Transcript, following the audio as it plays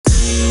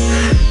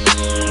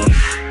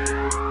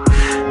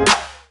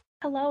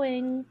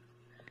going?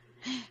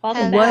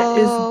 Welcome What back.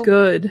 is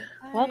good?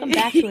 Welcome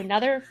back to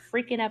another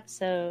freaking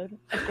episode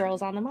of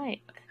Girls on the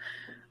Mic.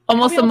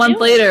 Almost How a we all month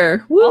doing?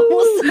 later.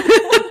 Woo!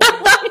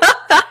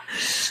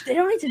 They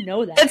don't need to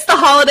know that. It's the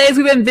holidays.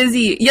 We've been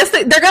busy. Yes,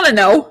 they're gonna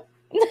know.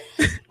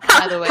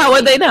 By the way, How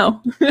would they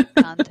know?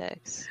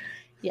 context.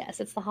 Yes,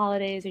 it's the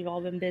holidays. We've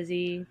all been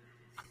busy.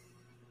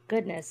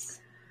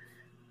 Goodness.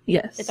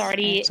 Yes. It's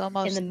already It's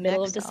almost in the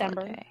middle of next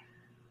December. holiday.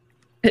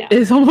 It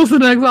is almost the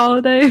next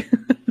holiday.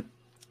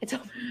 It's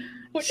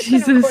we're just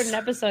going to Jesus. record an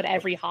episode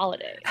every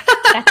holiday.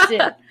 That's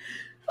it.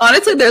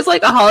 Honestly, there's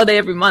like a holiday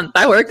every month.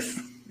 That works.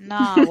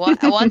 Nah,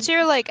 once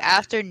you're like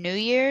after New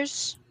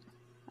Year's,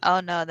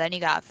 oh no, then you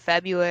got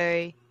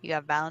February, you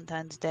got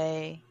Valentine's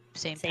Day,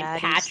 St. St.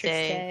 Patrick's Patrick's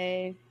Day.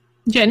 Day.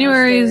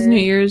 January is Easter. New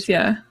Year's,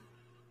 yeah.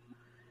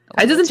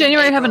 Doesn't What's in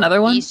January have April? another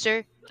one?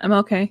 Easter? I'm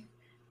okay.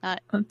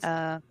 Not,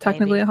 That's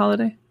technically maybe. a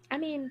holiday. I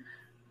mean,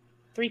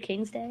 Three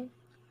Kings Day.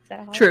 Is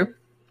that a holiday? True.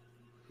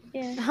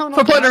 Yeah.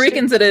 For Puerto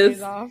Ricans, it is.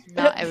 Not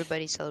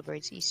everybody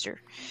celebrates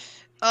Easter.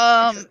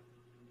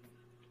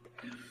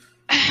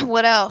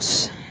 What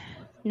else?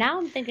 Now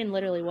I'm thinking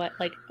literally what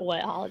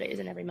holidays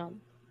in every month.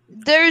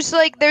 There's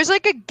like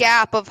a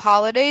gap of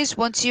holidays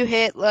once you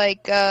hit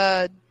like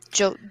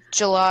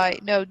July,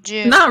 no,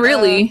 June. Not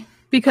really,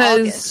 because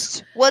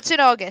August. What's in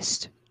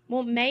August?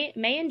 Well, May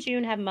and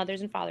June have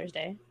Mother's and Father's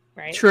Day,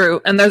 right? true.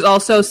 And there's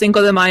also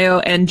Cinco de Mayo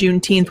and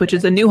Juneteenth, which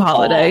is a new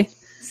holiday. Oh,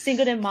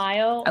 Cinco de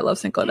Mayo. I love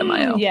Cinco de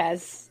Mayo.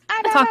 Yes.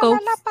 Tacos.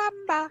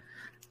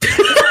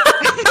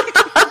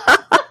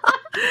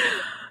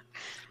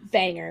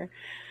 Banger.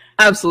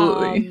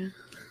 Absolutely.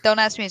 Don't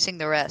ask me to sing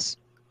the rest.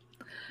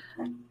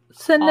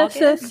 Se August?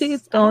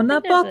 necesita I don't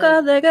una think there's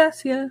poca de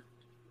gracia.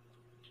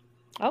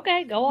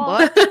 Okay, go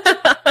on.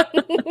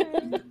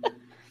 What?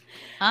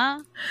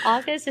 Huh?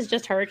 August is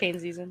just hurricane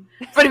season.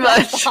 Pretty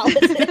That's much. the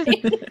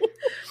holiday.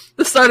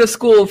 The start of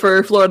school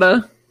for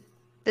Florida.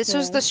 This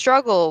was Yeah. the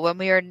struggle when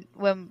we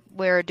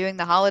were doing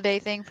the holiday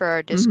thing for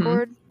our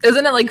Discord.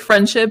 Isn't it like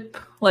friendship?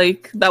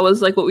 Like, that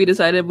was like what we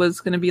decided was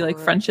going to be like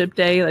Right. Friendship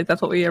Day. Like,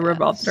 that's what we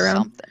revolved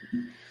around.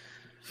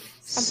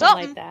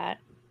 Something like that.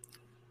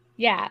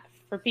 Yeah,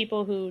 for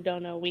people who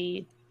don't know,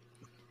 we,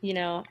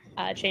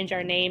 change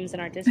our names in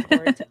our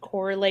Discord to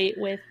correlate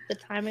with the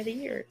time of the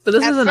year. But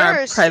this At isn't our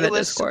first, private it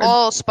was Discord.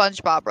 all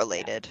SpongeBob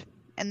related,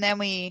 and then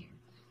we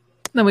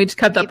Then we just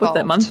kept up with it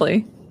evolved.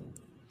 monthly.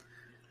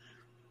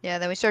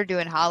 then we started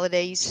doing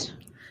holidays.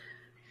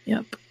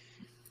 Yep.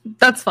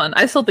 That's fun.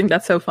 I still think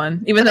that's so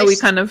fun. Even But though I we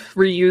s- kind of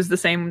reuse the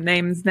same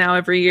names now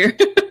every year.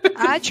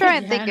 I try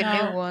and Yeah, think of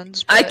no. new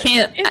ones. I but-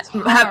 can't It's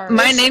have hard.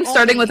 my It's name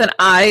starting only- with an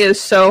I is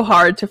so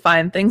hard to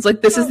find things.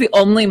 Like, this is the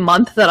only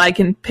month that I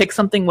can pick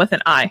something with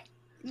an I.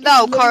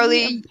 No, It's literally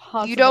Carly,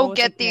 impossible you don't with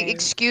get a the K.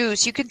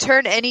 excuse. You can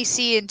turn any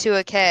C into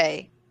a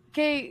K.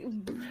 Okay,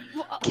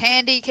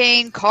 Candy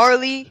cane,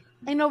 Carly.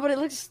 I know, but it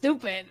looks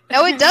stupid.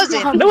 No, it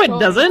doesn't. No, it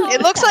doesn't.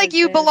 It looks like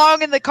you Talented.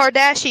 belong in the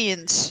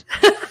Kardashians.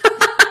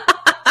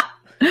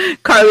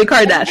 Carly Hey,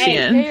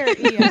 Kardashian. K or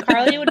E,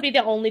 Carly would be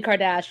the only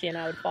Kardashian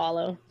I would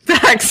follow.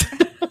 Facts.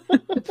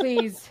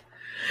 please.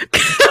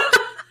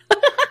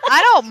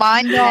 I don't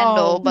mind No.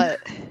 Kendall, but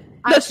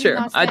That's I true.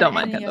 cannot I don't stand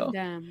mind any Kendall. of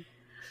them.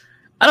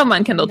 I don't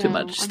mind Kendall too No,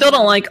 much. I'm Still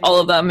don't not like all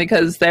of them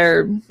because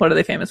they're, what are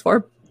they famous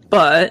for?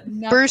 But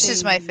Bruce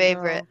is my Nothing,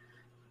 favorite.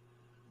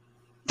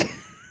 girl.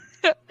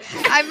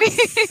 I mean,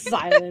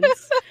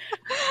 Silence.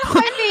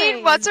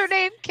 what's her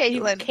name?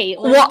 Caitlyn.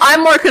 Caitlyn. well,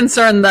 I'm more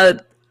concerned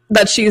that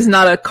she's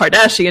not a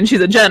Kardashian, she's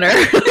a Jenner.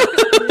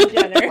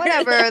 Jenner.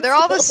 Whatever, they're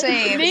all the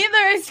same. Neither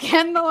is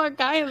Kendall or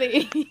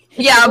Kylie.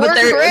 Yeah, Or but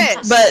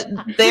Chris.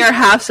 they are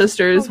half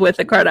sisters with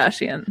the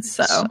Kardashians,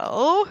 so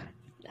So,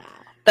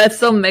 that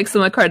still makes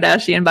them a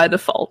Kardashian by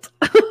default.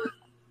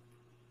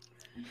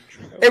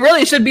 It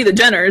really should be the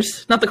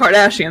Jenners, not the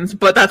Kardashians,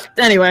 but that's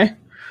anyway.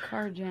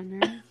 Car Jenner.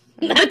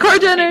 The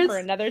Kardashians. For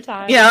another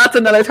time. Yeah, that's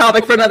another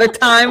topic for another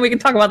time. We can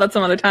talk about that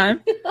some other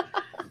time.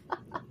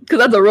 Because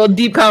that's a real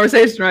deep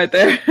conversation right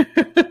there.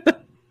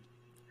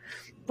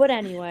 But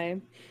anyway,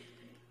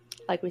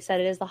 like we said,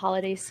 it is the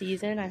holiday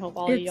season. I hope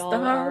all of It's y'all the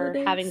are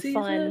holiday having season.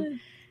 fun,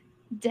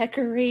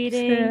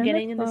 decorating, Santa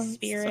getting in the Claus.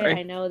 spirit. Sorry.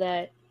 I know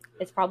that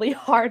it's probably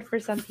hard for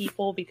some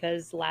people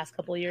because the last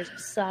couple of years have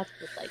sucked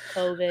with like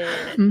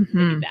COVID and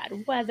maybe Mhm.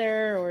 bad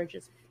weather or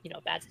just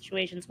bad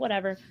situations,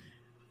 whatever.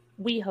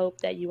 We hope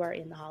that you are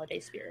in the holiday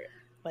spirit.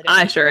 Whether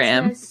I it's sure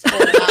am. Christmas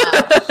or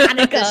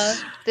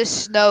Hanukkah, this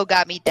snow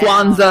got me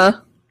down.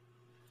 Kwanzaa.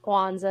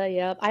 Kwanzaa.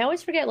 Yep. I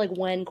always forget like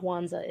when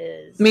Kwanzaa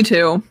is. Me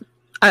too.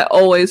 I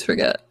always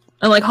forget.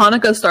 And like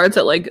Hanukkah starts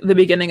at like the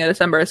beginning of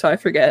December, so I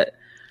forget.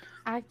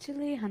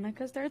 Actually,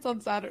 Hanukkah starts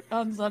on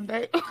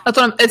Sunday. That's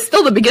what it's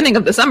still the beginning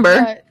of December.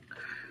 But,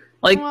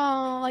 Like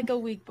well, like a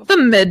week before.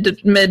 the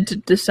mid to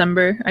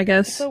December, I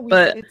guess. It's a week.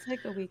 But It's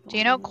like a week. Do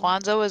you know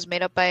long. Kwanzaa was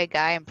made up by a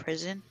guy in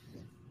prison?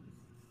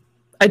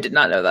 I did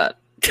not know that.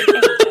 There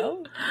you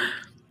go.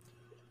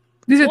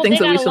 These are Well, things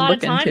they that we got a should lot look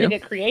of time to into.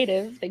 get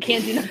creative. They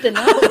can't do nothing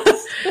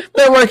else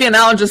They're working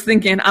out just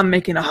thinking, I'm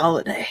making a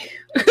holiday.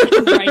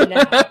 right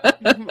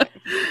now.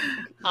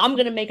 I'm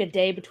gonna make a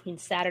day between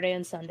Saturday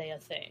and Sunday a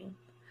thing.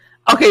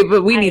 Okay,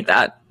 but we need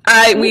that.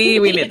 We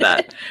need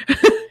that.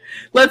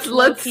 Let's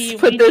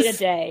put this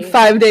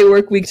 5-day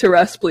work week to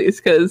rest, please,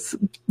 because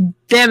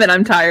damn it,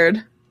 I'm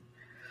tired.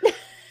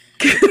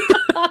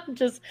 I'm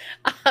just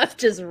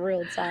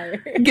real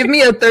tired. Give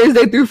me a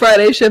Thursday through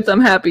Friday shift.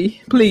 I'm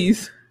happy,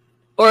 please,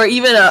 or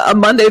even a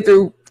Monday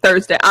through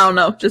Thursday. I don't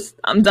know. Just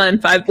I'm done.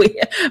 5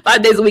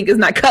 days a week is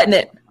not cutting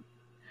it.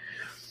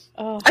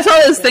 Oh, I saw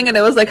this thing and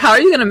it was like, how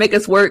are you going to make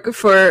us work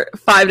for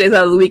 5 days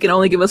out of the week and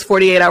only give us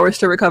 48 hours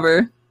to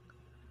recover?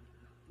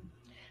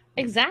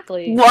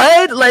 Exactly.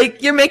 What?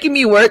 Like, you're making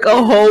me work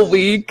a whole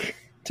week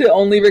to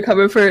only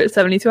recover for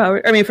 72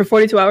 hours? I mean, for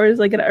 42 hours?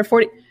 Like, or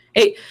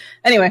 48?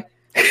 Anyway.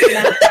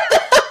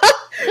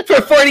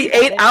 For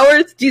 48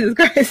 hours? Jesus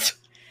Christ.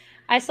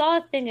 I saw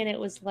a thing and it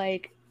was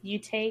like, you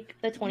take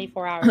the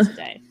 24 hours a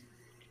day.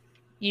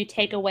 You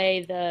take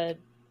away the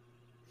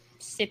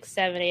 6,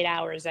 7, 8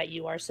 hours that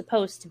you are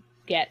supposed to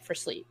get for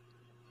sleep.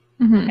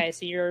 Mm-hmm. Okay,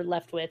 so you're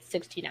left with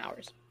 16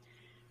 hours.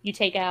 You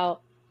take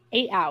out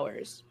 8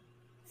 hours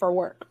for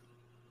work,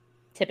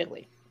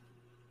 typically.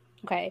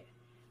 Okay,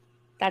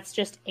 that's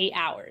just 8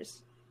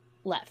 hours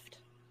left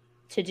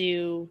to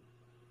do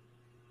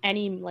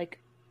any like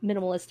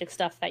minimalistic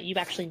stuff that you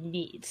actually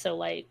need. So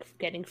like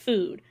getting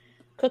food,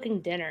 cooking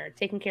dinner,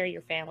 taking care of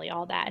your family,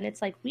 all that. And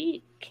it's like,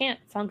 we can't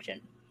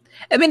function.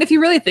 I mean, if you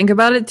really think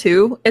about it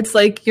too, it's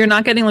like you're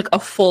not getting like a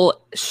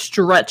full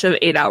stretch of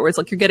 8 hours.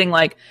 Like you're getting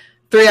like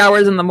 3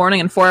 hours in the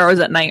morning and 4 hours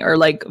at night, or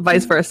like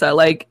vice versa.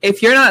 Like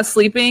if you're not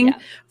sleeping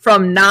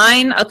from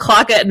 9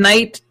 o'clock at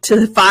night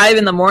to 5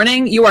 in the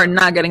morning, you are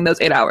not getting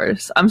those 8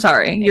 hours. I'm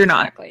sorry, you're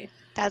not.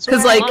 That's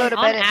because why like I go to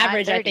bed on at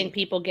average, 9:30. I think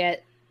people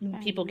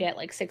get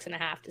like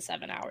 6.5 to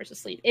 7 hours of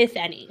sleep, if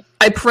any.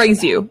 I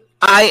praise you.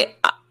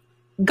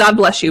 God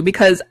bless you,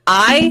 because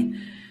I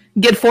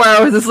get 4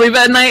 hours of sleep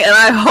at night, and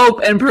I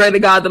hope and pray to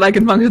God that I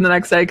can function the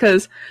next day,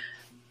 because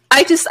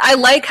I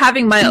like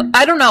having my,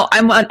 I don't know,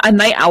 I'm a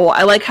night owl.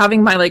 I like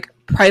having my like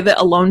private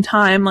alone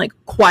time, like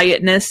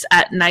quietness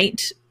at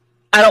night.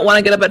 I don't want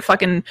to get up at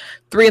fucking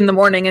 3 in the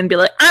morning and be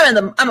like,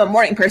 I'm a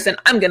morning person.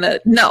 I'm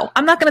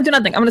not gonna do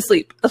nothing. I'm gonna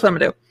sleep. That's what I'm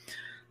gonna do.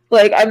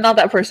 Like, I'm not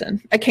that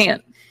person. I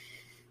can't.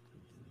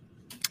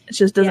 It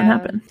just doesn't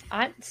happen.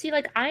 I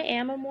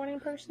am a morning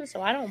person,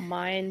 so I don't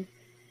mind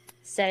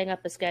setting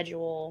up a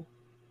schedule,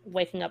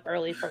 waking up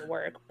early for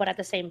work, but at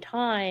the same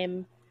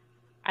time,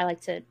 I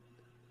like to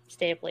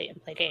stay up late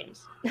and play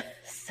games.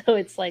 So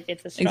it's like,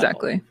 it's a struggle.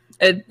 Exactly.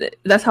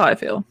 That's how I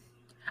feel.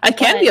 I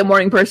can be a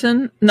morning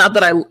person. Not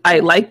that I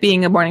like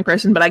being a morning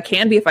person, but I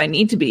can be if I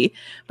need to be.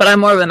 But I'm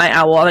more of a night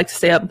owl. I like to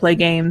stay up and play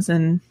games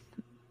and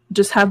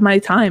just have my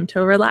time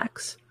to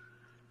relax.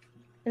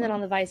 And then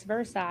on the vice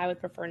versa, I would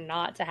prefer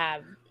not to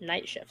have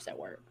night shifts at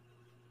work.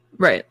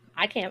 Right.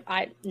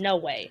 No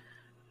way.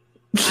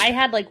 I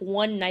had like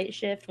one night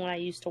shift when I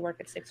used to work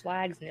at Six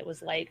Flags, and it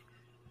was like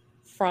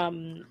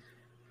from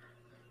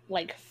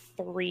like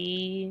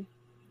 3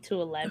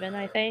 to 11,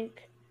 I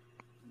think.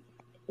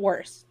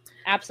 Worse.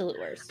 Absolute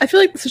worst. I feel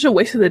like it's such a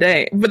waste of the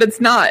day, but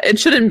it's not. It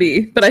shouldn't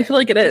be, but I feel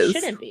like it is. It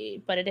shouldn't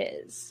be, but it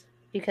is.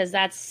 Because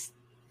that's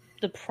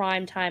the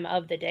prime time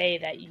of the day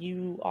that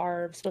you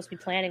are supposed to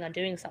be planning on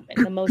doing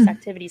something. The most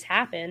activities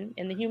happen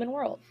in the human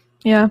world.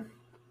 Yeah.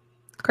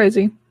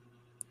 Crazy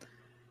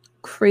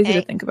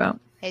to think about.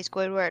 Hey,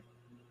 Squidward.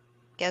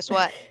 Guess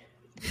what?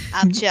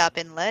 I'm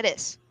chopping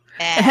lettuce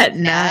at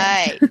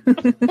night.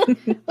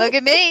 Look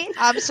at me.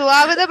 I'm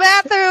swabbing the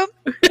bathroom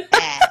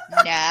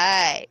at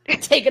night.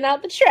 Taking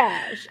out the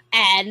trash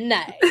at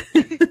night.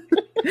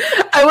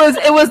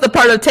 It was the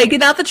part of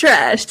taking out the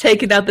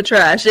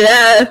trash.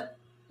 Yeah.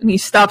 And he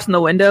stops in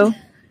the window.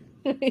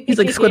 He's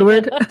like,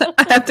 Squidward,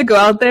 I have to go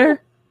out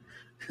there.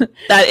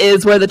 That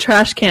is where the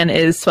trash can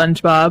is,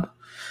 SpongeBob.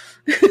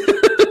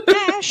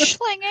 Mash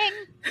slinging.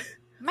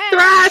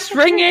 Thrash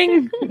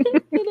ringing.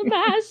 The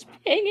mash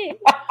pinging.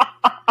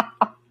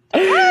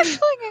 Mash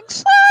slinging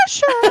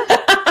slasher.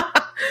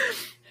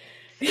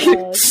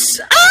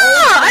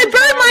 I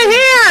burned my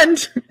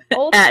hand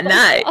at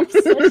night.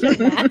 Such a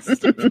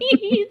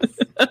masterpiece.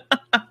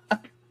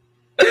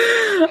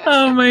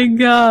 Oh my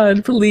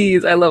god,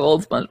 please. I love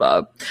old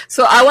SpongeBob.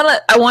 So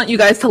I want you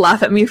guys to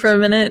laugh at me for a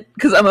minute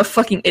because I'm a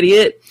fucking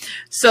idiot.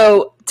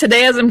 So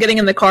today as I'm getting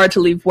in the car to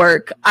leave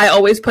work, I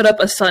always put up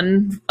a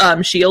sun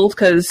shield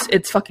because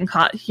it's fucking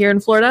hot here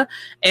in Florida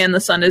and the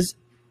sun is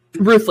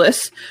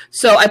ruthless.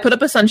 So I put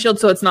up a sun shield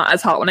so it's not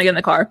as hot when I get in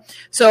the car.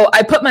 So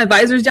I put my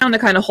visors down to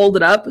kind of hold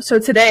it up. So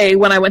today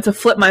when I went to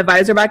flip my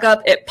visor back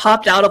up, it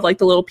popped out of like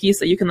the little piece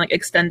that you can like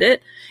extend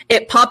it.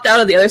 It popped out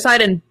of the other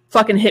side and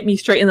fucking hit me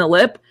straight in the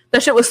lip.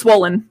 That shit was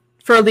swollen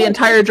for the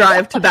entire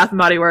drive to Bath &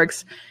 Body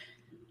Works.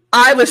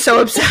 I was so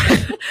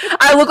upset.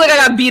 I looked like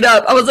I got beat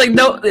up. I was like,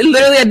 no,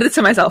 literally I did it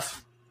to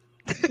myself.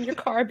 Your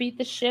car beat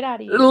the shit out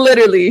of you.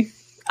 Literally.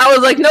 I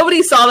was like,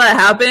 nobody saw that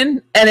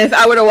happen. And if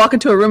I were to walk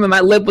into a room and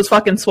my lip was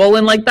fucking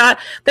swollen like that,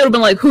 they would have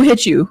been like, who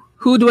hit you?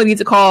 Who do I need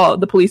to call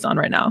the police on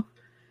right now?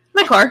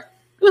 My car.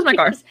 It was my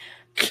car.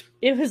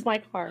 It was my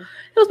car.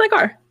 It was my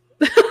car.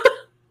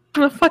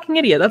 I'm a fucking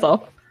idiot, that's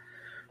all.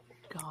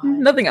 God.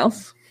 Nothing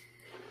else.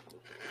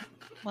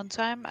 One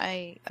time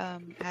I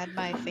had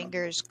my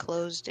fingers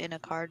closed in a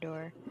car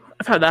door,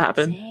 I've had that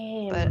happen.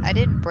 Same. but I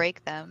didn't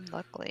break them,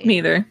 luckily. Me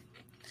either.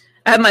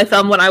 I had my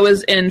thumb when I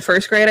was in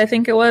first grade, I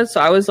think it was.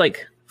 So I was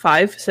like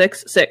 5,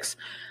 6.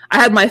 I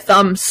had my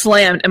thumb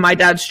slammed in my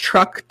dad's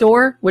truck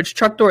door, which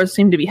truck doors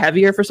seem to be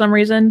heavier for some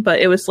reason,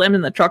 but it was slammed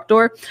in the truck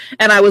door.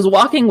 And I was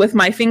walking with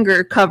my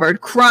finger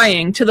covered,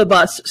 crying to the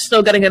bus,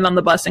 still getting in on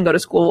the bus and go to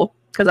school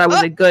because I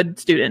was a good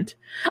student.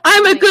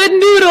 I'm a good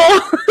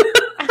noodle.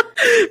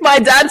 My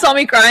dad saw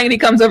me crying and he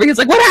comes over. He's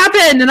like, "What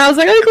happened?" And I was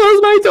like, "I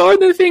closed my door with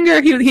the finger."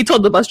 He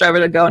told the bus driver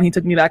to go and he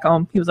took me back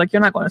home. He was like,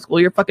 "You're not going to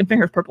school. Your fucking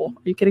finger's purple.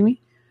 Are you kidding me?"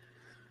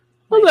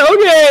 I was like,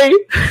 "Okay."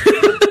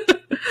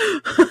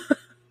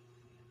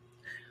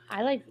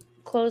 I like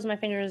closed my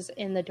fingers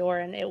in the door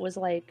and it was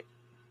like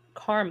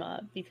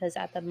karma because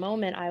at the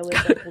moment I was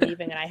like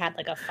leaving and I had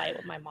like a fight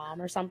with my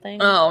mom or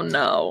something. Oh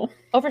no.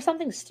 Over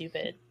something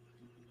stupid.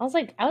 I was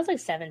like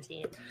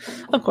 17.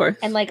 Of course.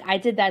 And like I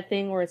did that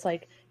thing where it's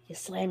like you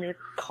slam your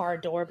car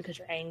door because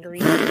you're angry,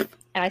 and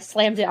I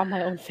slammed it on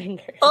my own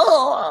finger.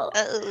 Oh.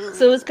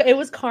 So it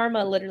was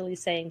karma literally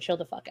saying, "Chill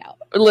the fuck out."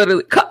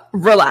 Literally,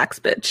 relax,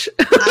 bitch.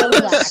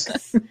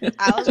 Relax.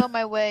 I was on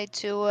my way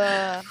to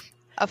a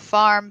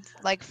farm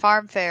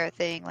fair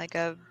thing, like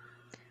a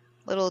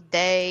little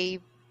day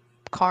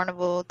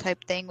carnival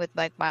type thing with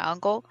like my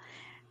uncle.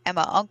 And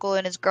my uncle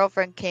and his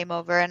girlfriend came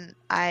over, and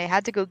I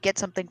had to go get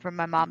something from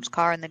my mom's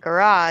car in the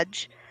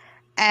garage.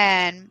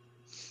 And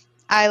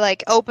I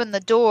like opened the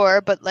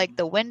door, but like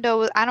the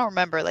window, I don't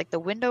remember, like the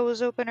window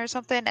was open or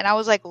something. And I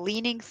was like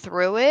leaning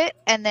through it.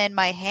 And then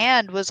my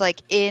hand was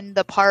like in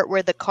the part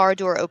where the car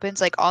door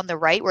opens, like on the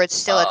right, where it's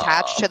still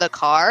attached to the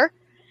car.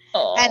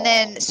 And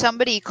then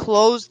somebody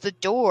closed the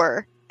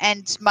door.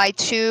 And my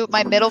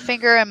middle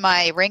finger and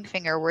my ring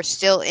finger were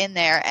still in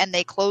there. And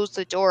they closed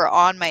the door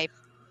on my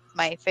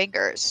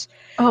fingers.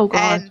 Oh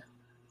god. And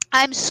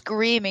I'm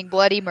screaming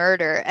bloody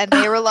murder, and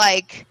they were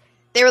like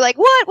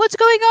what's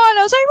going on?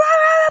 I was like,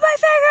 my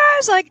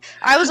fingers. Like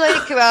I was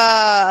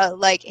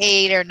like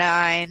 8 or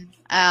 9.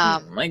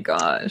 Oh my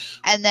gosh.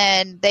 And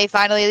then they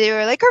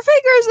were like, her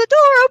fingers, the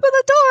door, open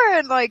the door.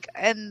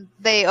 And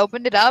they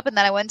opened it up. And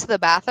then I went to the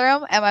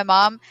bathroom and I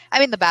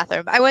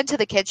went to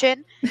the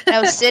kitchen and I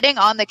was sitting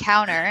on the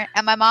counter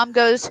and my mom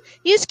goes,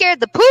 "You scared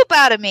the poop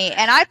out of me."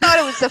 And I thought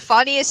it was the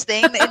funniest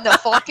thing in the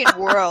fucking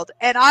world.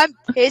 And I'm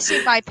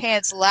pissing my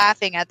pants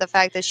laughing at the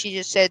fact that she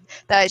just said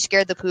that I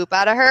scared the poop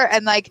out of her.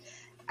 And like,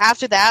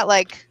 after that,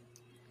 like,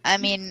 I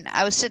mean,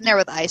 I was sitting there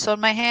with ice on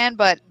my hand,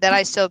 but then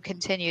I still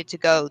continued to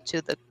go to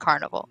the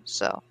carnival,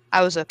 so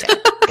I was okay.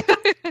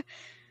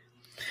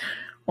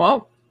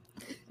 Well,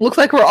 looks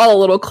like we're all a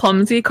little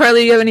clumsy.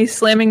 Carly, you have any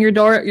slamming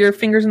your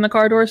fingers in the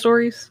car door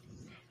stories?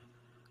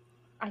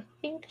 I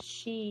think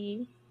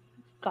she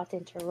got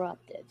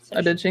interrupted. So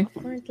Oh, did she? she's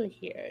not currently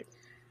here.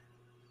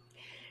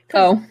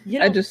 Oh, You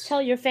don't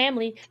tell your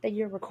family that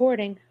you're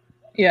recording.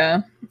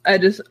 Yeah,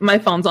 my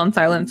phone's on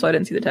silent, so I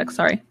didn't see the text.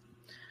 Sorry.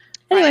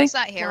 Anyway, It's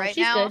not here right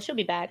she's now, good. She'll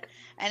be back.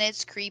 and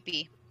it's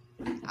creepy.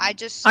 I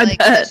bet.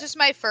 this is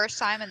my first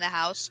time in the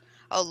house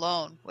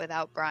alone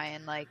without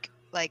Brian, like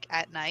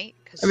at night.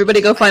 'Cause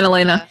everybody go find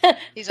Elena.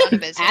 He's on a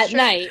business At trip.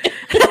 night.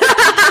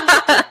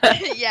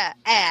 Yeah,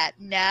 at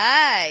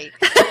night.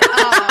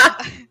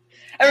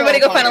 Everybody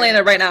go find party.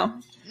 Elena right now.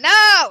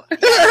 No!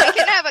 Yeah, we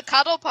can have a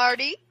cuddle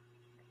party.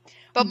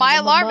 But my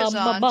alarm is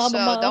on,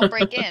 so don't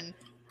break in.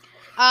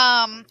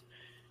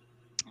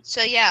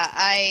 So yeah,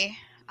 I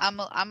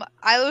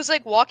was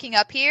like walking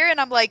up here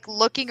and I'm like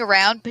looking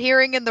around,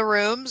 peering in the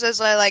rooms as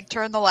I like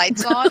turn the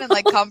lights on and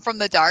like come from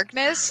the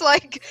darkness.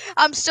 Like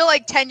I'm still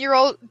like 10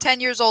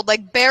 years old,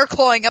 like bear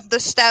clawing up the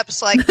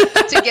steps, like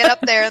to get up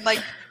there and like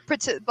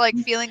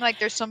feeling like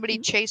there's somebody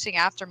chasing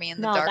after me in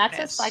the darkness. No,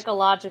 that's a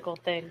psychological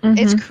thing. Mhm.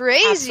 It's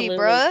crazy,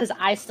 bruh. Because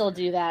I still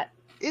do that.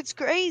 It's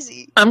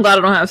crazy. I'm glad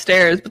I don't have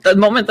stairs, but the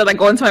moment that I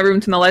go into my room,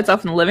 turn the lights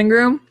off in the living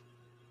room,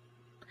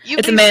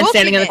 it's a man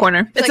standing in the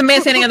corner. It's a man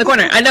standing in the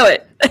corner. I know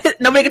it.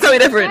 Nobody can tell me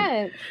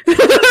different.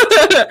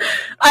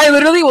 I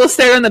literally will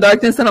stare in the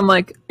darkness and I'm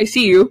like, I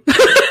see you.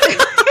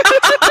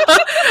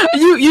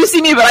 You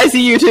see me, but I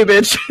see you too,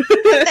 bitch.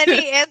 And then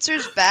he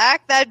answers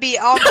back. That'd be,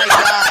 oh my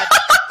god.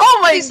 Oh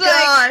my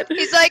god.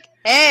 He's like,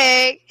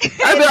 hey.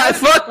 I'd be like,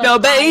 fuck no,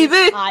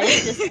 baby.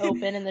 Eyes just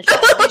open in the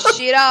This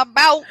shit I'm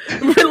out.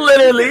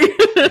 Literally.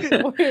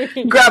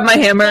 Grab my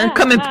hammer.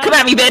 Come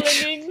at me,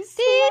 bitch.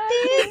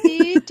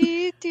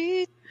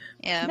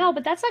 Yeah. No,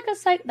 but that's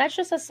like that's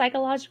just a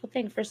psychological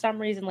thing for some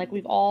reason. Like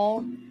we've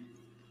all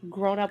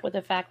grown up with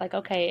the fact, like,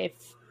 okay,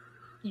 if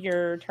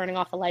you're turning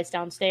off the lights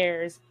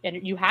downstairs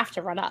and you have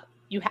to run up,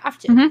 you have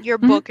to. Mhm. You're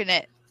booking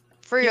it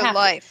for You your have to.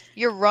 life.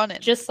 You're running.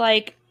 Just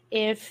like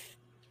if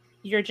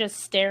you're just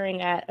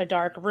staring at a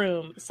dark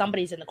room,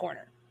 somebody's in the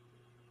corner.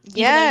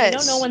 Yes. Even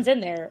though you know no one's in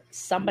there,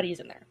 somebody's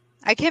in there.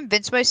 I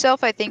convinced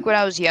myself, I think when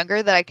I was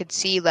younger, that I could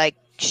see like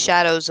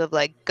shadows of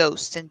like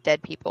ghosts and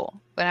dead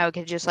people. when I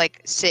could just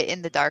like sit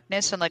in the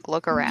darkness and like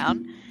look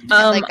around. And,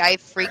 like I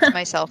freaked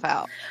myself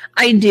out.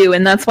 I do,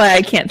 and that's why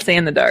I can't stay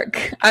in the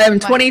dark. I am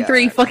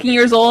 23 fucking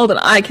years old, and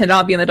I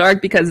cannot be in the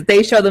dark because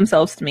they show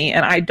themselves to me,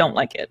 and I don't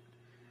like it.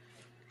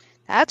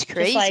 That's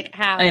crazy. Just like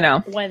how I know.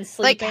 when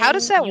sleeping, how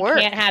does that work?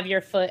 You can't have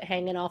your foot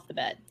hanging off the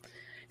bed.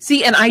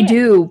 See, and I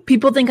do.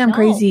 People think I'm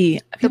crazy.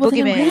 People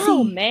think I'm boogeyman. crazy.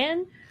 No,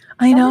 man.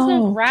 I Someone's know.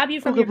 gonna grab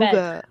you from your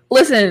bed.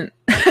 Listen.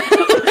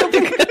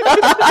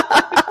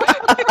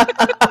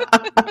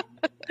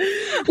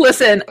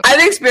 Listen,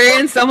 I've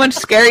experienced so much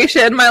scary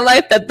shit in my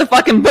life that the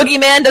fucking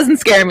boogeyman doesn't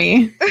scare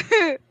me.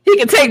 He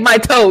can take my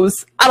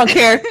toes. I don't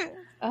care.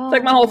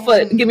 Take my whole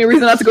foot and give me a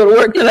reason not to go to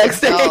work the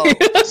next day.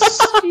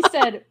 She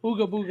said,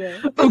 "Ooga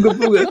booga." Ooga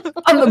booga.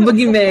 I'm the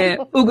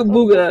boogeyman. Ooga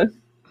booga.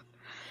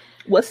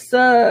 What's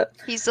up?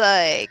 He's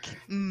like,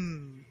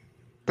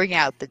 bring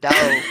out the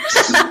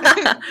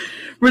dogs.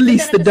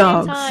 Release the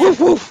dogs.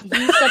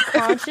 You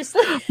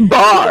subconsciously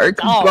bark.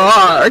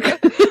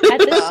 At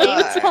the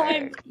same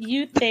time,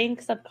 you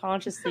think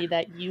subconsciously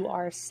that you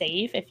are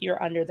safe if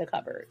you're under the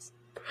covers.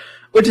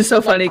 Which is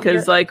so funny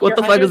because, like, what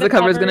the fuck is the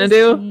covers gonna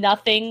do?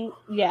 Nothing.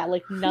 Yeah,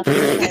 like nothing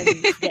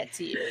can get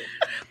to you.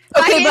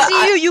 Okay, I can't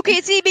see you. You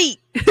can't see me.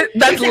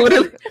 That's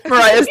literally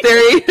Mariah's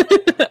theory.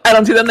 I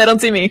don't see them. They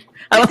don't see me.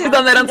 I don't see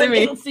them. They don't see me.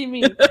 They don't see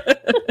me.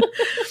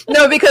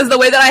 No, because the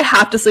way that I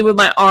have to sleep with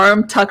my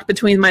arm tucked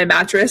between my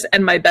mattress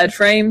and my bed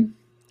frame,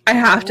 I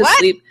have to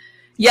sleep.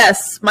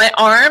 Yes, my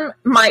arm,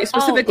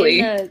 specifically.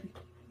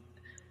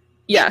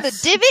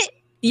 Yes. The divot?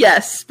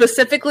 Yes,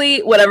 specifically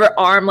whatever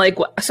arm, like,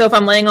 so if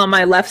I'm laying on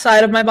my left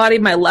side of my body,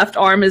 my left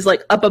arm is,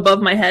 like, up above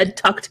my head,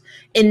 tucked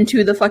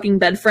into the fucking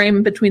bed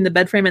frame, between the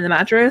bed frame and the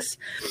mattress.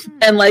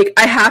 And, like,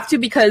 I have to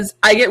because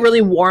I get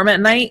really warm at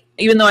night,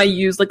 even though I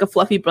use, like, a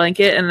fluffy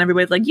blanket, and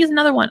everybody's like, use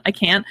another one. I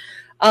can't.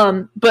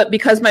 But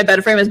because my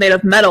bed frame is made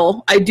of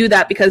metal, I do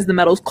that because the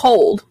metal's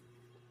cold.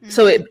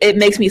 So it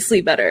makes me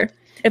sleep better.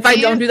 If I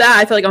don't do that,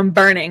 I feel like I'm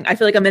burning. I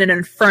feel like I'm in an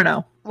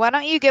inferno. Why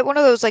don't you get one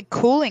of those, like,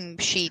 cooling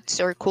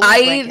sheets or cooling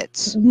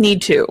blankets? I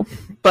need to,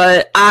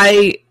 but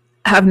I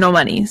have no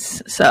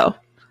monies, so.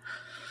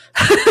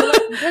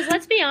 Because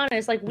let's be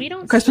honest, like, we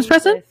don't Christmas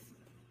present?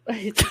 Are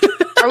we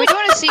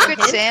doing a Secret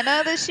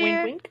Santa this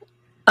year? Wink, wink.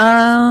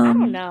 I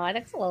don't Um, know. I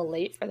think it's a little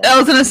late for that. I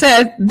was gonna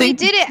say We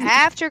did it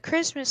after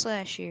Christmas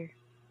last year.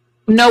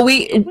 No,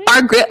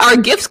 our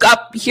gifts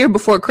got here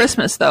before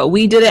Christmas though.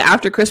 We did it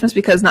after Christmas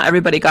because not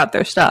everybody got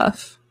their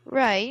stuff,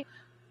 Right.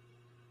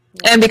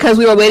 and because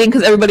we were waiting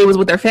because everybody was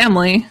with their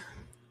family.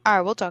 All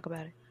right, we'll talk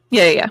about it.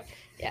 Yeah.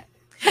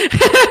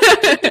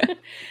 I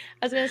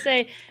was gonna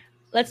say,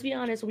 let's be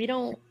honest. We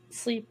don't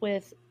sleep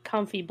with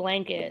comfy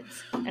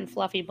blankets and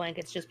fluffy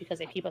blankets just because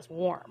they keep us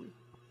warm.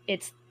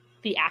 It's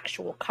the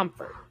actual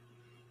comfort.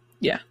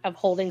 Yeah. Of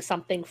holding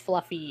something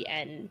fluffy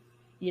and,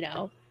 you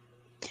know.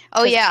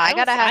 Oh yeah, I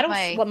gotta have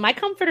my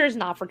comforter is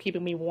not for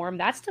keeping me warm.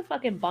 That's to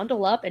fucking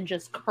bundle up and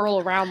just curl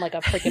around like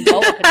a freaking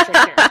boa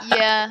constrictor.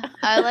 Yeah,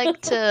 I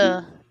like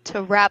to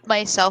wrap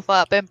myself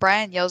up, and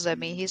Brian yells at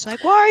me. He's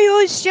like, "Why are you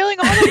always stealing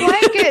all the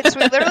blankets?"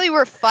 We literally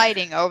were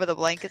fighting over the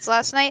blankets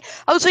last night.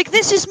 I was like,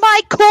 "This is my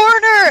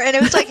corner," and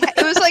it was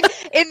like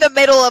in the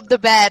middle of the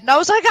bed, and I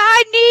was like,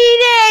 "I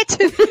need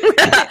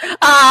it."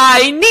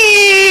 I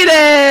need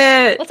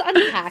it. Let's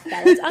unpack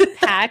that. Let's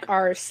unpack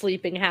our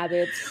sleeping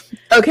habits.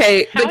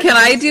 Okay, but can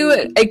I do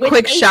a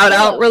quick shout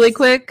out really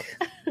quick?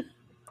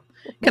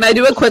 Can I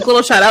do a quick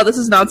little shout out? This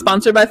is not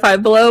sponsored by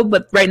Five Below,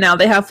 but right now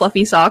they have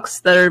fluffy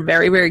socks that are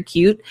very, very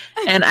cute,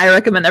 and I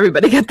recommend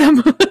everybody get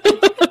them.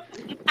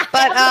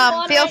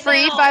 But feel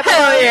free, Five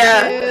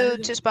Below,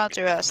 to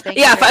sponsor us. Thank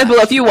you. Five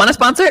Below. If you want to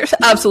sponsor,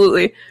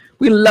 absolutely.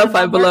 We love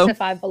Five Below. To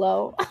Five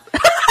Below.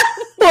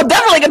 We'll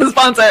definitely get a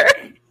sponsor.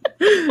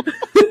 Do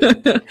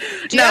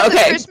you have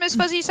the Christmas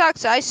fuzzy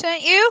socks I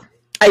sent you?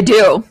 I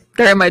do.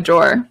 They're in my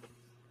drawer.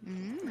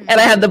 And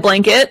I have the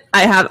blanket.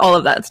 I have all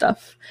of that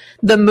stuff.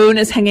 The moon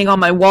is hanging on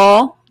my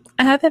wall.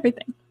 I have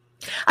everything.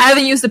 I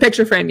haven't used the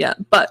picture frame yet,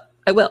 but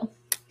I will.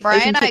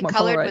 Mariah and I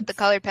colored with the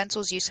colored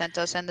pencils you sent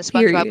us and the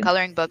SpongeBob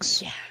coloring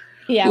books.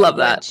 Yeah, love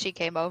that. She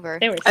came over.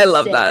 I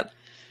love that.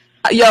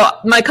 Yo,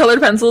 my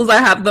colored pencils, I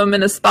have them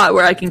in a spot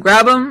where I can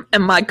grab them,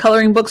 and my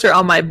coloring books are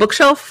on my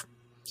bookshelf.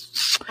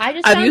 I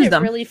just found it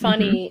really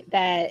funny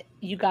that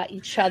you got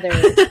each other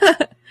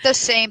the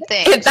same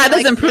thing. If that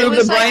doesn't prove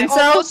the brain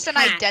cell, almost an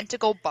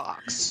identical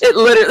box. It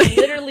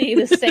literally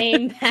the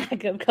same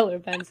bag of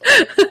colored pencils.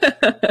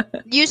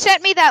 You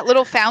sent me that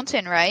little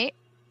fountain, right?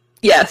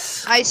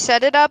 Yes. I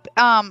set it up.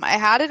 I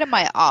had it in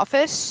my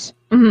office,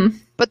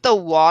 but the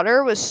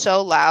water was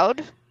so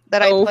loud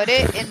that I put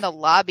it in the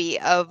lobby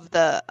of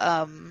the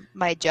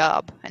my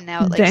job, and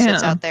now it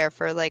sits out there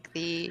for like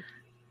the.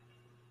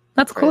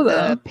 That's cool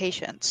though. The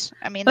patients.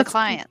 I mean, the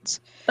clients.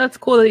 That's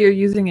cool that you're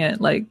using it at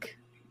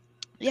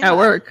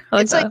work.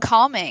 It's like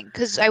calming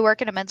because I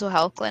work in a mental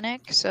health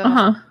clinic. So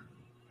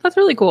that's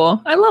really cool.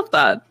 I love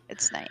that.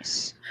 It's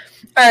nice.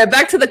 All right,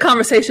 back to the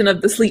conversation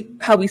of the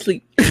sleep, how we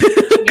sleep.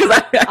 Because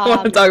I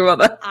want to talk about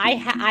that.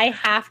 I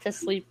have to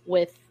sleep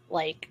with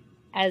like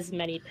as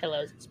many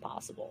pillows as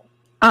possible.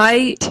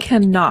 I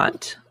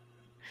cannot.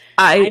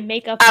 I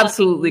make a fucking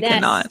absolutely nest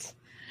cannot.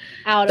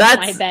 out of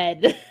my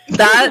bed.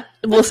 That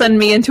will send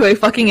me into a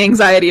fucking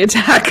anxiety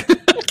attack.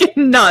 I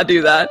cannot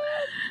do that.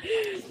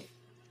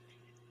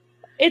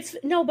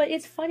 But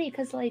it's funny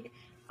because like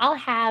I'll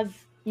have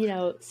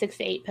 6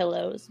 to 8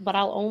 pillows, but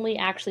I'll only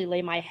actually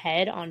lay my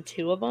head on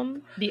 2 of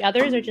them. The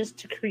others are just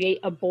to create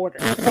a border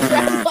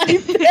around my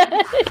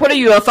bed. What are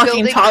you, a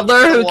fucking Building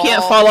toddler a who wall.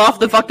 can't fall off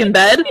the fucking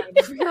bed?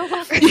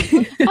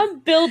 I'm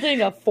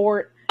building a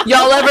fort.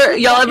 Y'all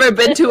ever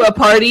been to a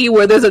party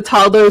where there's a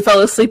toddler who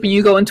fell asleep and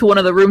you go into one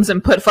of the rooms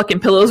and put fucking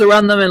pillows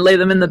around them and lay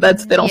them in the bed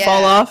so they don't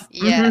fall off?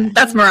 Yeah. Mm-hmm.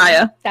 That's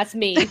Mariah. That's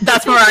me.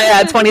 That's Mariah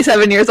at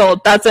 27 years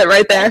old. That's it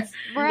right there.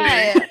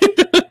 Right.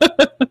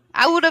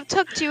 I would have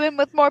tucked you in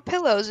with more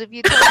pillows if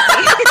you told me.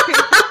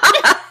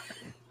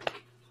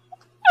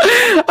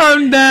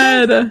 I'm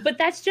dead. But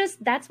that's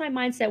my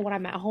mindset when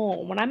I'm at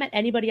home. When I'm at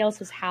anybody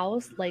else's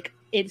house, like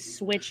it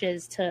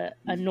switches to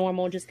a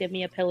normal, just give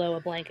me a pillow, a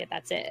blanket,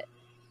 that's it.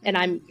 And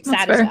I'm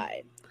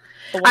satisfied.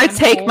 But when I I'm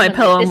take home my and,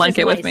 pillow like, and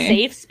blanket this is with my me.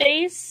 safe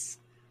space,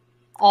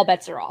 all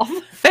bets are off.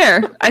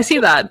 Fair. I see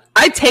that.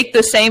 I take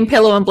the same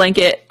pillow and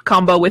blanket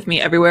combo with me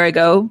everywhere I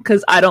go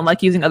because I don't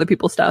like using other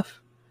people's stuff.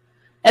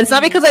 And it's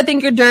not because I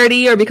think you're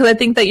dirty or because I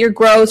think that you're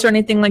gross or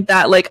anything like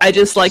that. Like, I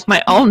just like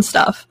my own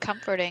stuff.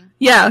 Comforting.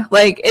 Yeah,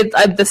 like,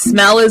 the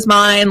smell is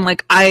mine.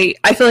 Like, I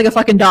feel like a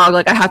fucking dog.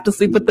 Like, I have to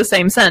sleep with the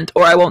same scent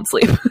or I won't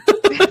sleep.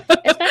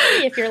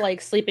 Especially if you're like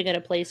sleeping in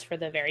a place for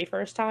the very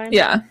first time.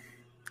 Yeah.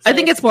 So I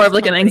think it's more of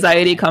like an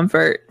anxiety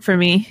comfort for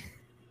me.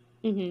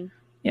 Mm-hmm.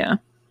 Yeah.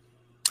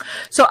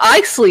 So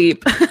I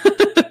sleep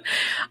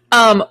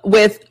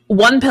with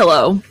one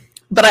pillow.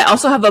 But I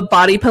also have a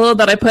body pillow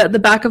that I put at the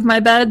back of my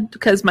bed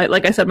because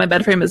like I said, my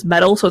bed frame is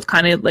metal, so it's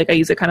kind of like I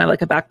use it kind of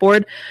like a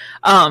backboard.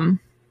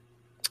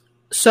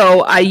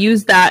 So I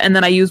use that, and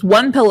then I use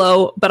one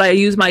pillow, but I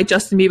use my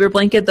Justin Bieber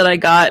blanket that I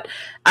got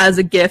as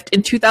a gift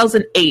in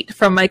 2008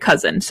 from my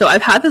cousin. So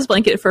I've had this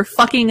blanket for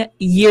fucking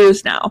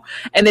years now,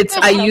 and it's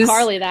I use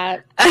Carly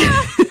that.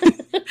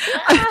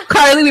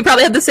 Carly, we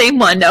probably have the same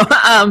one. No,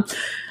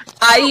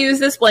 I use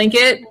this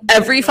blanket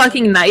every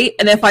fucking night,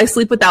 and if I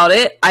sleep without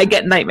it, I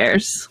get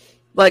nightmares.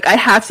 Like, I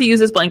have to use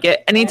this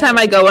blanket. Anytime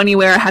I go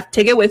anywhere, I have to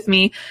take it with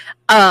me.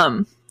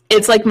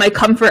 It's like my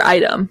comfort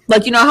item.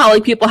 Like, you know how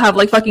like people have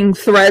like fucking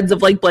threads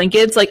of like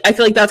blankets? Like, I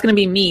feel like that's going to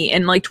be me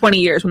in like 20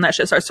 years when that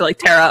shit starts to like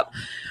tear up.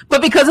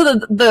 But because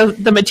of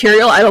the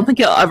material, I don't think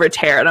it'll ever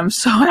tear. And I'm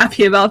so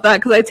happy about that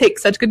because I take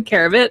such good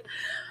care of it.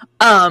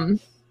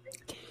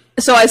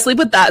 So I sleep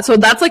with that. So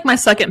that's like my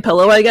second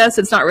pillow, I guess.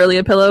 It's not really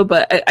a pillow,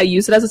 but I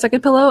use it as a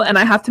second pillow. And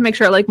I have to make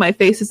sure like my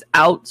face is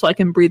out so I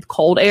can breathe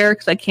cold air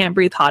because I can't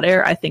breathe hot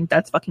air. I think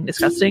that's fucking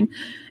disgusting.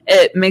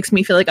 It makes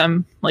me feel like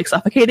I'm like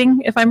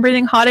suffocating if I'm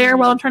breathing hot air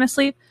while I'm trying to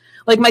sleep.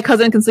 Like my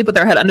cousin can sleep with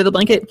their head under the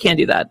blanket. Can't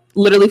do that.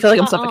 Literally feel like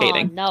I'm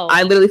suffocating. No.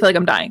 I literally feel like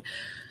I'm dying.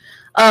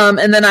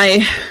 And then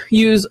I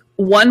use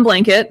one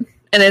blanket.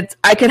 And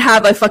I could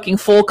have a fucking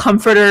full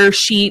comforter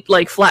sheet,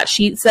 like flat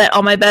sheet set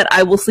on my bed.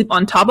 I will sleep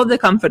on top of the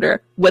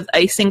comforter with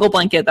a single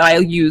blanket that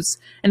I'll use.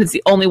 And it's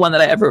the only one that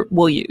I ever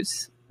will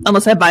use.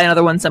 Unless I buy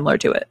another one similar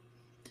to it.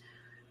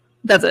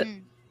 That's it.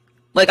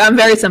 Like, I'm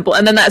very simple.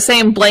 And then that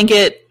same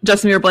blanket,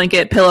 Justin Bieber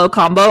blanket pillow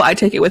combo, I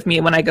take it with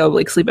me when I go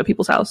like sleep at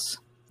people's house.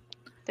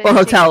 Did Or you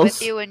take it hotels.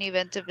 with you when you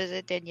went to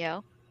visit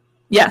Danielle?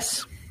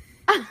 Yes,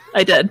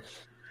 I did.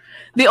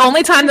 The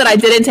only time that I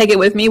didn't take it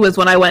with me was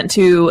when I went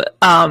to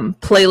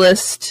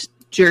Playlist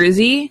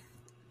Jersey.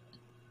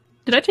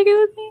 Did I take it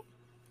with me?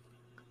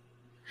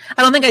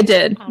 I don't think I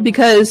did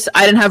because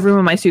I didn't have room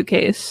in my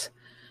suitcase.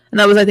 And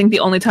that was, I think, the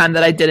only time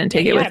that I didn't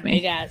take it with me.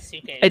 Big ass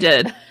suitcase. I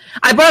did.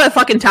 I brought a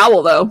fucking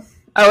towel, though.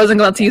 I wasn't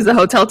going to use the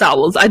hotel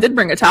towels. I did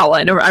bring a towel.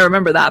 I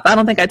remember that, but I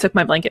don't think I took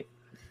my blanket.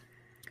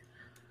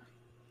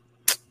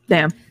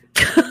 Damn.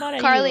 What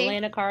about Carly. you,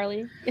 Elena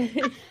Carly?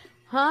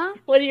 Huh?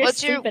 What are your What's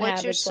sleeping your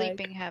habits like?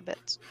 sleeping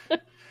habits?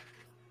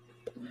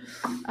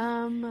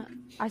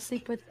 I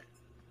sleep with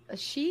a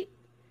sheet,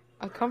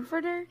 a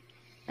comforter,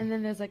 and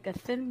then there's like a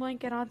thin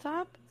blanket on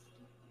top,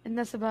 and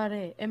that's about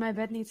it. And my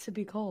bed needs to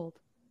be cold.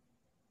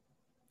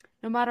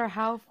 No matter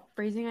how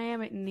freezing I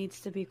am, it needs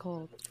to be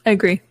cold. I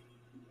agree.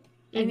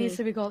 It needs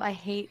to be cold. I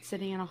hate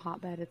sitting in a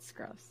hot bed. It's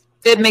gross.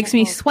 It I makes won't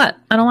me fall sweat.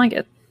 I don't like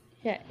it.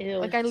 Yeah, ew,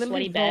 Like I literally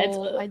sweaty beds.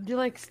 roll. I do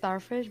like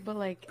starfish, but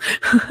like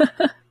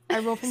I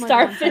roll from like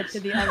one side Starfish. to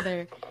the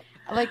other.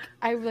 Like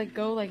I like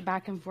go like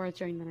back and forth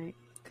during the night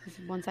because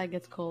one side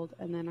gets cold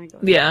and then I go.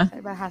 to the Yeah. other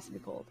side, but it has to be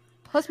cold.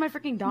 Plus, my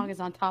freaking dog is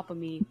on top of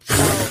me.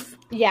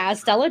 Yeah,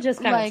 Stella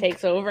just kind of Like-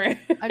 takes over.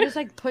 I just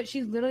like put.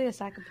 She's literally a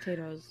sack of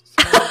potatoes.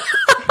 So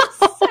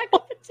Sack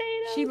of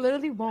potatoes. she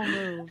literally won't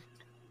move.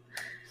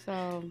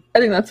 So I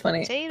think that's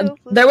funny. Potato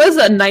There was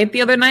a night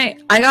the other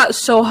night. I got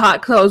so hot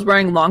because I was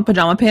wearing long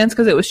pajama pants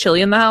because it was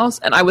chilly in the house,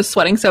 and I was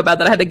sweating so bad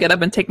that I had to get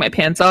up and take my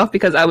pants off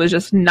because I was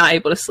just not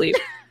able to sleep.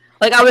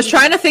 Like, I was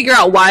trying to figure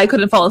out why I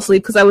couldn't fall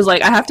asleep because I was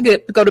like, I have to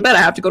go to bed.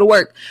 I have to go to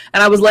work.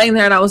 And I was laying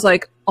there and I was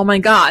like, oh my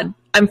God,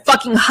 I'm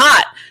fucking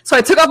hot. So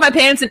I took off my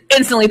pants and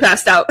instantly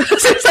passed out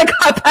as soon as I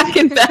got back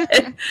in bed.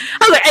 I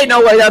was like, ain't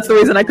no way that's the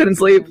reason I couldn't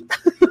sleep.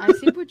 I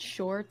sleep with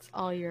shorts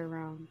all year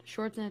round.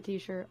 Shorts and a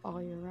t-shirt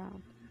all year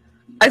round.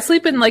 I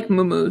sleep in like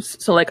muumuus,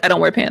 so like I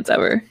don't wear pants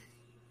ever.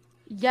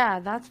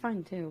 Yeah, that's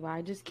fine too. But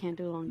I just can't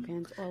do long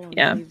pants or long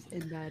Yeah. sleeves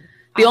in bed.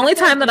 The only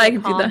time that I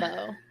can can do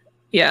that.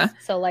 Yeah.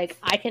 So like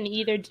I can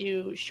either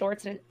do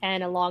shorts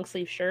and a long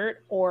sleeve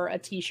shirt or a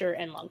t-shirt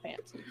and long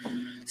pants.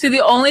 See,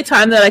 the only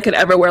time that I could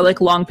ever wear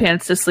like long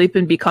pants to sleep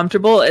and be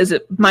comfortable is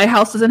my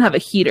house doesn't have a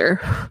heater.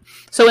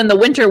 So in the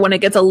winter, when it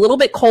gets a little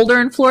bit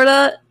colder in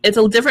Florida, it's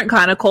a different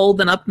kind of cold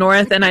than up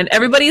north. And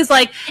everybody's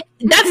like,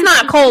 that's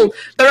not cold.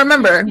 But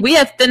remember, we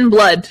have thin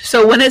blood.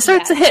 So when it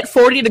starts to hit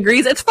 40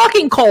 degrees, it's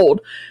fucking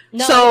cold.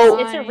 No, so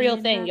it's a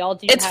real thing. Y'all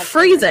do. It's have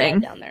freezing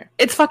down there.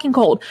 It's fucking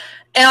cold.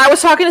 And I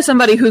was talking to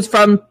somebody who's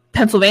from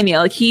Pennsylvania.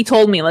 Like, he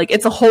told me, like,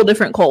 it's a whole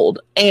different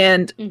cold.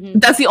 And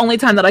that's the only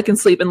time that I can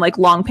sleep in, like,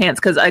 long pants.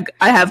 Because I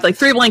have, like,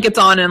 3 blankets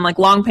on and, like,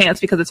 long pants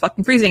because it's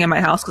fucking freezing in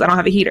my house because I don't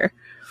have a heater.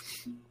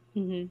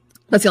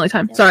 That's the only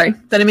time. Yeah. Sorry.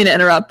 Didn't mean to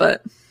interrupt,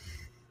 but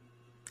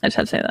I just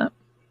had to say that.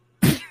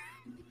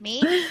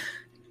 Me? Yes.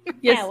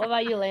 Yeah, what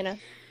about you, Elena?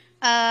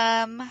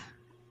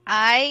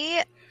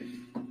 I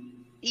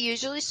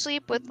usually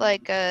sleep with,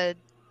 like, a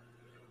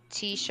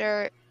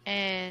t-shirt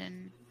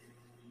and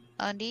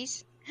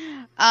undies.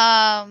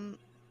 And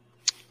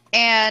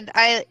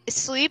I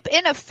sleep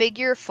in a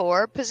figure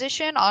 4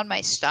 position on my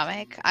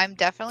stomach. I'm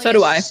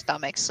definitely a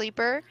stomach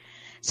sleeper.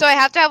 So I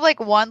have to have like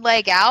one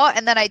leg out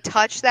and then I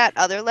touch that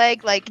other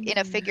leg like in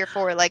a figure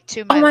 4, like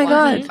to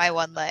my my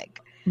one leg.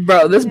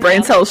 Bro, this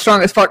brain cell is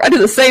strong as fuck. I do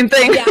the same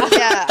thing. Yeah,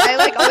 I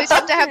like always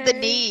have to have the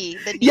knee.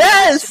 The knee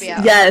yes,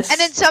 yes. And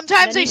then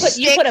sometimes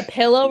you put a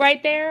pillow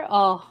right there.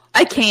 Oh,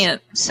 I can't.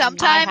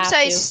 Sometimes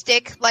I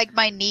stick like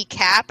my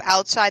kneecap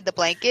outside the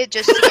blanket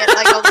just to get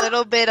like a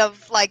little bit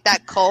of like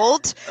that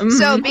cold.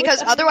 So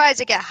because otherwise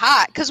it get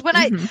hot. Because when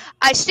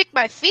I stick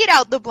my feet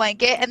out the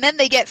blanket and then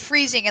they get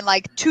freezing in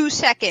like 2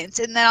 seconds,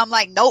 and then I'm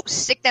like, nope,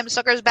 stick them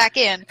suckers back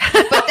in.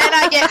 But then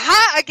I get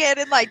hot again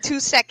in like 2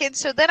 seconds.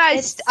 So then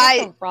I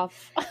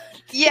rough.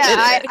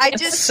 Yeah, I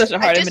just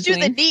do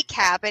the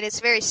kneecap and it's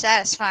very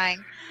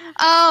satisfying.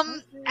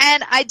 And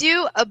I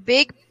do a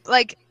big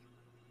like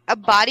a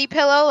body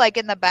pillow like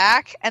in the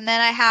back, and then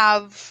I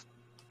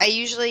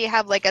usually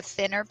have like a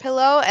thinner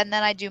pillow, and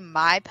then I do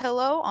my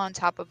pillow on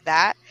top of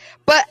that.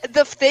 But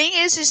the thing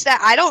is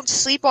that I don't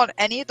sleep on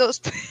any of those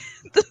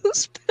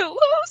pillows.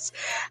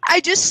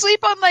 I just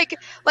sleep on like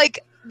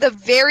the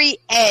very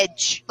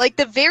edge, like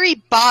the very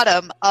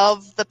bottom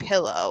of the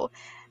pillow.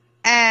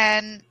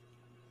 And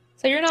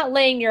so you're not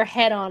laying your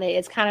head on it,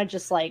 it's kind of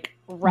just like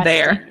resting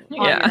there.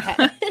 On your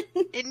head.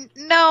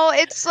 No,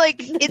 it's like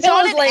it's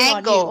on an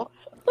angle.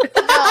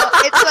 No,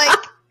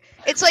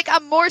 it's like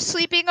I'm more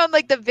sleeping on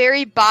like the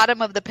very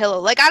bottom of the pillow.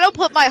 Like I don't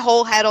put my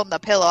whole head on the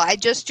pillow. I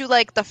just do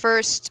like the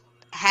first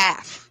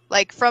half,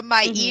 like from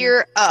my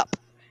ear up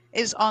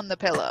is on the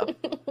pillow.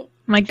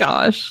 My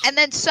gosh. And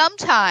then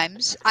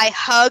sometimes I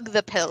hug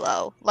the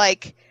pillow.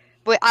 Like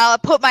I'll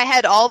put my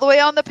head all the way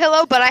on the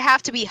pillow, but I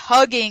have to be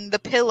hugging the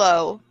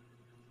pillow.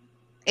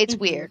 It's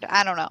weird.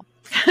 I don't know.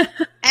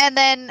 And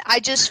then I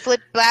just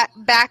flip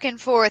back and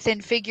forth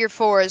in figure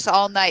 4s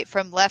all night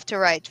from left to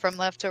right.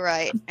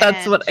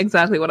 That's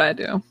exactly what I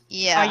do.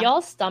 Yeah. Are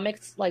y'all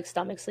stomach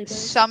sleepers?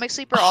 Stomach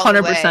sleeper all 100%,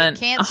 the way.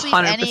 Can't sleep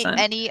 100%.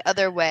 any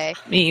other way.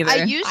 Me either.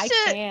 I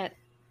can't.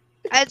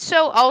 And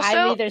so also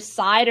I'm either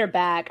side or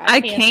back.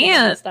 I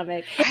can't.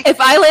 Stomach.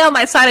 If I lay on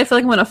my side, I feel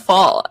like I'm gonna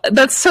fall.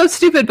 That's so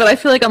stupid, but I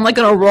feel like I'm like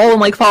gonna roll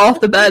and like fall off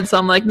the bed. So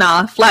I'm like,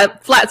 nah,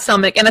 flat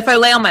stomach. And if I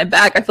lay on my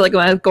back, I feel like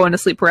I'm going to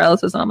sleep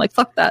paralysis, and I'm like,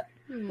 fuck that.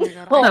 I'm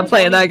not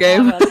playing that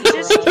game. I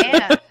just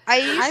can't.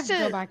 I used to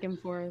go back and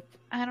forth.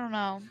 I don't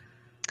know.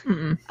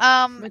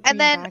 And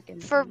then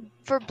for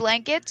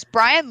blankets,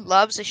 Brian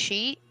loves a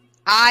sheet.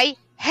 I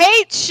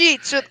hate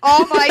sheets with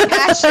all my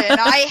passion.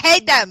 I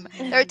hate them.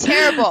 They're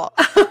terrible.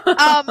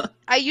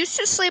 I used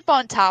to sleep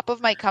on top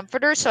of my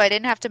comforter so I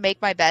didn't have to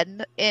make my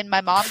bed, and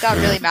my mom got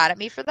really mad at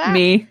me for that.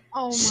 Me.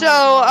 Oh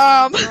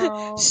my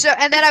God,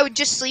 and then I would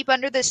just sleep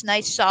under this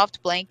nice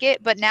soft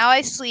blanket, but now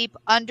I sleep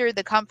under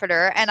the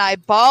comforter and I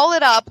ball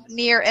it up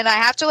and I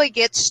have to like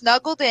get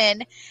snuggled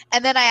in,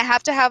 and then I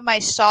have to have my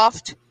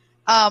soft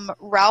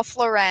Ralph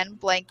Lauren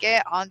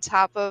blanket on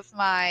top of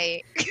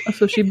my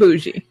So she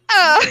bougie.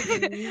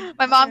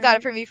 My mom got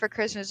it for me for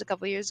Christmas a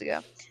couple years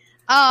ago.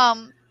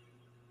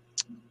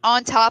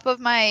 On top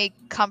of my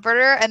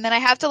comforter, and then I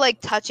have to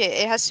like touch it.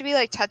 It has to be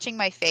like touching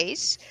my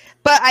face,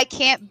 but I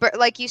can't,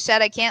 like you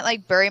said, I can't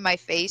like bury my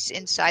face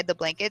inside the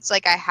blankets.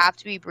 Like I have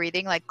to be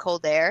breathing like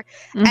cold air.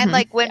 And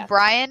like when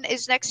Brian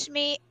is next to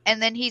me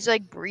and then he's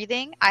like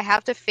breathing, I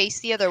have to face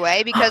the other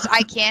way because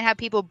I can't have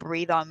people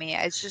breathe on me.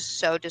 It's just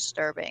so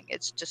disturbing.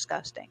 It's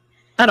disgusting.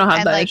 I don't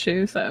have that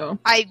issue, so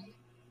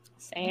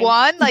Same.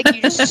 One, like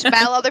you just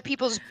smell other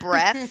people's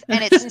breath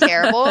and it's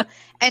terrible.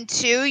 And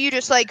 2, you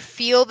just like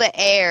feel the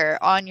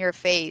air on your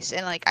face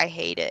and like I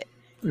hate it.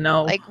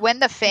 No. Like when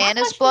the fan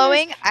is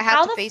blowing, I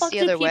have to face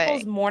the other way. How the fuck do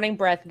people's morning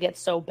breath get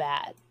so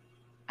bad?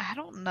 I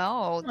don't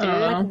know, dude.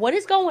 Aw. What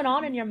is going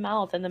on in your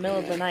mouth in the middle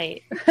of the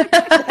night?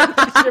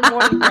 Your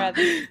morning breath.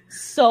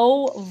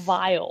 So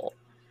vile.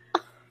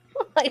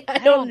 Like, I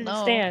don't know.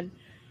 understand.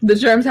 The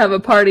germs have a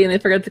party and they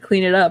forget to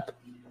clean it up.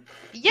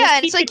 Yeah, Just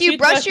and keep it's like your you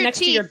brush toothbrush your next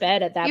to your teeth.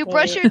 bed at that You point.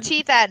 brush your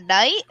teeth at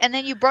night, and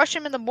then you brush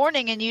them in the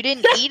morning, and you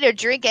didn't eat or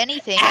drink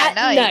anything at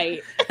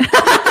night.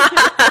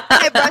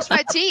 I brush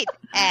my teeth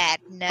at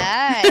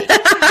night.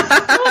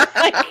 Oh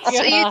my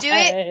So you do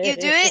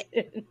God.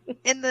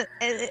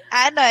 it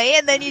at night,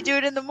 and then you do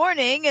it in the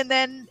morning, and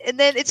then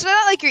it's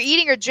not like you're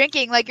eating or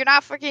drinking. Like, you're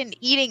not freaking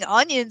eating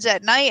onions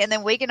at night and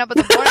then waking up in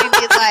the morning and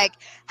being like,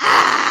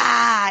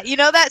 you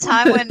know that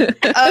time when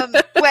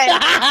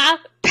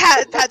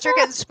Patrick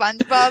and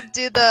SpongeBob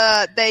do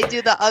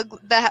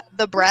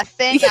the breath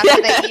thing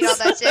after they eat all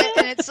that shit,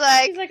 and it's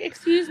like, He's like,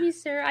 excuse me,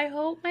 sir. I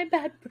hope my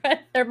bad breath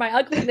or my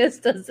ugliness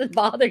doesn't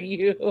bother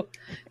you.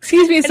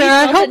 Excuse me, And sir. he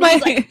I smells hope it and my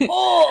he's like,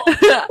 oh.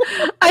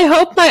 I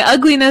hope my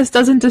ugliness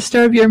doesn't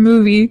disturb your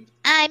movie.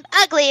 I'm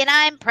ugly and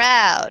I'm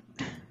proud.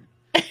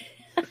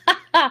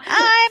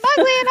 I'm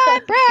ugly and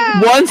I'm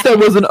proud. Once there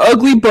was an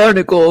ugly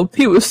barnacle.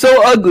 He was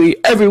so ugly,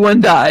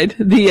 everyone died.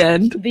 The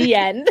end. The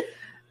end.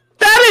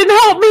 That didn't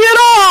help me at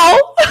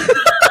all.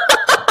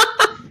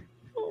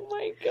 Oh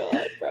my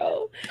God,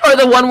 bro. Or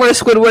the one where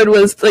Squidward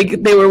was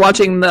like, they were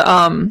watching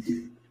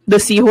the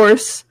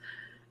seahorse,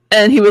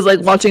 and he was like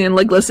watching and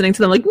like listening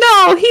to them, like,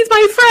 no, he's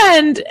my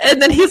friend.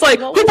 And then he's like,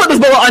 who put this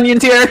bowl of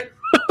onions here?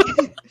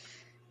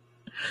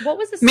 What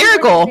was the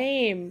Miracle.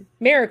 name?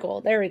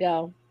 Miracle. There we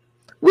go.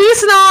 We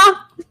snaw.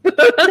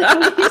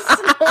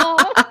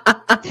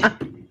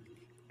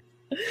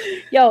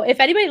 Yo, if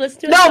anybody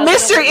listens to it, No, doesn't know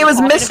mystery. what It we're was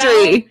talking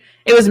mystery. about-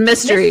 It was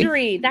mystery.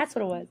 Mystery. That's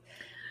what it was.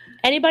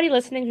 Anybody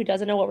listening who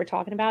doesn't know what we're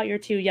talking about, you're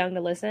too young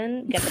to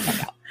listen. Get the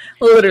fuck out.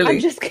 Literally. I'm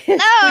just kidding.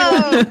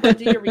 No.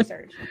 Do your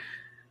research.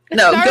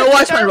 No, go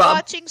watch start SpongeBob.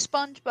 watching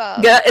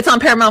SpongeBob. Yeah, it's on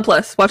Paramount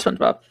Plus. Watch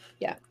SpongeBob.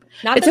 Yeah.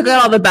 Not It took new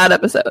out all the ones. bad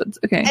episodes.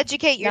 Okay.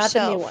 Educate Not the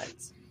new yourself.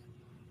 ones.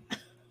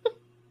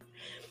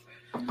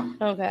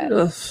 Okay.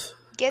 Ugh.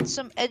 Get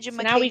some education.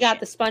 So now we got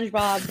the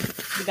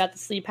SpongeBob, we got the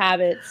sleep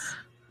habits,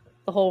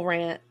 the whole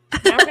rant.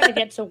 Now we're gonna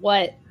get to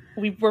what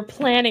we were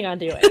planning on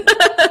doing.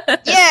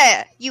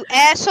 Yeah, you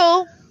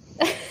asshole.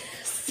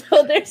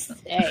 So there's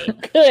a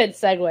good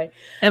segue.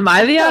 Am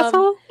I the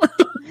asshole?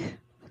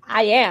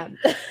 I am.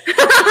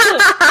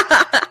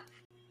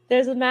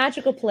 There's a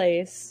magical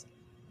place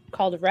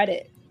called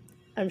Reddit.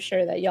 I'm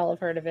sure that y'all have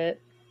heard of it.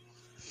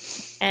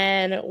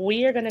 And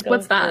we are gonna go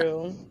What's that?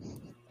 through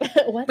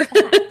what's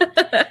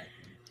that?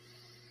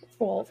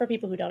 Well, for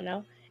people who don't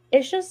know,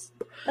 it's just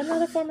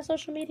another form of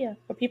social media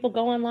where people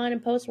go online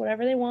and post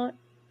whatever they want,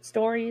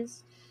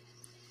 stories,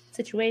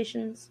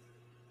 situations,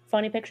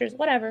 funny pictures,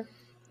 whatever.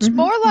 It's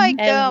more like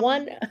And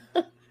one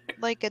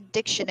like a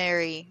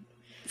dictionary.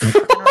 I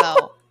don't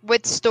know,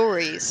 with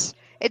stories.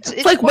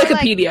 It's like more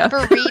Wikipedia.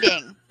 for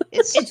reading.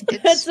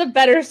 it's a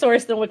better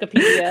source than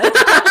Wikipedia.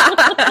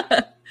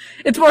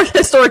 It's more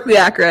historically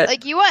accurate.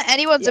 like, you want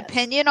anyone's Yes.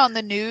 opinion on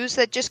the news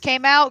that just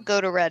came out?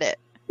 Go to Reddit.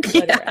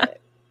 Go to Reddit.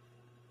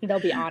 They'll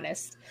be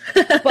honest.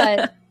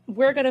 But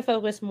we're gonna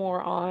focus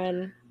more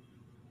on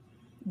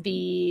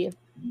the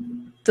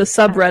The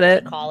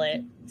subreddit. call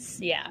it.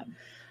 Yeah.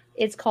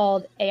 It's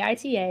called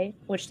AITA,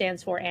 which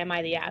stands for Am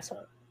I the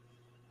Asshole?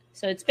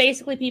 So it's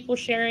basically people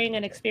sharing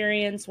an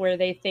experience where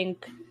they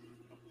think,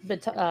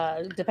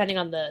 depending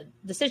on the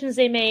decisions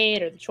they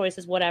made or the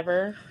choices,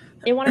 whatever,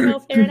 they want to know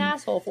if they're an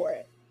asshole for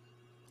it.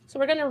 So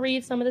we're going to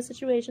read some of the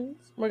situations.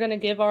 We're going to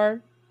give our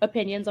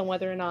opinions on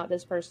whether or not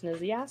this person is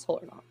the asshole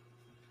or not.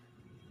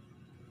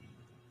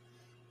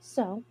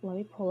 So let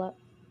me pull up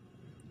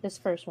this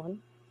first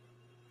one.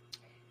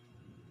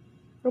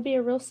 It'll be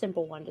a real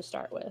simple one to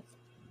start with.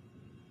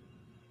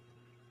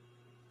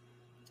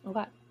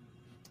 Okay.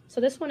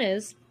 So this one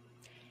is,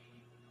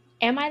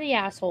 am I the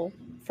asshole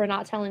for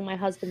not telling my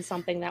husband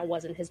something that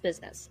wasn't his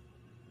business?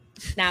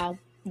 Now,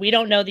 we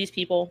don't know these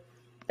people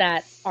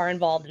that are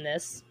involved in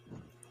this.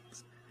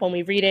 When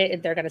we read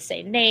it, they're going to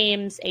say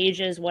names,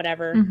 ages,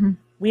 whatever. Mhm.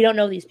 We don't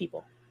know these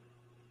people.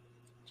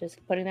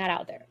 Just putting that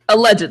out there.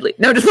 Allegedly.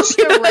 No, Just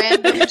a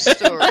random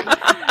story.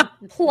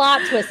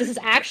 Plot twist. This is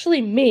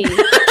actually me.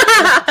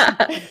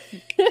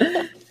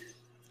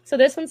 So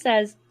this one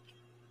says,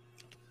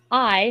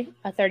 I,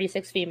 a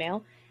 36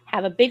 female,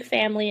 have a big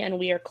family and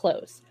we are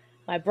close.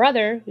 My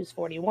brother, who's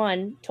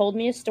 41, told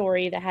me a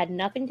story that had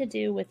nothing to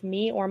do with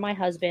me or my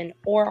husband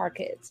or our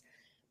kids.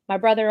 My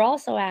brother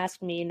also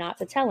asked me not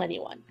to tell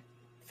anyone.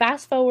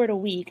 Fast forward a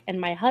week and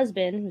my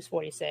husband, who's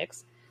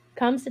 46,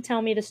 comes to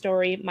tell me the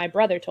story my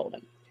brother told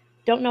him.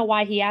 Don't know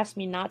why he asked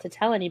me not to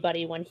tell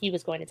anybody when he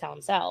was going to tell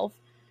himself.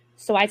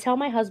 So I tell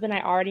my husband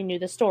I already knew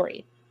the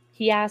story.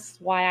 He asks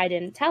why I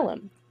didn't tell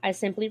him. I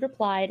simply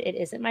replied, it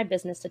isn't my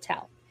business to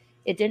tell.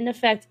 It didn't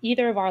affect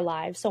either of our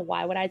lives, so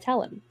why would I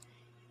tell him?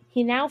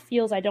 He now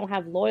feels I don't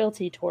have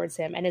loyalty towards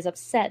him and is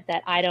upset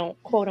that I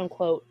don't, quote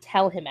unquote,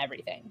 tell him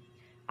everything.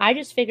 I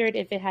just figured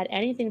if it had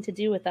anything to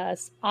do with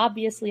us,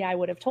 obviously I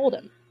would have told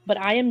him. But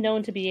I am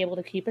known to be able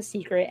to keep a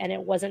secret and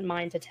it wasn't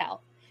mine to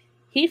tell.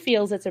 He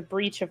feels it's a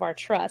breach of our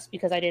trust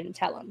because I didn't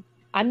tell him.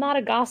 I'm not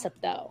a gossip,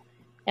 though.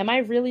 Am I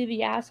really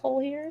the asshole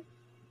here?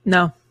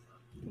 No.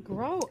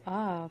 Grow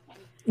up.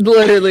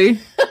 Literally.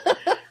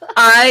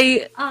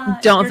 I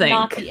don't You're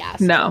not think. the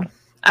asshole. No,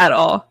 at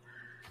all.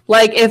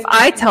 Like, if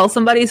I tell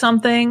somebody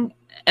something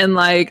and,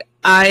 like,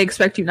 I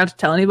expect you not to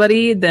tell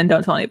anybody, then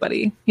don't tell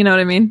anybody. You know what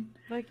I mean?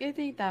 Like, it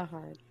ain't that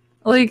hard.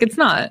 Like, it's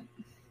not.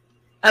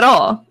 At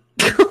all.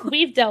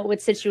 We've dealt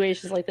with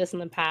situations like this in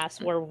the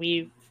past where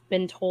we've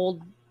been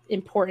told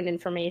important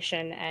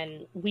information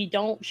and we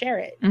don't share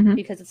it Mhm.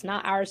 because it's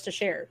not ours to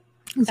share.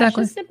 Exactly. That's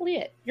just simply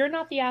it. You're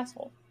not the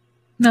asshole.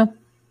 No.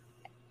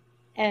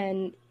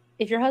 And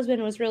if your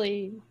husband was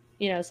really,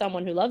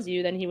 someone who loves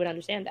you, then he would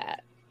understand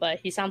that. But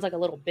he sounds like a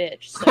little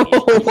bitch. So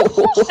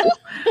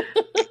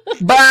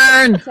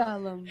Burn!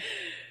 Tell 'em.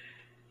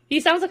 he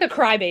sounds like a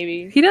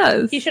crybaby. He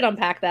does. He should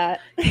unpack that.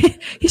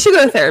 He should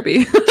go to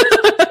therapy.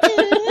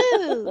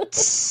 No,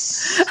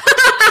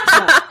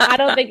 I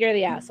don't think you're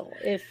the asshole.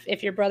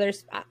 If your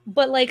brother's,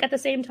 but like at the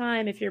same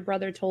time, if your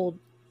brother told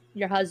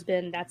your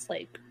husband, that's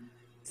like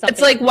something.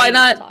 It's like, why they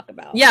not talk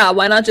about? Yeah,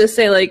 why not just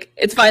say, like,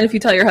 it's fine if you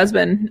tell your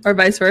husband or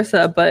vice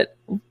versa, but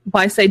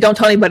why say don't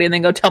tell anybody and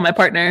then go tell my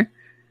partner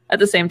at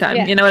the same time?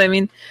 Yeah. You know what I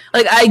mean?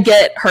 Like, I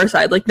get her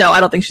side. Like, no, I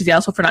don't think she's the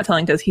asshole for not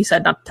telling because he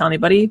said not to tell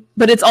anybody.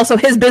 But it's also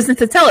his business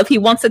to tell if he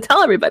wants to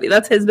tell everybody.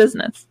 That's his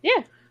business.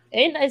 Yeah,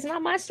 it's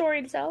not my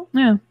story to tell.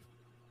 Yeah.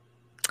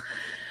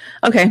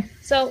 Okay.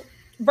 So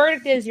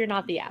verdict is you're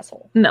not the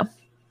asshole. No.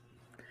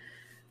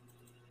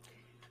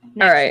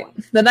 Next All right.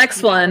 one. The next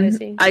You got one, one,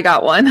 Izzy? I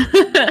got one.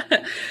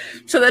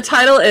 So the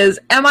title is,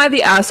 Am I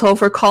the asshole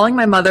for calling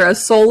my mother a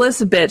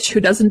soulless bitch who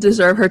doesn't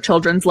deserve her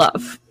children's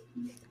love?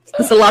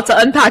 There's a lot to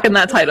unpack in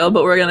that title,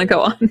 but we're going to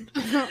go on.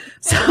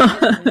 So,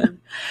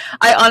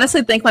 I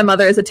honestly think my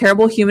mother is a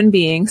terrible human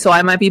being, so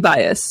I might be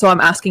biased. So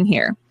I'm asking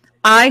here.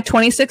 I,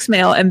 26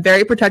 male, am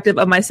very protective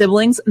of my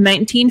siblings,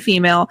 19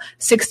 female,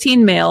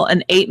 16 male,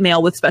 and 8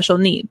 male with special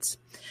needs.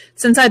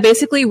 Since I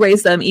basically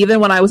raised them even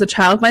when I was a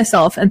child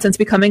myself, and since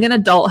becoming an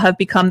adult have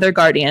become their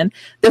guardian,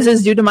 this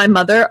is due to my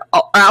mother,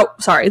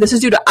 this is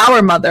due to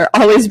our mother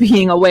always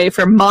being away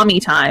for mommy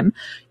time.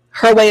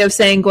 Her way of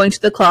saying going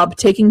to the club,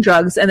 taking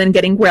drugs, and then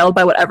getting railed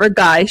by whatever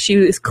guy she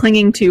is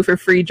clinging to for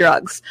free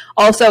drugs.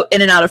 Also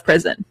in and out of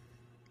prison.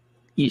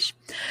 Yeesh.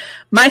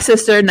 My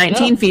sister,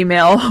 19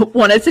 female,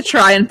 wanted to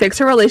try and fix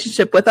her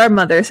relationship with our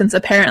mother since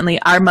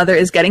apparently our mother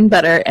is getting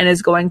better and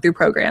is going through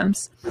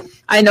programs.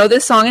 I know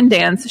this song and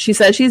dance. She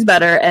says she's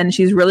better and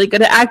she's really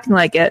good at acting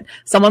like it.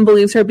 Someone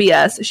believes her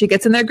BS. She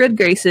gets in their good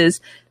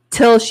graces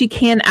till she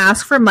can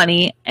ask for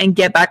money and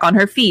get back on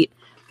her feet.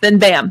 Then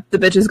bam, the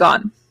bitch is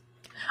gone.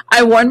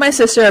 I warned my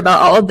sister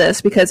about all of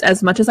this because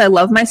as much as I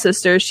love my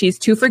sister, she's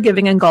too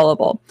forgiving and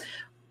gullible.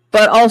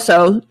 But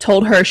also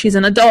told her she's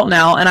an adult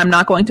now and I'm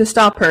not going to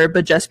stop her,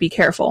 but just be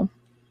careful.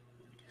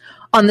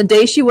 On the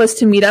day she was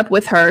to meet up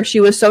with her,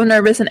 she was so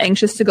nervous and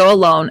anxious to go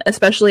alone,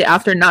 especially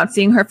after not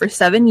seeing her for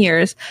 7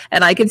 years,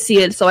 and I could see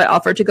it, so I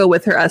offered to go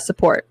with her as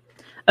support.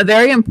 A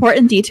very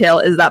important detail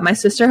is that my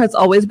sister has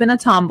always been a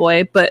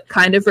tomboy, but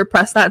kind of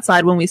repressed that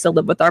side when we still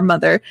lived with our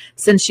mother,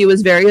 since she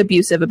was very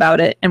abusive about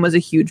it and was a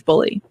huge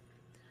bully.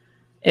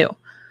 Ew.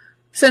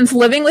 Since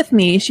living with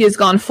me, she has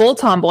gone full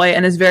tomboy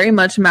and is very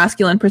much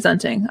masculine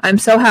presenting. I'm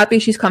so happy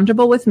she's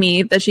comfortable with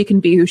me that she can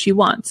be who she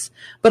wants.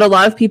 But a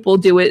lot of people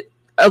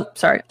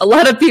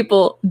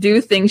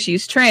do think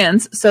she's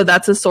trans, so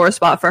that's a sore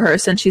spot for her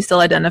since she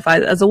still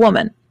identifies as a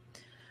woman.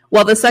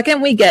 Well, the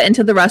second we get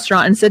into the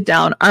restaurant and sit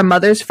down, our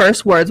mother's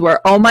first words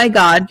were, "Oh my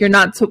God, you're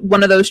not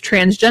one of those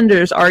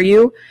transgenders, are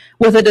you?"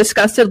 with a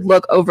disgusted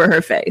look over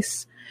her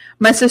face.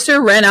 My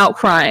sister ran out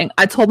crying.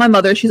 I told my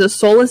mother she's a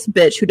soulless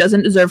bitch who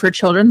doesn't deserve her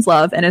children's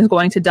love and is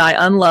going to die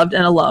unloved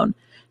and alone.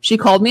 She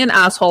called me an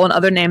asshole and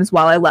other names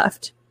while I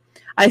left.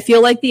 I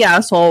feel like the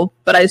asshole,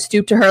 but I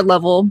stooped to her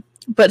level,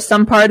 but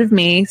some part of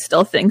me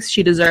still thinks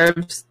she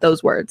deserves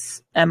those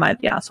words. Am I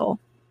the asshole?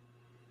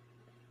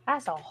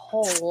 That's a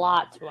whole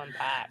lot to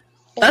unpack.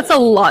 That's a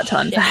lot to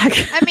unpack.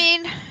 I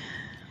mean,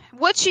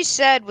 what she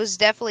said was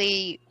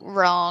definitely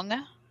wrong,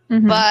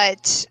 Mhm.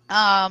 but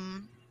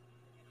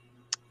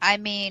I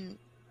mean,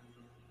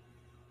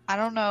 I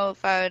don't know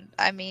if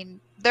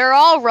they're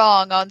all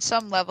wrong on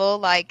some level.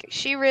 Like,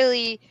 she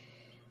really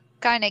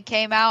kind of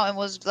came out and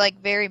was,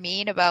 like, very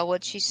mean about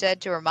what she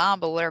said to her mom,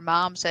 but what her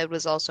mom said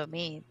was also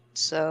mean.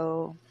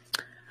 So,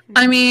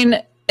 I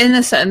mean, in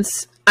a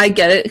sense, I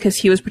get it because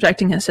he was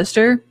protecting his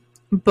sister,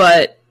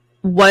 but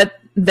what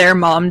their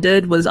mom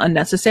did was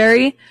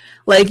unnecessary.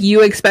 Like,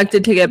 you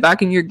expected to get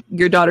back in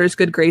your daughter's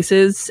good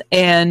graces,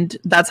 and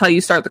that's how you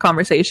start the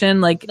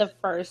conversation. Like, The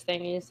first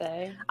thing you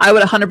say. I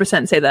would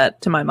 100% say that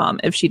to my mom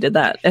if she did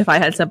that. If I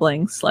had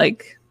siblings,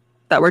 like,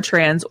 that were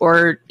trans,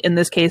 or in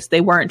this case,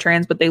 they weren't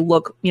trans, but they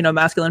look,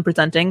 masculine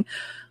presenting.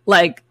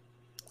 Like,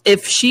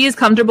 if she is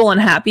comfortable and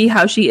happy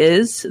how she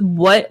is,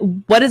 what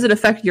does it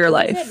affect your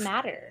life? What does it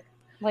matter?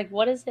 Like,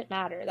 what does it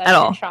matter? That's At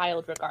all. your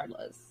child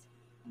regardless.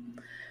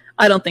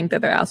 I don't think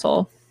that they're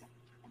asshole.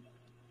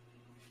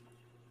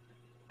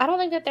 I don't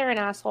think that they're an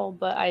asshole,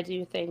 but I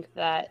do think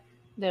that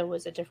there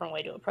was a different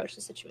way to approach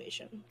the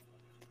situation.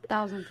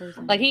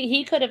 1000%. Like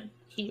he could have.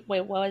 Wait,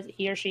 what was it?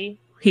 He or she?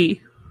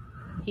 He.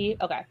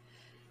 Okay.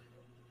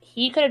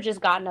 He could have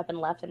just gotten up and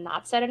left and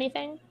not said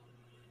anything,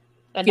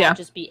 and Yeah. that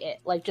just be it.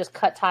 Like just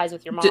cut ties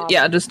with your mom.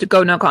 Just to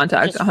go no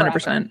contact, Just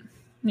 100%.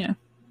 Yeah.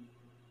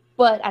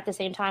 But at the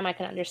same time, I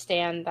can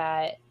understand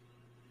that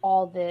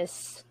all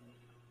this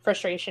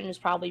frustration is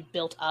probably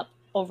built up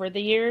over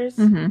the years.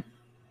 Mm-hmm.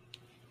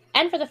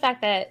 And for the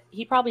fact that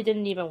he probably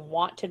didn't even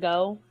want to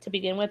go to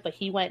begin with, but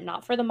he went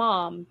not for the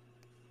mom,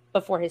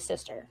 but for his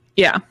sister.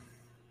 Yeah.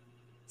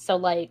 So,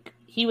 like,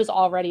 he was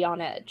already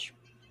on edge.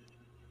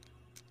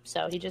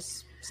 So he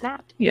just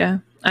snapped. Yeah.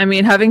 I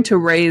mean, having to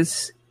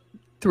raise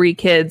 3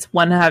 kids,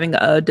 one having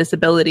a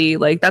disability,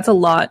 like, that's a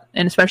lot.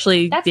 And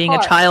especially That's being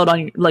hard. a child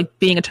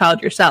being a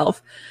child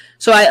yourself.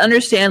 So I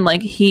understand,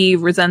 like, he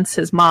resents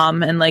his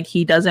mom and, like,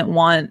 he doesn't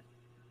want,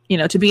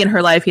 to be in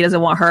her life. He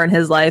doesn't want her in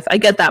his life. I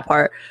get that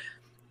part.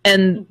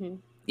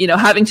 And,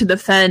 having to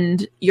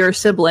defend your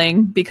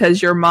sibling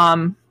because your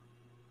mom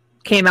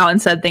came out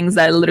and said things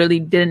that literally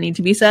didn't need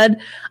to be said.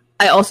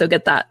 I also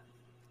get that.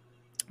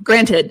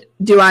 Granted,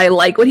 do I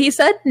like what he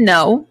said?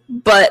 No.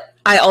 But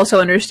I also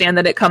understand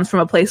that it comes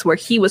from a place where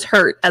he was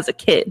hurt as a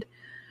kid.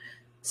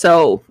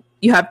 So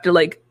you have to,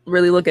 like,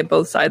 really look at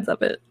both sides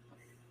of it.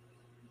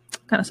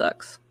 Kind of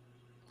sucks.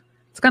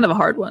 It's kind of a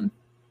hard one.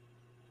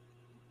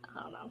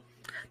 I don't know.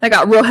 That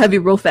got real heavy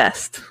real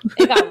fast.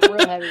 It got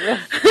real heavy real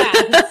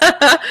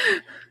fast.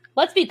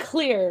 Let's be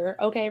clear,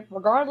 okay?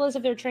 Regardless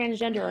if they're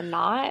transgender or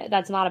not,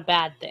 that's not a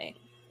bad thing.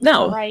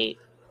 No. Right?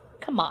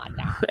 Come on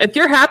now. If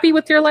you're happy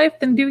with your life,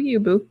 then do you,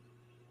 boo.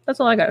 That's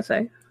all I gotta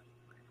say.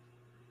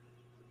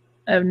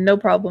 I have no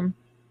problem.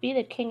 Be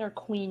the king or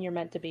queen you're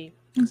meant to be.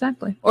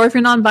 Exactly. Or if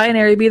you're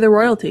non-binary, be the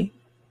royalty.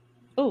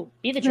 Ooh,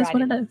 be the That's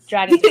dragon. what it is.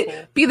 Dragons are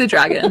cool. Be the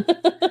dragon.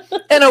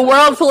 In a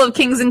world full of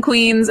kings and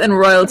queens and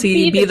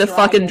royalty, be the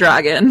fucking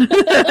dragon.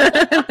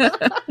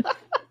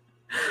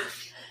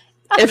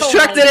 If Oh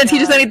Shrek my didn't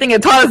teach us God. anything,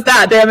 it taught us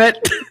that, damn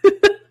it.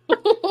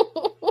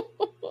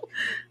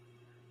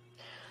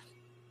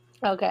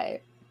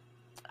 Okay.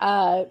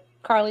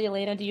 Carly,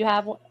 Elena, do you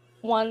have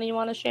one that you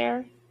want to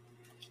share?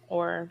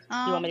 Or do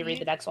you want me to read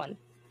the next one?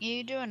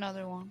 You do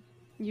another one.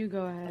 You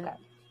go ahead.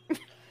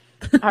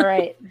 Okay. All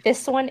right.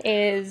 This one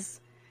is,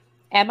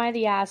 am I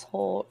the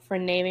asshole for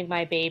naming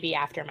my baby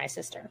after my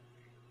sister?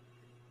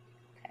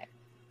 Okay.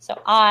 So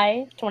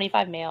I,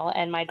 25 male,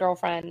 and my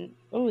girlfriend,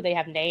 they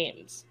have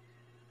names.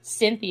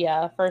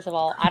 Cynthia, first of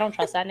all, I don't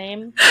trust that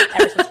name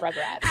ever since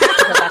Rugrats.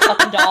 Because that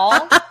fucking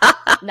doll,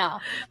 no.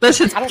 That's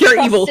just I don't pure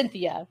trust evil.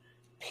 Cynthia.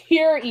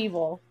 Pure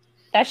evil.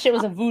 That shit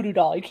was a voodoo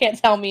doll. You can't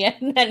tell me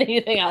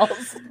anything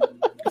else.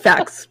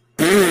 Facts.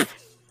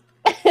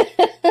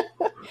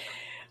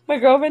 My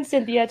girlfriend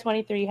Cynthia,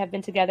 23, have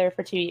been together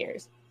for 2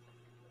 years.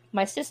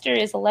 My sister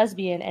is a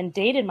lesbian and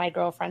dated my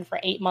girlfriend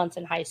for 8 months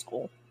in high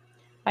school.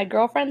 My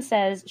girlfriend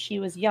says she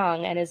was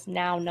young and is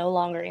now no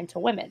longer into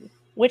women,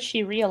 which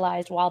she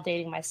realized while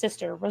dating my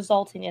sister,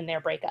 resulting in their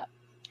breakup.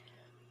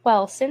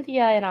 Well,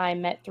 Cynthia and I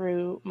met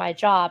through my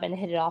job and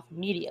hit it off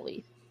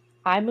immediately.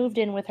 I moved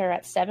in with her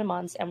at 7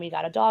 months and we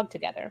got a dog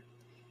together.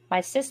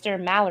 My sister,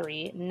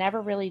 Mallory,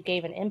 never really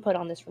gave an input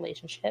on this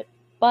relationship,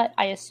 but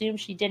I assume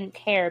she didn't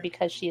care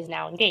because she is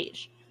now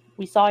engaged.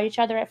 We saw each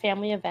other at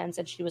family events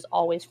and she was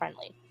always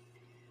friendly.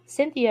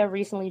 Cynthia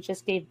recently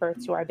just gave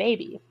birth to our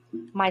baby.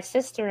 My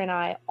sister and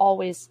I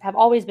have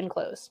always been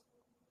close.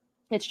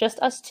 It's just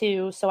us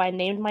two, so I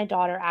named my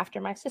daughter after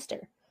my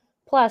sister.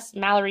 Plus,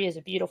 Mallory is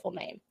a beautiful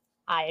name.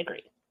 I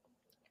agree.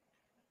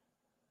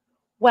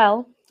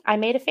 Well, I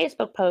made a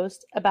Facebook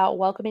post about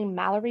welcoming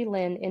Mallory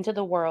Lynn into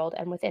the world,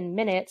 and within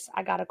minutes,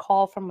 I got a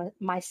call from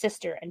my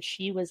sister, and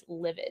she was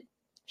livid.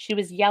 She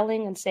was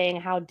yelling and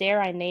saying, how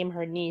dare I name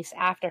her niece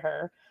after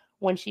her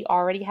when she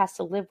already has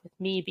to live with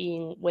me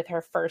being with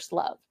her first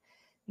love.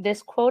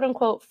 This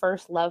quote-unquote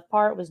first love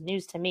part was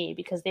news to me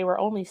because they were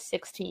only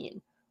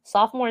 16,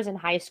 sophomores in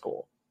high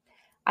school.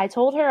 I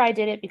told her I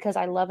did it because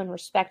I love and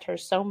respect her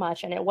so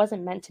much, and it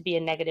wasn't meant to be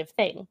a negative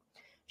thing.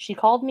 She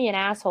called me an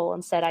asshole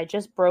and said I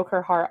just broke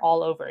her heart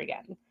all over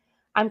again.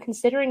 I'm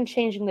considering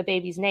changing the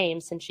baby's name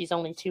since she's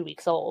only 2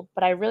 weeks old,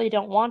 but I really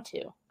don't want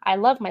to. I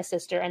love my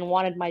sister and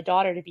wanted my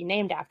daughter to be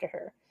named after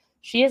her.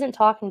 She isn't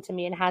talking to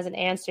me and hasn't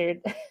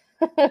answered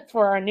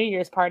for our New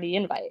Year's party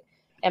invite.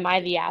 Am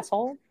I the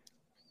asshole?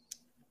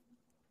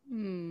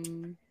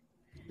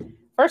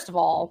 First of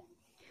all,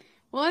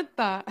 What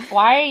the?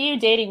 why are you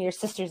dating your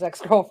sister's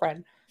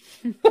ex-girlfriend?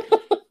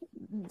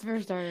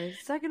 For starters.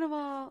 Second of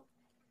all,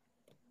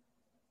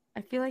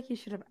 I feel like you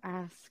should have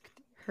asked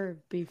her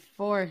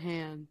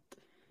beforehand.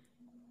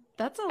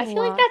 That's a I feel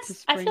lot like to I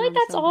spring feel like on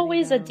that's somebody,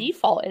 always a though.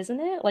 default, isn't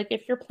it? Like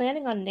if you're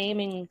planning on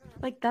naming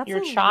Like that's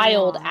your a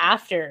child lot.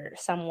 after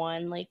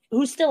someone like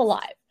who's still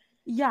alive,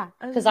 Yeah,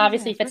 I was because gonna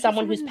obviously say, if it's especially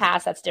someone who's someone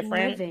passed, that's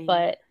different. living.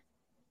 But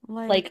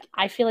like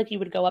I feel like you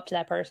would go up to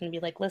that person and be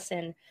like,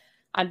 "Listen,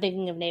 I'm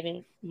thinking of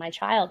naming my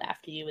child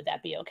after you. Would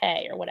that be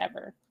okay?" or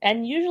whatever.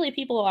 And usually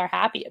people are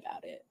happy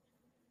about it.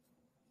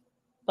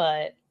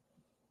 But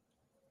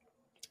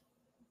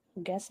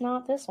Guess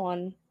not this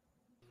one.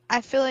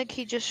 I feel like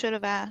he just should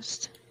have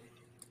asked.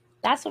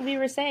 That's what we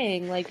were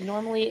saying. Like,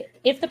 normally,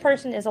 if the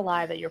person is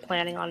alive that you're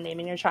planning on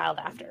naming your child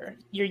after,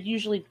 you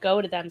usually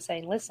go to them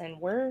saying, listen,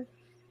 we're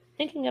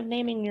thinking of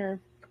naming your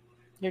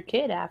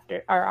kid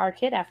after, or our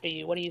kid after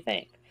you. What do you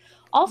think?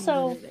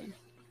 Also,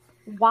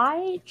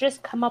 why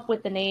just come up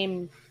with the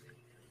name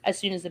as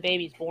soon as the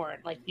baby's born?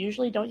 Like,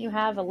 usually don't you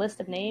have a list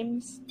of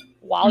names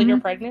while you're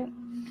pregnant?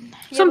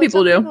 Some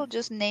people do. Some people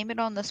just name it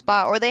on the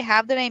spot, or they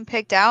have the name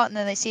picked out, and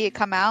then they see it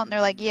come out, and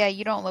they're like, "Yeah,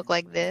 you don't look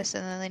like this,"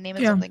 and then they name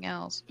it something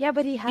else. Yeah,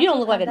 but he had You don't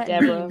look like a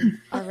Deborah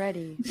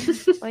already.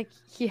 Like,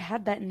 he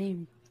had that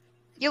name.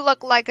 You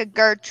look like a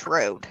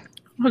Gertrude.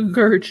 A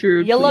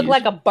Gertrude. You look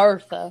like a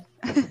Bertha.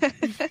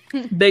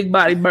 Big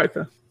body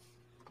Bertha.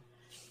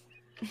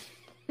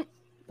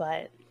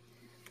 But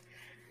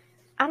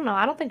I don't know.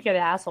 I don't think you're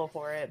the asshole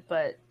for it,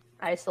 but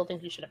I still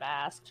think you should have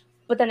asked.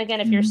 But then again,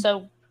 if you're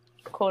so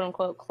quote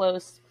unquote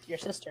close to your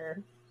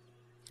sister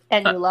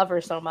and you love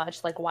her so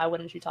much, like, why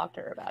wouldn't you talk to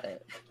her about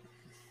it?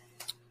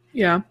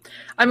 Yeah.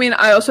 I mean,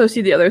 I also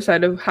see the other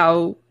side of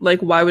how, like,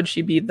 why would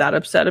she be that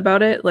upset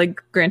about it?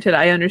 Like, granted,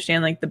 I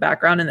understand, like, the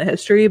background and the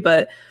history,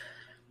 but,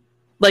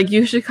 like,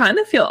 you should kind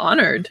of feel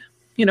honored.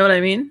 You know what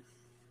I mean?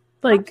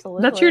 Like,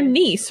 Absolutely. That's your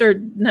niece, or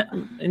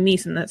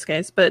niece in this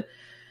case, but,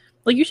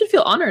 like, you should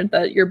feel honored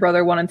that your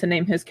brother wanted to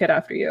name his kid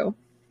after you.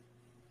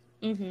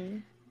 Mm-hmm.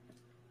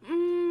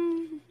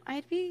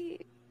 I'd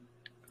be...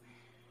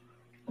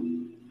 I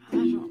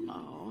don't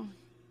know.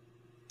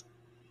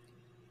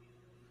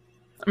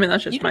 I mean,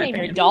 that's just You can my name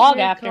your opinion. dog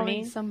Weird after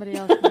calling me. Somebody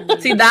else my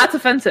name. See, that's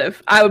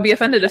offensive. I would be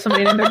offended if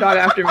somebody named their dog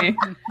after me.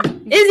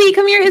 Izzy,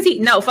 come here, Izzy.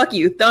 No, fuck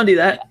you. Don't do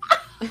that.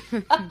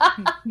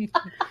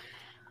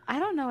 I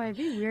don't know. I'd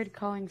be weird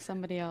calling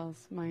somebody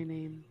else my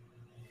name.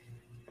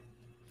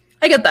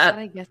 I get But that.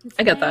 I guess it's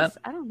I get nice.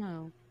 that. I don't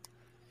know.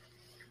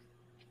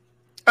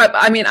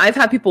 I mean, I've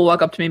had people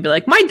walk up to me and be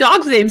like, my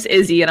dog's name's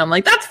Izzy. And I'm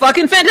like, that's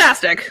fucking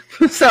fantastic.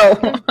 So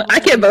I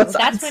get both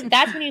sides.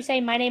 That's when you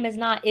say my name is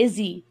not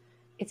Izzy.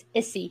 It's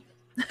Issy.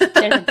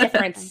 There's a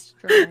difference.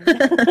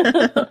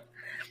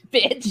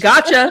 Bitch.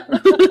 Gotcha.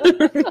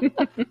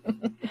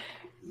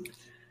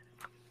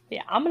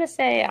 Yeah, I'm gonna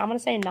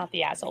say not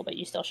the asshole, but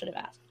you still should have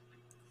asked.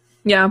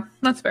 Yeah,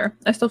 that's fair.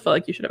 I still feel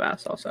like you should have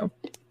asked also.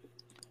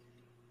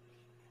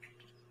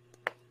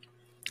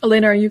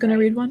 Elena, are you going to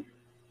read one?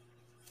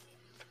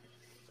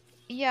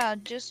 Yeah,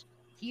 just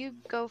you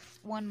go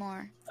one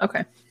more.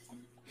 Okay.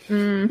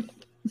 This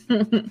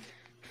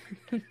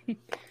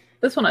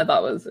one I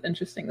thought was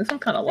interesting. This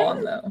one's kind of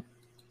long, though.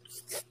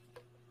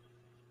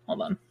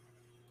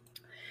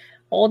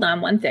 Hold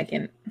on 1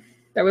 second.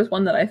 There was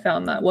one that I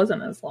found that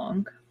wasn't as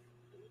long.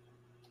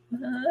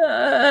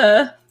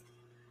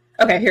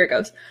 Okay, here it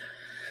goes.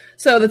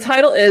 So the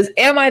title is,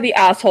 Am I the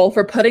Asshole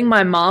for Putting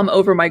My Mom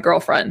Over My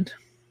Girlfriend?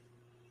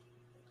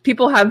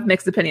 People have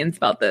mixed opinions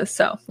about this,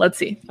 so let's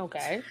see.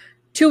 Okay.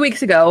 2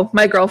 weeks ago,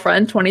 my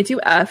girlfriend,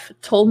 22F,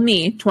 told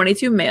me,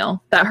 22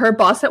 male, that her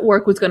boss at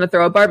work was going to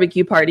throw a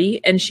barbecue party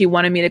and she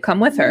wanted me to come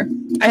with her.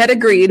 I had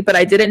agreed, but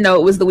I didn't know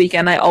it was the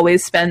weekend I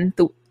always spend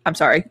the... I'm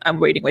sorry,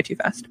 I'm reading way too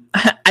fast.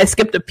 I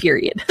skipped a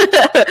period.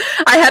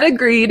 I had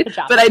agreed,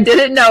 but I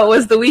didn't know it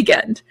was the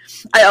weekend.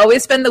 I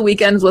always spend the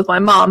weekends with my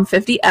mom,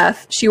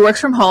 50F. She works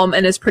from home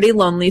and is pretty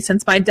lonely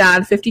since my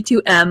dad,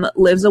 52M,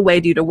 lives away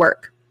due to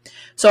work.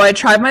 So I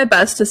tried my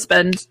best to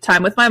spend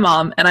time with my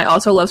mom, and I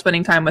also love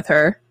spending time with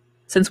her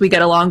since we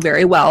get along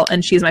very well,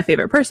 and she's my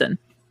favorite person.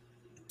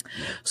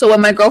 So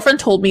when my girlfriend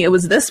told me it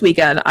was this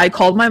weekend, I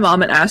called my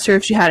mom and asked her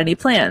if she had any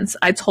plans.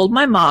 I told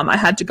my mom I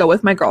had to go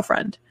with my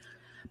girlfriend.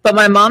 But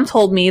my mom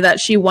told me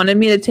that she wanted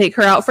me to take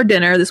her out for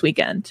dinner this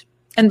weekend.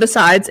 And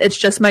besides, it's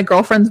just my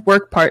girlfriend's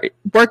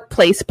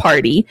workplace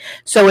party,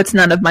 so it's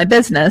none of my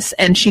business,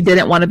 and she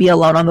didn't want to be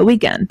alone on the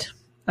weekend.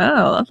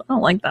 Oh, I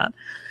don't like that.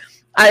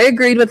 I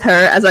agreed with her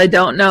as I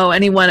don't know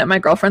anyone at my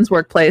girlfriend's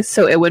workplace,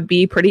 so it would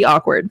be pretty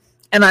awkward.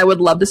 And I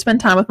would love to spend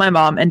time with my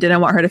mom and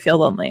didn't want her to feel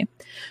lonely.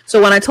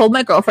 So when I told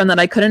my girlfriend that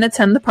I couldn't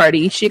attend the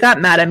party, she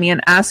got mad at me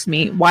and asked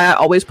me why I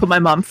always put my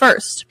mom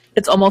first.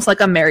 It's almost like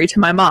I'm married to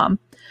my mom.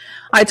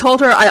 I told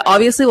her I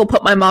obviously will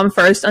put my mom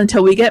first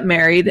until we get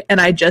married, and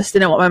I just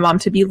didn't want my mom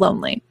to be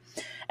lonely.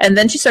 And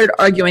then she started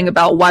arguing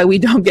about why we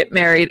don't get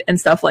married and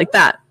stuff like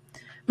that.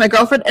 My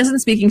girlfriend isn't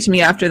speaking to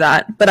me after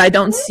that, but I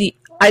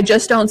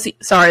just don't see.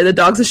 Sorry, the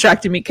dog's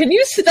distracting me. Can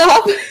you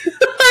stop? I'm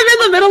in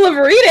the middle of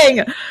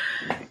reading.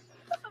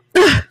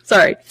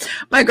 Sorry.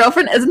 My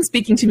girlfriend isn't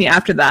speaking to me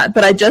after that,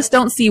 but I just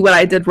don't see what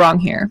I did wrong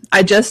here.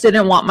 I just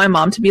didn't want my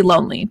mom to be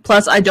lonely.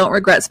 Plus, I don't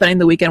regret spending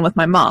the weekend with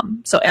my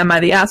mom. So am I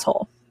the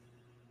asshole?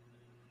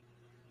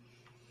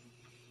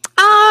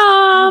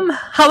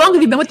 How long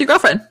have you been with your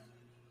girlfriend?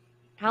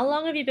 How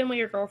long have you been with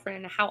your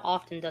girlfriend? How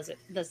often does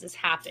this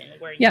happen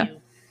where Yeah.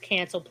 you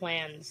cancel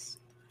plans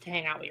to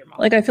hang out with your mom?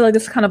 Like, I feel like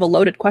this is kind of a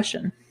loaded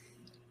question.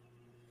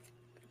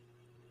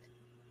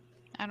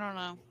 I don't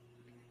know.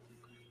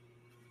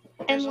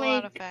 And, There's a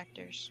lot of like,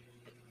 factors.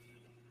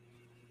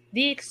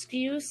 the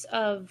excuse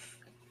of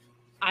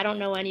I don't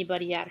know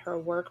anybody at her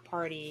work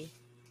party.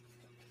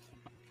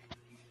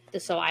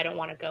 so I don't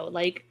want to go.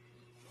 Like,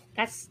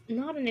 that's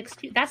not an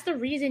excuse. That's the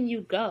reason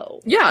you go.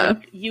 Yeah.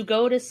 Like, you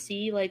go to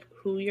see, like,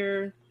 who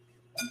your,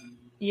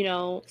 you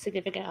know,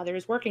 significant other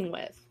is working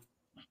with.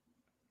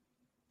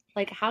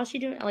 Like, how's she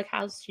doing? Like,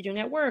 how's she doing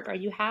at work? Are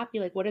you happy?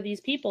 Like, what are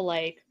these people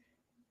like?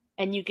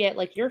 And you get,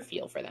 like, your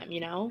feel for them, you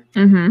know?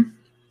 Mm-hmm.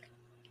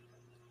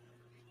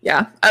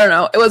 Yeah, I don't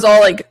know. It was all,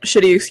 like,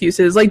 shitty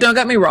excuses. Like, don't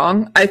get me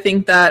wrong. I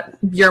think that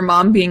your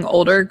mom being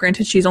older,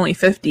 granted she's only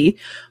 50,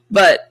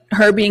 but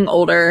her being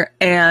older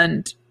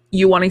and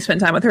you wanting to spend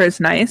time with her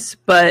is nice,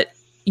 but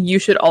you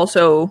should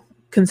also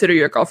consider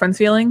your girlfriend's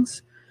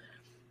feelings.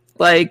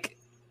 Like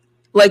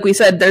we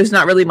said, there's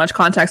not really much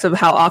context of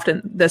how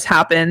often this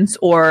happens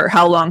or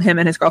how long him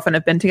and his girlfriend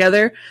have been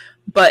together.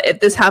 But if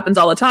this happens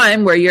all the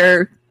time where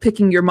you're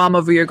picking your mom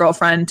over your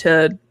girlfriend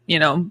to, you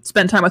know,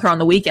 spend time with her on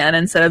the weekend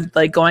instead of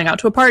like going out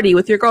to a party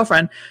with your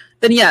girlfriend,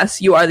 then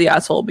yes, you are the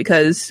asshole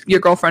because your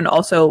girlfriend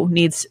also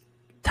needs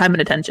time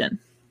and attention.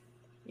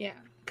 Yeah.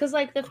 Because,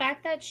 like, the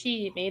fact that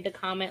she made the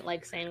comment,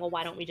 like, saying, well,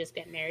 why don't we just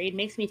get married,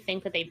 makes me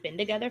think that they've been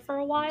together for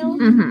a while.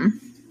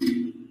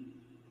 Mm-hmm.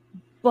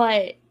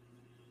 But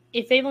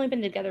if they've only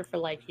been together for,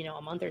 like, you know,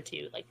 a month or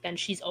two, like, then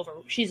she's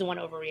the one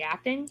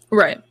overreacting.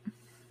 Right.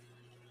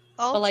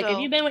 Also, But, like, if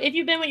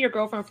you've been with your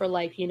girlfriend for,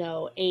 like, you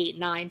know, 8,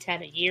 9,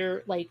 10 a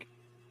year, like...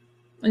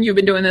 And you've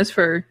been doing this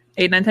for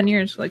 8, 9, 10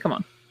 years? Like, come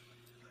on.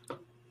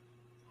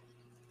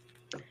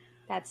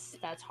 That's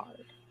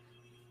hard.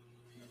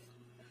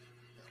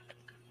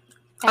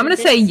 I'm going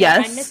to say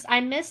yes. I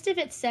missed if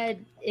it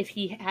said if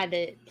he had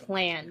it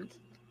planned,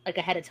 like,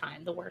 ahead of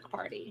time, the work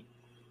party.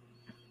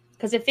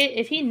 Because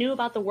if he knew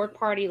about the work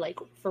party, like,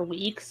 for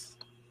weeks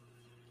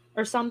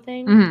or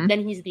something, Mhm.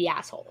 then he's the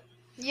asshole.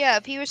 yeah,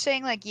 if he was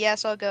saying like,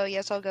 yes, I'll go,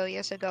 yes, I'll go,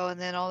 yes, I'll go, and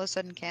then all of a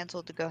sudden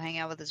canceled to go hang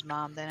out with his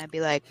mom, then I'd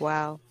be like,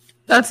 wow.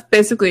 That's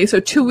basically, so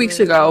 2 weeks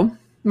ago,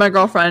 my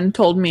girlfriend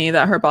told me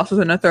that her boss was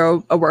going to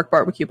throw a work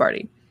barbecue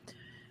party.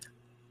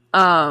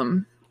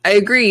 I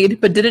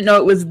agreed, but didn't know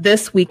it was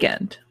this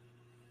weekend.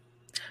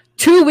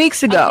 2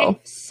 weeks ago.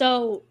 Okay,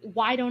 so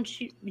why don't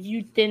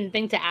you didn't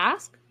think to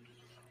ask?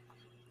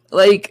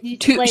 Like,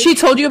 she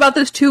told you about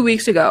this 2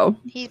 weeks ago.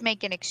 He's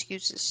making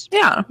excuses.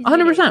 Yeah, He's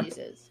making 100%.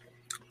 excuses.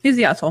 He's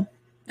the asshole.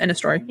 End of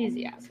story. He's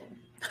the asshole.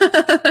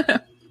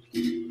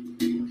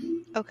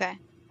 Okay,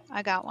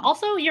 I got one.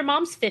 Also, your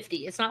mom's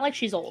 50. It's not like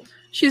she's old.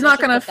 She's I not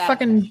should going to put that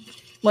fucking,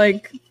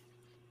 like...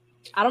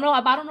 I don't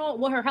know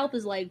what her health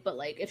is like, but,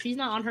 like, if she's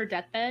not on her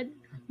deathbed,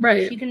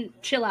 Right. she can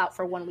chill out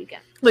for one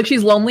weekend. Like,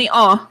 she's lonely.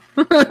 Aw.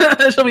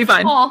 She'll be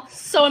fine. Oh,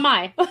 so am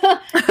I.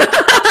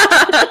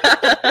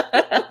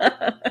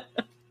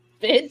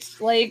 Bitch,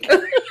 like...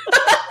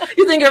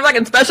 You think you're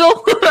fucking special?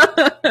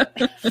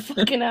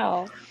 Fucking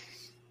hell.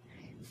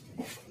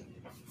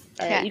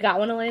 Okay. You got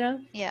one, Elena?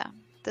 Yeah.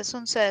 This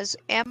one says,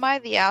 am I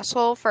the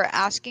asshole for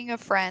asking a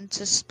friend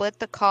to split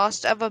the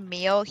cost of a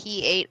meal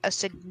he ate a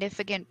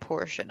significant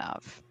portion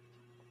of?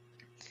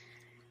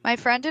 My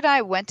friend and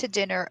I went to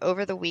dinner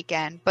over the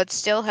weekend, but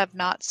still have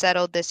not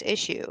settled this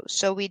issue,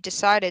 so we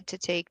decided to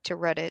take to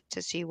Reddit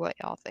to see what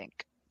y'all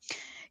think.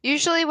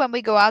 Usually when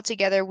we go out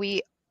together,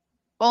 we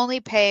only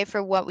pay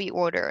for what we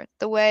order.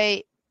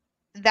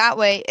 That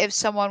way, if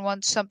someone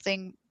wants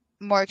something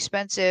more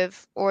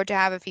expensive or to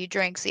have a few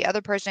drinks, the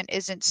other person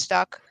isn't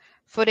stuck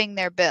footing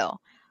their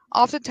bill.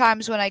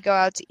 Oftentimes when I go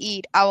out to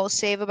eat, I will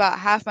save about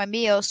half my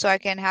meal so I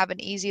can have an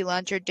easy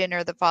lunch or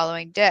dinner the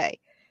following day.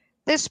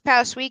 This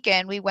past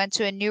weekend, we went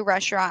to a new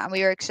restaurant and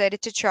we were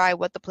excited to try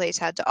what the place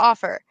had to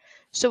offer.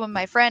 So when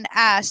my friend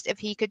asked if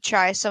he could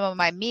try some of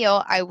my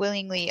meal, I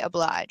willingly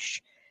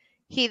obliged.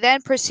 He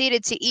then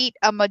proceeded to eat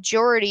a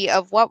majority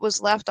of what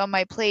was left on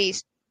my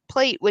plate,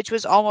 which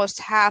was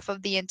almost half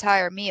of the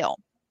entire meal.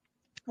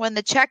 When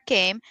the check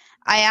came,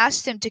 I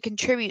asked him to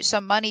contribute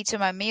some money to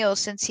my meal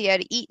since he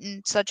had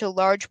eaten such a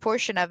large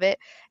portion of it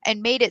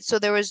and made it so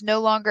there was no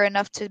longer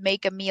enough to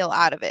make a meal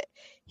out of it.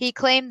 He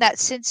claimed that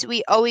since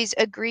we always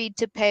agreed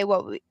to pay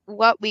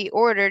what we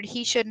ordered,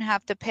 he shouldn't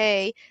have to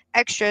pay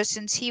extra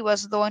since he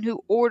was the one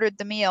who ordered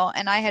the meal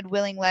and I had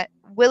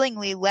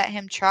willingly let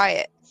him try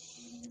it.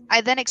 I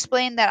then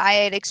explained that I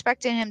had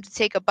expected him to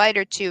take a bite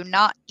or two,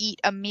 not eat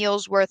a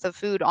meal's worth of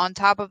food on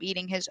top of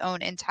eating his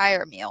own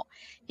entire meal.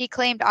 He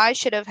claimed I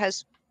should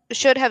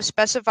have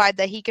specified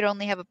that he could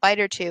only have a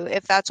bite or two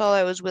if that's all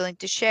I was willing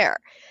to share.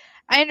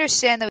 I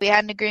understand that we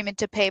had an agreement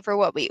to pay for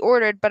what we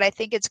ordered, but I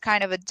think it's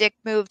kind of a dick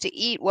move to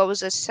eat what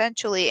was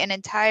essentially an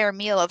entire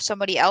meal of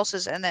somebody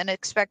else's and then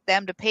expect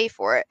them to pay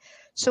for it.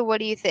 So what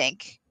do you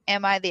think?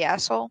 Am I the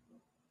asshole?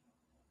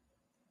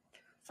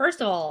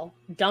 First of all,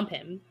 dump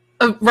him.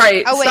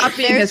 Right. Oh, wait, Stop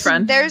being his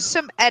friend. There's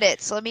some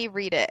edits. Let me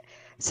read it.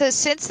 It says,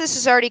 since this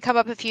has already come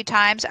up a few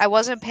times, I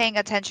wasn't paying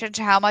attention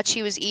to how much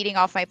he was eating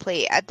off my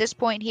plate. At this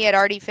point, he had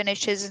already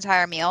finished his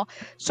entire meal,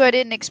 so I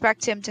didn't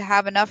expect him to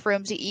have enough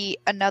room to eat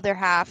another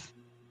half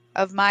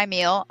of my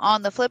meal.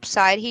 On the flip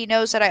side, he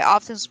knows that I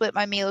often split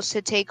my meals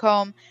to take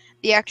home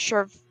the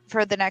extra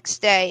for the next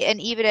day,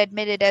 and even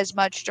admitted as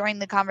much during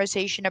the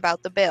conversation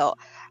about the bill.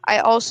 I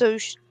also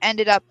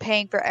ended up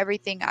paying for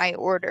everything I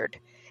ordered.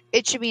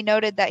 it should be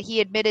noted that he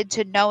admitted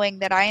to knowing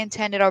that I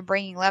intended on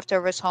bringing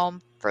leftovers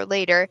home for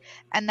later,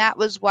 and that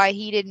was why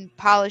he didn't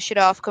polish it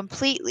off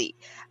completely.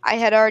 I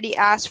had already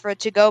asked for a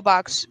to-go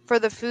box for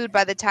the food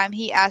by the time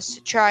he asked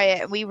to try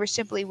it, and we were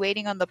simply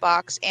waiting on the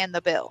box and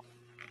the bill.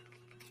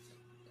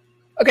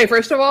 Okay,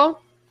 first of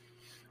all,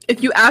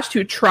 if you ask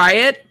to try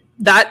it,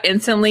 that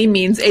instantly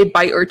means a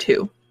bite or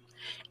two.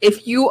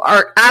 If you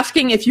are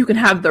asking if you can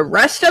have the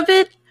rest of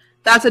it,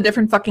 that's a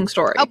different fucking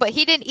story. Oh, but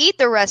he didn't eat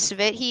the rest of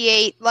it. He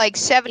ate like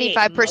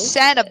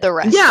 75% of the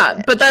rest of Yeah,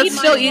 it. but that's He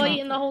still might as well eating.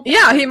 eating the whole thing.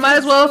 Yeah, he might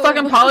as well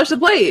fucking polish the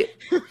plate.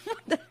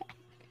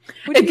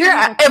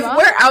 If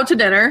we're out to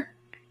dinner,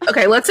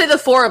 okay, let's say the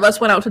four of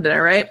us went out to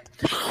dinner, right?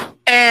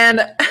 And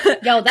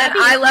Yo, that'd be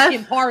I a left-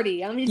 fucking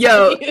party. Let me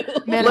Yo, tell you.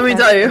 let me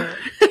tell you,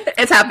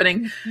 it's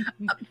happening.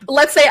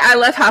 Let's say I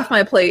left half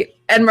my plate,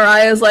 and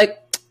Mariah's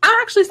like, "I'm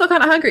actually still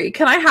kind of hungry.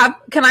 Can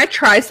I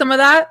try some of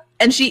that?"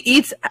 And she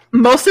eats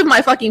most of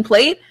my fucking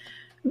plate.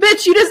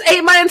 Bitch, you just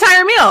ate my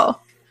entire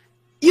meal.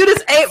 You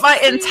just ate my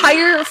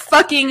entire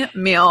fucking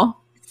meal.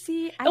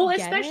 See, I Oh,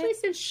 get especially it.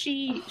 since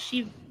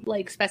she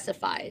like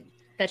specified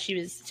that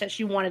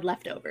she wanted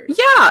leftovers.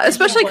 Yeah,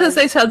 especially because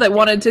they said they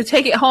wanted to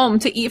take it home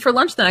to eat for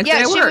lunch the next day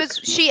Yeah, at work.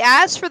 she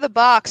asked for the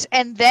box,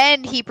 and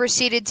then he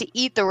proceeded to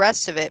eat the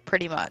rest of it,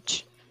 pretty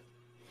much.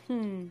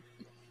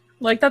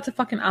 Like, that's a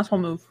fucking asshole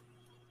move.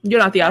 You're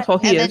not the asshole,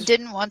 he And is. then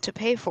didn't want to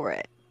pay for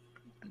it.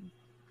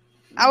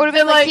 I would have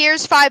been like,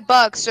 here's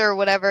 $5 or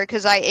whatever,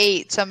 because I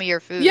ate some of your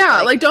food.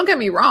 Yeah, like, don't get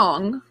me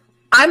wrong.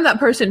 I'm that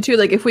person too.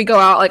 Like, if we go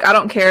out, like, I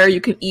don't care. You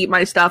can eat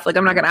my stuff. Like,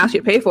 I'm not going to ask you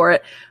to pay for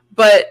it.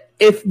 But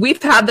if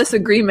we've had this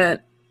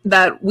agreement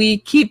that we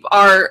keep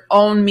our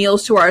own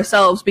meals to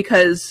ourselves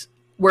because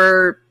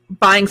we're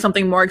buying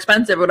something more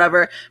expensive or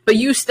whatever, but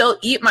you still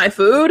eat my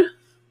food,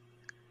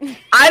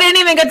 I didn't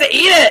even get to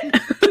eat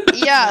it.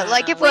 Yeah,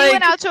 like if we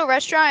went out to a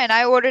restaurant and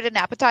I ordered an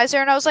appetizer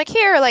and I was like,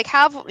 here, like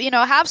have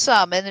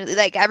some, and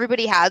like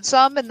everybody had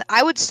some, and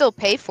I would still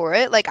pay for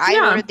it. Like I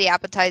ordered the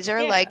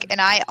appetizer, like, and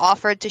I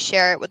offered to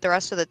share it with the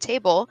rest of the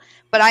table,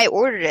 but I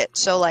ordered it,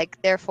 so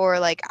like therefore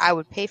like I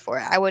would pay for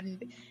it. I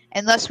wouldn't,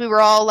 unless we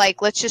were all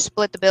like, let's just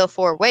split the bill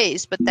 4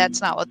 ways, but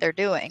that's not what they're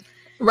doing.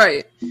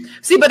 Right.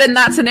 See, but in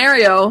that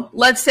scenario,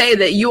 let's say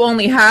that you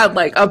only had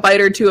like a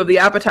bite or two of the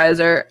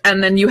appetizer,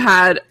 and then you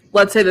had,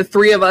 let's say the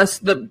three of us,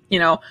 the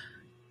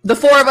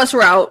four of us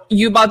were out,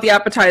 you bought the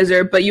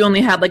appetizer, but you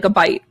only had like a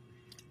bite.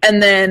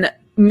 And then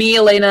me,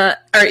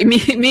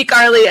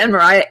 Carly, and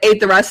Mariah ate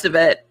the rest of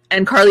it,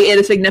 and Carly ate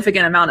a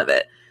significant amount of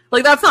it.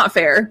 Like, that's not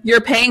fair.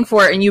 You're paying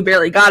for it and you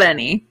barely got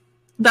any.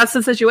 That's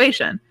the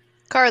situation.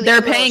 Carly,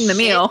 they're paying the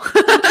meal.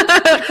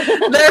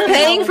 They're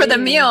paying for the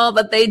meal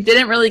that they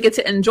didn't really get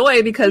to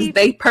enjoy because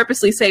they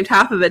purposely saved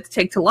half of it to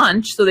take to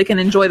lunch so they can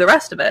enjoy the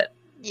rest of it.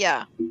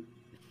 Yeah.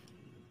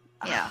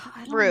 Yeah.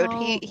 Rude.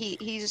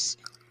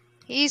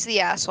 He's the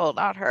asshole,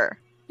 not her.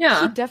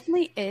 Yeah. He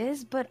definitely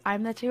is, but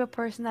I'm the type of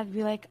person that'd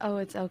be like, oh,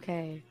 it's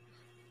okay.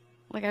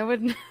 Like, I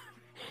wouldn't...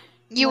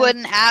 You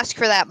wouldn't ask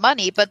for that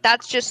money, but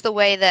that's just the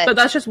way that... But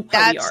that's just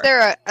how we are.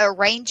 Their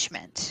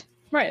arrangement.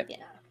 Right. Yeah.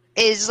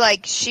 Is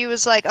like, she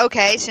was like,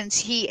 okay, since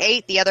he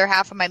ate the other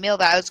half of my meal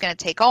that I was going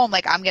to take home,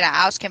 like, I'm going to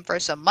ask him for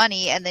some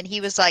money. And then he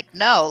was like,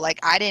 no, like,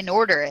 I didn't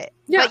order it.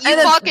 Yeah, but you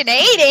fucking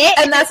ate it!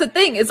 And that's the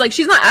thing. Is like,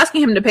 she's not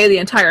asking him to pay the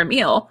entire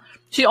meal.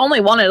 She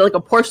only wanted like a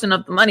portion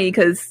of the money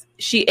because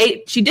she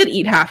did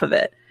eat half of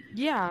it.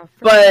 Yeah.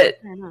 But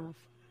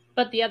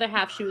the other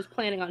half she was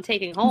planning on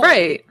taking home.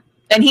 Right.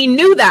 And he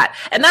knew that.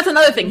 And that's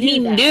another thing. He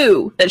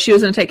knew that she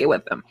was going to take it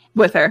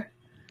with her.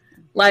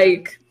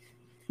 Like,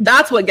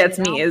 that's what gets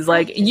me is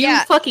like, you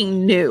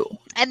fucking knew.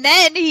 And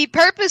then he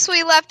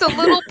purposely left a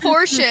little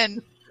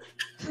portion.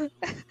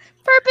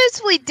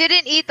 Purposely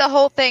didn't eat the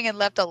whole thing and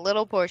left a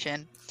little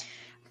portion.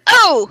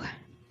 Oh!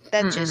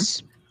 That's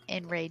just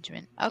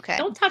enragement. Okay.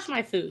 Don't touch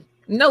my food.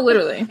 No,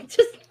 literally.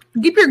 Just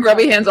keep your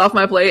grubby hands off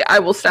my plate. I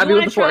will stab you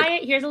with a fork. Try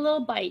it? Here's a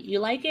little bite. You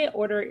like it?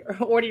 Order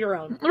your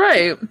own.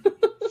 Right.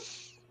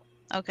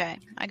 Okay.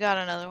 I got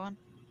another one.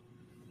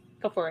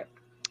 Go for it.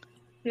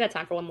 We got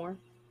time for one more.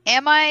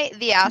 Am I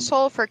the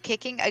asshole for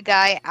kicking a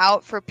guy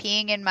out for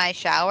peeing in my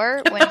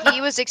shower when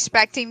he was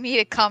expecting me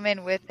to come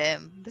in with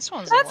him? This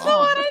one's That's long. the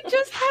one I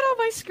just had on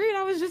my screen.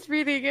 I was just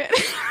reading it.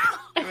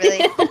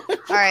 Really?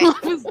 All right.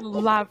 I was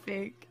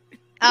laughing.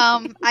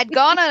 I'd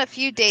gone on a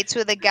few dates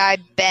with a guy,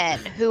 Ben,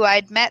 who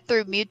I'd met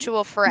through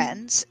mutual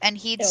friends, and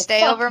he'd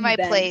stay over my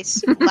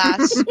place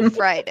last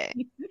Friday.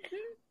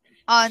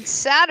 On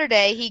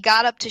Saturday, he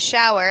got up to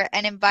shower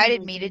and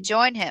invited me to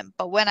join him.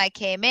 But when I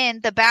came in,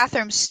 the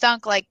bathroom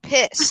stunk like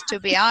piss, to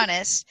be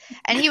honest.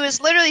 And he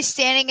was literally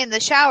standing in the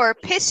shower,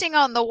 pissing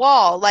on the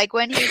wall,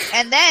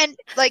 and then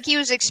he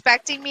was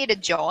expecting me to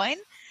join.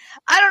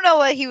 I don't know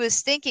what he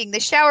was thinking. The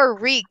shower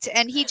reeked,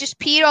 and he just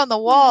peed on the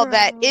wall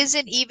that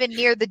isn't even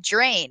near the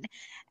drain.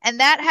 And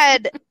that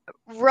had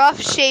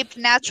rough-shaped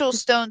natural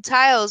stone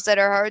tiles that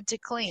are hard to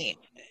clean.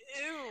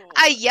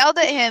 I yelled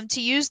at him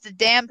to use the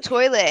damn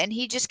toilet, and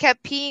he just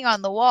kept peeing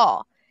on the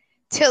wall.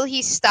 till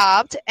he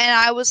stopped, and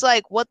I was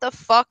like, what the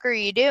fuck are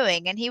you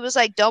doing? And he was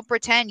like, don't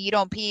pretend you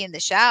don't pee in the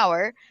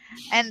shower.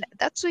 And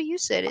that's what you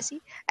said, is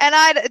he? And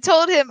I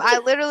told him, I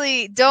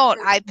literally don't.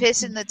 I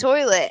piss in the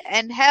toilet.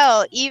 And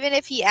hell, even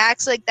if he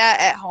acts like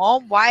that at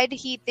home, why did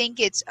he think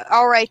it's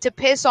all right to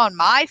piss on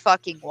my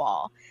fucking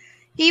wall?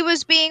 He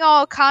was being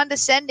all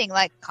condescending,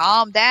 like,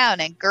 calm down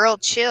and girl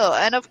chill.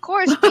 And of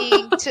course,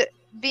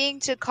 being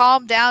to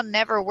calm down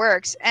never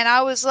works. And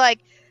I was like,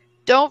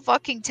 don't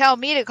fucking tell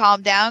me to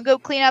calm down. Go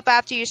clean up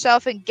after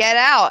yourself and get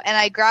out. And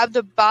I grabbed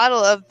a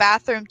bottle of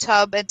bathroom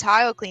tub and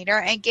tile cleaner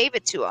and gave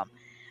it to him.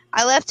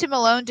 I left him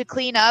alone to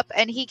clean up,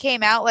 and he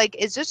came out like,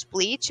 is this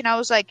bleach? And I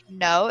was like,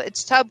 no,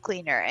 it's tub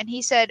cleaner. And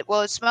he said,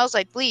 well, it smells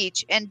like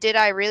bleach. And did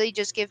I really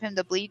just give him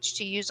the bleach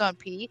to use on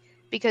pee?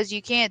 Because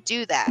you can't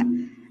do that.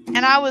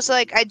 And I was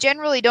like, I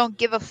generally don't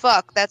give a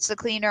fuck. That's the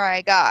cleaner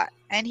I got.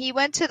 And he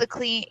went to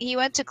clean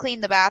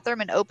the bathroom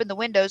and opened the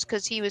windows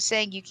because he was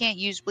saying you can't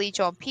use bleach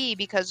on pee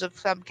because of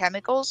some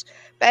chemicals.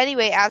 But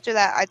anyway, after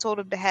that, I told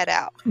him to head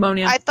out.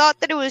 Ammonia. I thought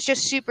that it was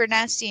just super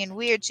nasty and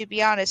weird, to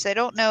be honest. I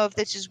don't know if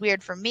this is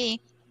weird for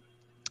me,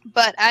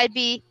 but I'd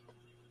be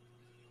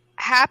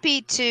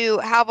happy to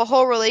have a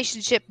whole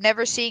relationship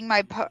never seeing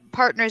my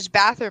partner's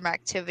bathroom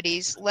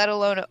activities, let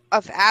alone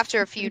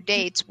after a few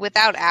dates,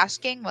 without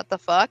asking what the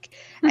fuck.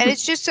 And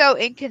it's just so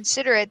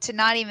inconsiderate to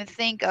not even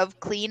think of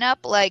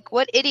cleanup. Like,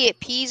 what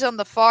idiot pees on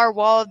the far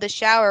wall of the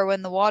shower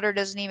when the water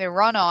doesn't even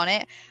run on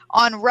it?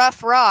 On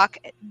rough rock,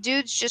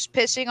 dude's just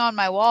pissing on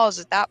my walls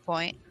at that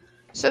point.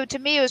 So to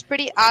me, it was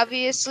pretty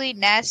obviously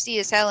nasty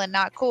as hell and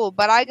not cool.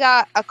 But I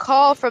got a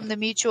call from the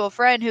mutual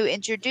friend who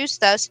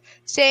introduced us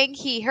saying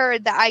he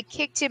heard that I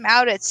kicked him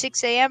out at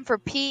 6 a.m. for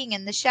peeing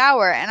in the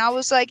shower. And I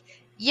was like,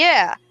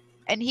 yeah.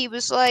 And he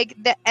was like,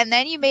 and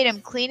then you made him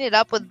clean it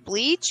up with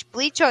bleach?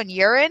 Bleach on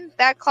urine?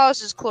 That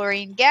causes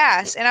chlorine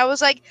gas. And I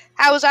was like,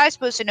 how was I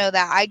supposed to know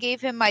that? I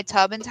gave him my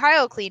tub and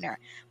tile cleaner.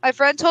 My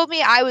friend told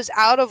me I was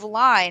out of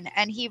line,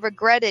 and he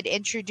regretted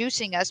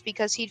introducing us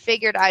because he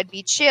figured I'd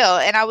be chill.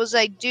 And I was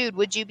like, dude,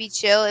 would you be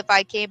chill if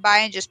I came by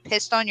and just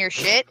pissed on your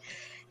shit?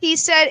 He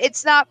said,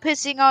 it's not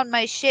pissing on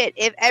my shit.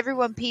 If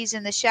everyone pees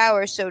in the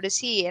shower, so does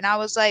he. And I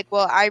was like,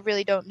 well, I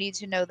really don't need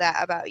to know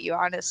that about you,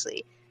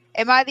 honestly.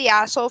 Am I the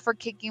asshole for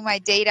kicking my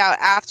date out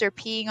after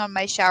peeing on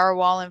my shower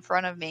wall in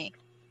front of me?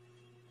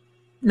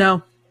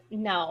 No.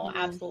 No,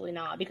 absolutely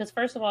not. Because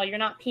first of all, you're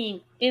not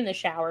peeing in the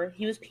shower.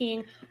 He was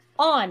peeing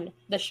on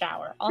the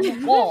shower, on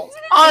the walls.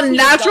 On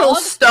natural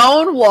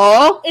stone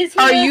wall?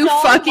 Are you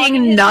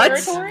fucking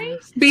nuts? Territory?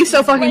 Be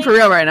so fucking for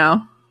real right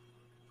now.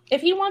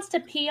 If he wants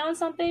to pee on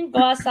something, go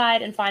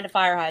outside and find a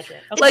fire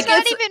hydrant. Okay? Like,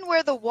 it's not even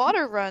where the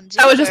water runs.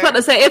 I was just about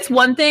to say, it's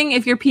one thing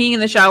if you're peeing in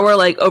the shower,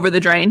 like, over the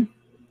drain,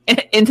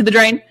 into the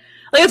drain.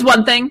 Like, it's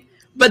one thing.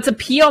 But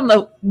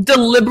to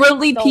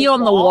deliberately pee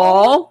on the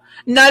wall,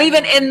 not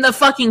even in the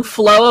fucking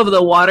flow of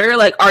the water,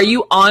 like, are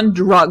you on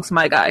drugs,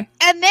 my guy?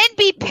 And then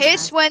be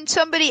pissed when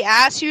somebody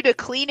asks you to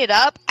clean it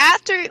up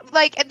after,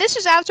 like, and this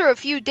is after a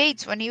few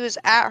dates when he was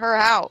at her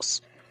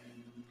house.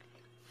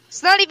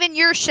 It's not even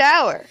your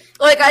shower.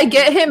 Like, I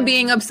get him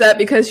being upset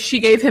because she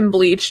gave him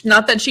bleach.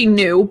 Not that she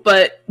knew,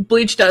 but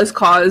bleach does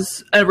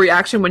cause a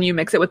reaction when you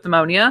mix it with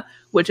ammonia,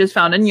 which is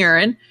found in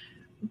urine.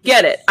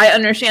 Get it. I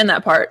understand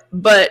that part.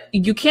 But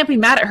you can't be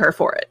mad at her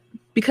for it.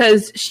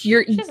 Because she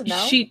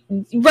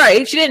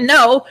didn't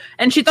know,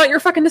 and she thought you were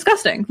fucking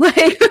disgusting. Like,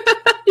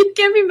 you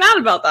can't be mad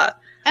about that.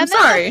 I'm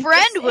sorry. The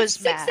friend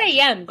was mad. 6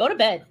 a.m. Go to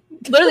bed.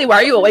 Literally, why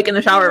are you awake in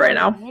the shower right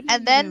now?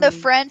 And then the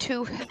friend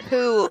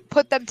who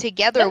put them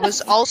together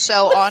was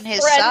also on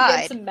his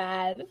side. Gets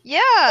mad.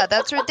 Yeah,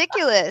 that's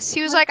ridiculous.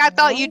 He was like, I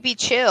thought you'd be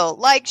chill.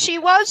 Like, she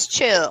was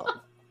chill.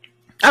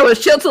 I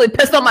was chill till he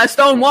pissed on my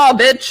stone wall,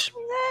 bitch.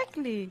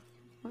 Exactly.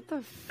 What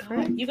the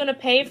frick? You gonna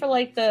pay for,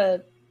 like,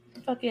 the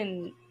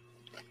fucking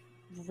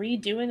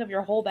redoing of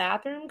your whole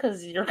bathroom?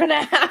 Because you're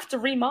gonna have to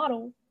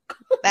remodel.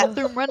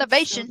 Bathroom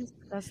renovation.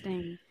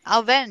 Disgusting.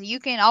 I'll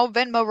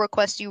Venmo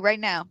request you right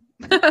now.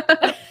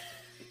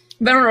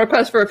 Venmo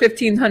request for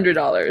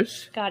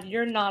 $1,500. God,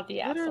 you're not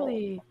the asshole.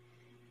 Literally.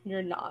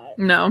 You're not.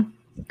 No.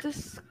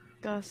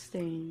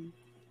 Disgusting.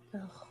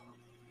 Ugh.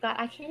 God,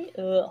 I can't.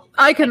 Ugh.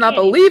 I cannot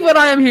believe what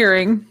I am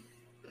hearing.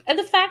 And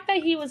the fact that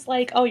he was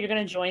like, "Oh, you're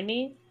gonna join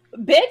me,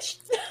 bitch."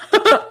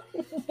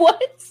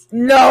 What?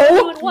 No.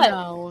 Doing what?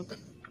 No.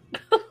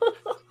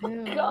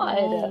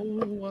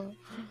 God.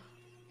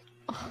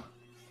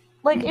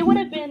 Like, it would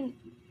have been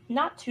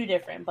not too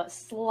different, but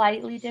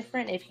slightly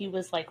different if he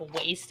was, like,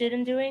 wasted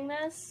in doing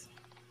this.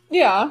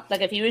 Yeah.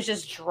 Like, if he was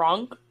just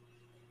drunk.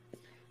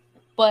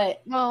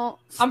 But, Well,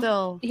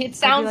 still. it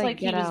sounds I'd be like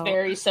he was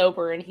very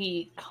sober and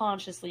he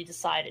consciously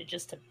decided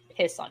just to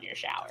piss on your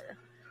shower.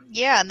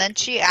 Yeah, and then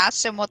she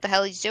asked him what the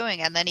hell he's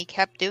doing, and then he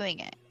kept doing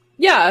it.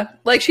 Yeah.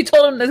 Like, she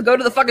told him to go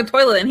to the fucking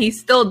toilet, and he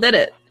still did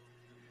it.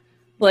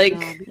 Like,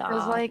 No, because,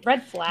 Nah, like,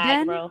 red flag,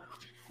 then- bro.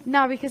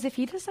 No, because if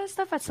he does that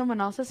stuff at someone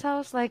else's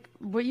house, like,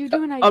 what you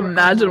doing at your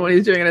imagine own what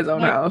he's doing in his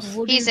own Like, house.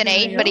 what are He's you an doing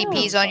 8, at but he your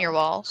pees own? on your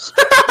walls.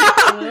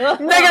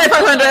 Negative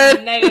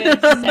 500. Negative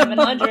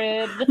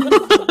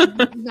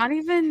 700. Not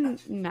even,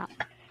 no.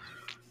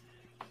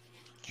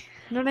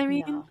 You know what I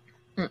mean? No.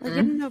 Like, I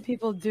didn't know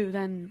people do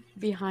then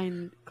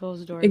behind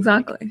closed doors.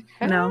 Exactly.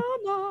 Like, No. hell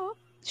no.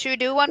 Should we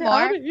do one Get more?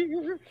 outta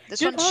here.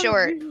 This Get one's outta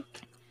short. here.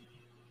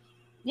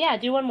 Yeah,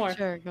 do one more.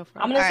 Sure, go for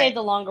it. I'm gonna All save right.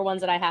 the longer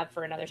ones that I have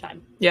for another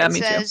time. Yeah, It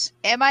me says,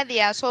 "Am I the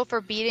asshole for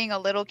beating a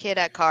little kid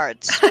at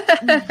cards?" too.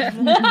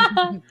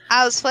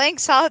 I was playing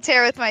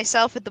solitaire with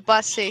myself at the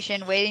bus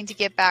station, waiting to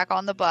get back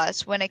on the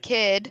bus, when a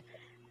kid,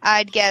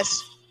 I'd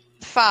guess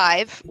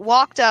 5,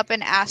 walked up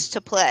and asked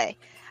to play.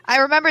 I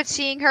remembered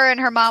seeing her and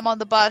her mom on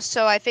the bus,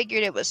 so I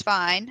figured it was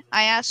fine.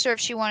 I asked her if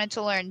she wanted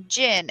to learn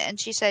gin, and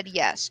she said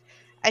yes.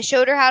 I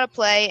showed her how to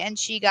play, and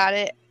she got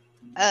it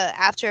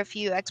after a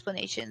few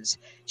explanations.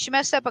 She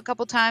messed up a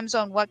couple times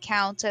on what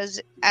counts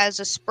as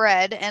a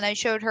spread, and I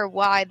showed her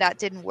why that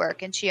didn't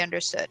work, and she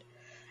understood.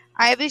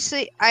 I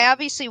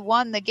obviously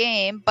won the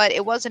game, but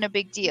it wasn't a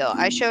big deal.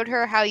 I showed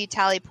her how you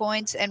tally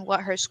points and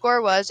what her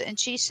score was, and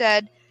she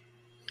said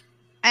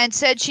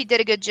she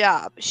did a good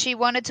job. She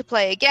wanted to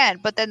play again,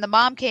 but then the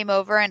mom came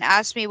over and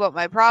asked me what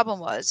my problem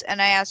was,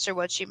 and I asked her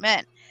what she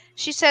meant.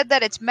 She said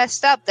that it's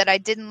messed up that I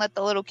didn't let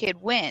the little kid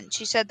win.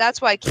 She said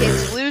that's why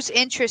kids lose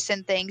interest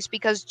in things,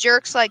 because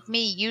jerks like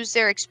me use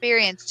their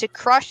experience to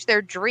crush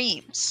their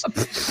dreams.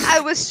 I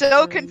was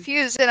so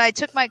confused, and I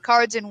took my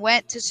cards and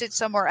went to sit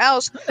somewhere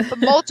else, but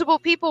multiple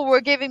people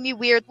were giving me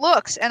weird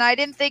looks, and I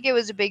didn't think it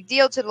was a big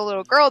deal to the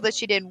little girl that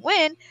she didn't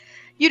win.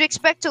 You'd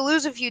expect to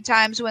lose a few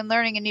times when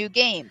learning a new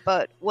game,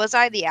 but was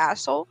I the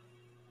asshole?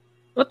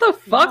 What the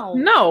fuck?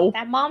 No.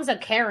 That mom's a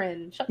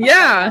Karen. Shut the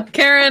Yeah, fuck up.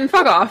 Karen,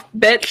 fuck off,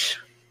 bitch.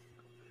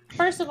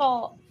 First of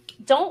all,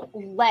 don't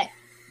let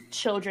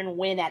children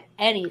win at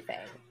anything.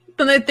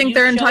 Then they think You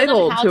they're show them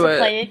entitled how to to it.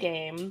 play a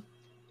game.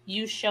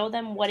 You show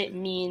them what it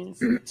means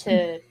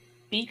to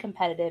be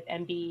competitive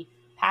and be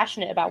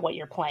passionate about what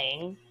you're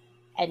playing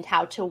and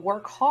how to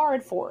work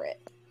hard for it.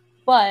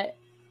 But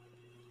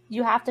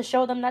you have to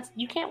show them that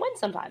you can't win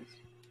sometimes.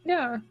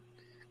 Yeah.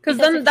 Because Because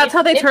then that's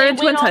how they if turn they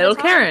into win all the entitled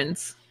time-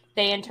 Karens.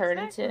 They turn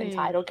into Exactly.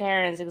 entitled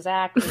Karens,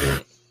 exactly.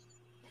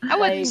 I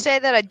wouldn't Like- say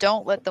that I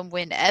don't let them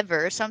win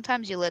ever.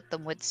 Sometimes you let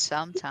them win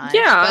sometimes.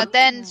 Yeah. But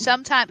then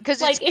sometimes,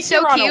 because Like, if it's so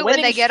you're on a cute when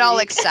they winning get all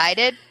streak.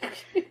 excited.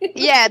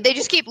 Yeah, they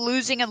just keep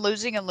losing and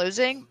losing and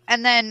losing.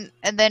 And then,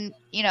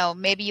 you know,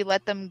 maybe you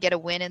let them get a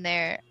win in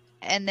there.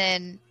 And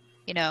then,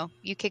 you know,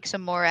 you kick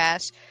some more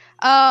ass.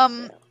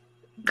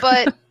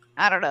 But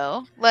I don't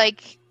know.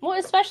 Like, Well,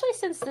 especially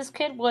since this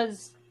kid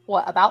was,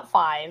 about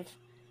 5,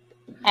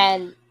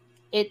 and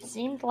it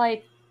seemed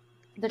like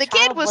the the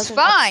child kid was wasn't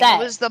fine. upset.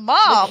 It was the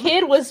mom. The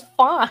kid was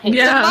fine.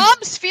 Yeah. The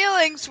mom's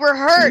feelings were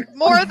hurt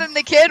more than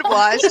the kid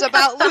was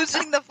about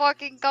losing the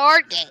fucking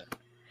card game.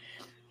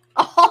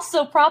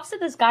 Also, props to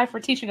this guy for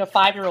teaching a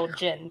 5-year-old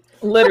gin.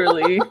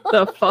 Literally.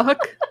 The fuck?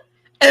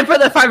 And for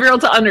the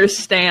 5-year-old to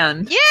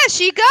understand. Yeah,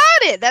 she got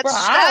it. That's Bro,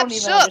 I that don't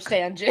even shook.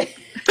 understand gin.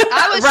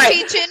 I was Right.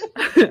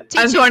 teaching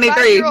I'm 23.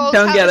 5-year-olds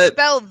Don't how get to it.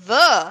 spell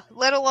the,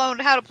 let alone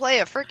how to play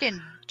a freaking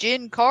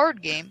gin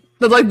card game.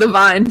 But like the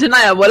vine.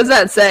 Janaya, what does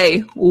that say?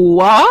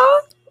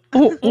 What?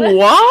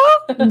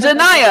 What?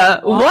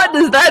 Janaya, what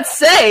does that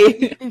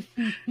say?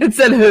 It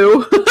said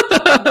who?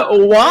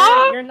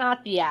 What? You're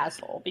not the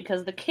asshole,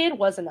 because the kid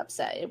wasn't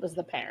upset. It was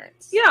the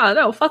parents. Yeah,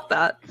 no, fuck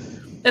that.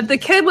 If the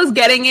kid was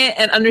getting it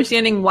and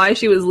understanding why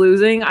she was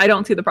losing, I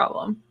don't see the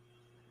problem.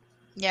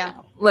 Yeah.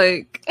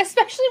 Like,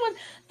 Especially when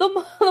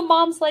the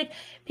mom's like,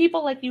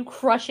 people like you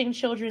crushing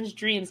children's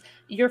dreams.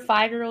 Your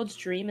 5-year-old's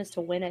dream is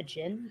to win at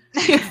gin?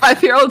 your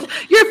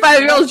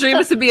 5-year-old's dream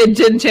is to be a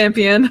gin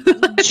champion.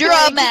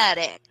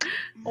 Dramatic.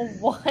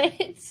 What?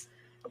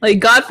 Like,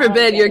 God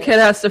forbid get your it. kid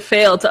has to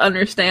fail to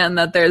understand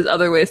that there's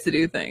other ways to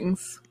do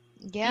things.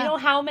 Yeah. You know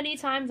how many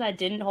times I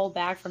didn't hold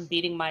back from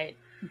beating my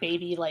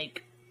baby,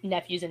 like,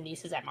 nephews and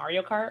nieces at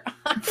Mario Kart?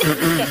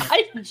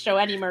 I didn't show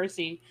any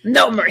mercy.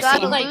 No you mercy.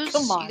 gotta Like, lose.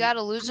 come on. You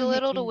gotta lose a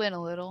little to win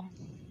a little.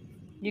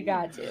 You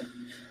got to.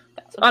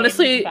 That's what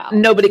Honestly, gaming's about.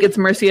 nobody gets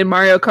mercy in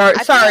Mario Kart.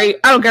 I Sorry,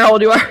 I don't care how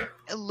old you are.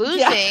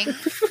 Losing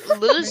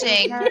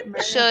Mario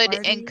should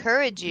Party.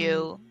 encourage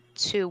you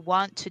to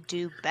want to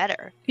do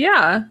better.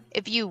 Yeah.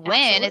 If you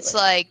win, it's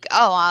like,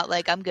 oh,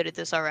 I'm good at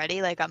this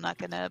already. Like, I'm not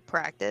gonna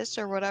practice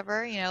or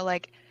whatever. You know,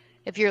 like,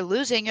 if you're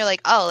losing, you're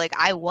like, oh, like,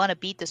 I want to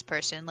beat this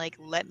person. Like,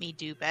 let me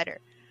do better.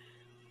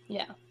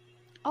 Yeah.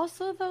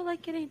 Also, though,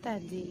 like, it ain't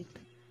that deep.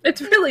 It's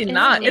really It's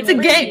not. not It's a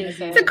even game.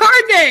 really It's a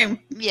card game.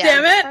 Yeah.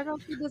 Damn it. I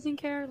don't, he doesn't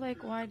care.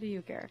 Like, why do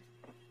you care?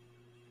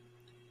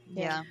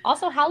 Yeah.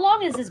 Also, how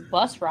long is this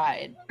bus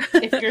ride?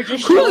 If you're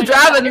just Who's showing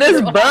driving up-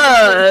 this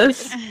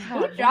bus?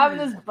 Who's driving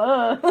this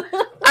bus?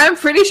 I'm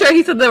pretty sure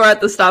he said they were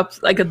at the stop,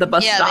 like at the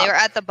bus Yeah, stop. they were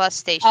at the bus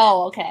station.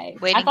 Oh, okay.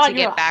 I waiting thought to you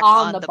get were back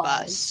on on the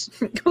bus.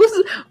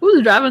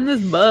 Who's driving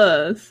this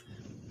bus?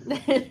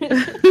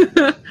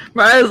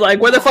 Mariah's like,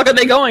 where the fuck are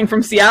they going?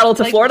 From Seattle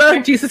to Like, Florida?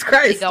 where- Jesus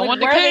Christ. They go- Like,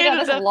 to where are they on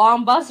this Canada.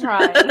 long bus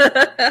ride?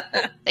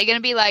 They're gonna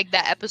be like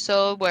that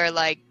episode where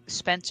like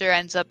Spencer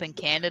ends up in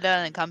Canada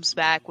and comes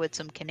back with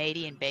some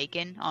Canadian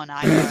bacon on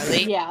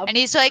iCarly. Yeah. And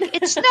he's like,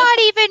 it's not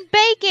even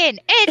bacon,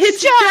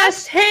 it's,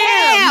 just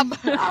ham.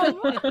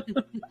 ham.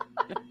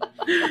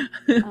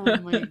 Oh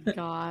my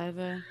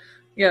god.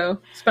 Yo,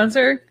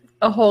 Spencer,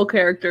 a whole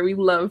character we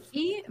love.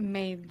 He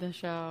made the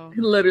show.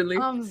 Literally.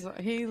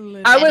 He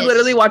literally. I would And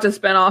literally it's- watch a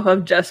spinoff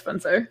of just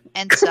Spencer.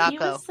 And He Sako.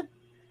 was the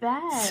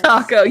best.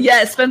 Sako.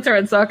 Yes, Spencer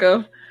and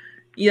Sako.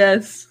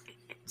 Yes.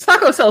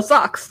 Sako sells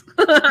socks.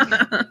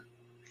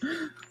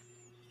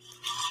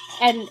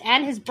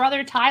 And his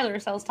brother Tyler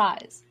sells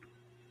ties.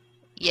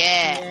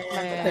 Yeah.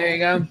 There you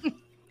go.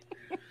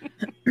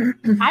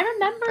 I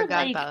remember Forgot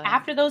like about him.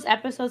 after those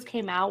episodes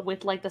came out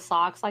with like the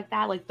socks like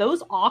that, like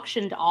those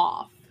auctioned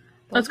off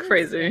That's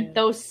crazy.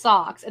 those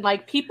socks, and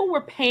like people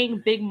were paying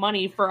big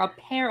money for a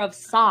pair of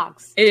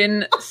socks.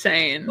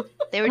 Insane.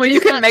 They were Well, just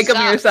you can not make 'em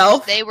socks.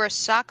 yourself. They were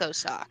Sako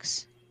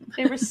socks.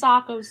 They were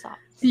Socko socks.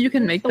 You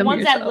can make The them ones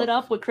yourself. that lit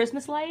up with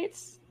Christmas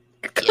lights.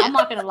 Yeah. I'm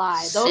not gonna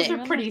lie, those Sick.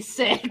 are pretty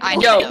sick. I Yo,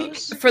 know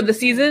those. for the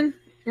season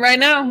right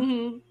now,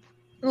 Mhm.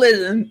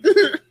 listen,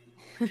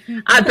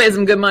 I'd pay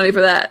some good money for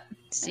that.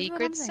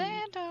 Secret I'm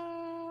saying.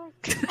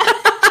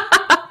 Santa.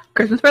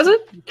 Christmas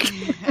present?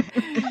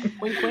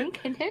 Wink, wink,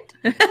 hint, hint.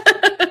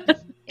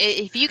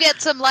 If you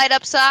get some light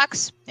up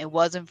socks, it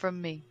wasn't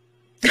from me.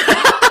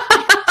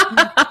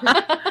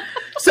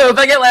 So if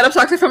I get light up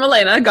socks from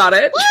Elena, got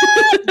it.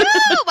 What? No,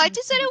 I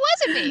just said it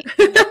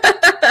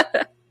wasn't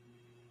me.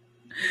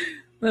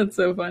 That's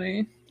so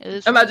funny. It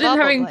was from Imagine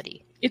Bubble having-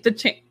 Buddy. You have to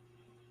change.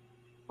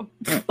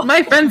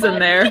 My friend's in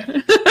there.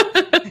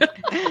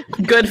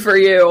 Good for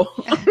you.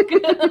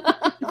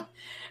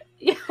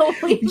 Yo,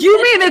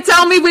 You mean to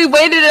tell me we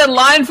waited in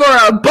line for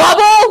a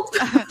bubble?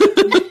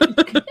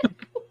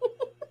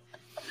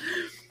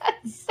 that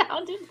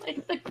sounded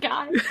like the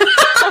guy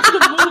from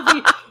the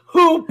movie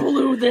Who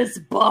Blew This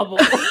Bubble.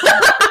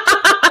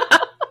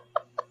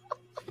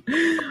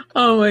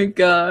 Oh my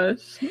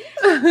gosh.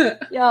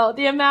 Yo,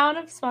 the amount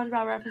of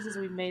SpongeBob references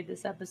we made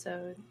this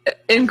episode.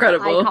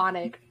 Incredible.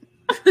 Iconic.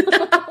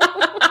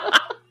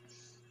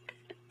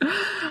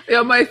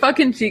 Yo, my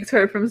fucking cheeks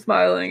hurt from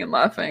smiling and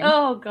laughing.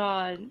 Oh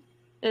god.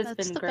 It's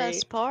That's been the great.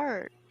 best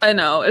part. I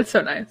know, it's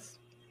so nice.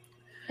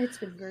 It's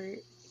been great.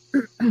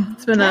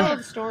 It's been Moral of a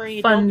the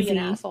story, don't be an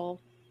funsy. asshole.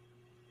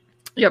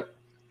 Yep.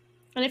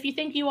 And if you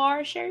think you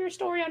are, share your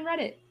story on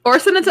Reddit. Or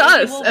send it to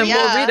Maybe us we'll and read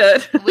we'll it. read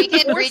it. We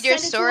can Or read your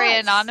send it to story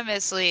us.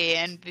 anonymously,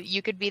 and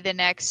you could be the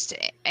next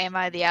Am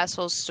I the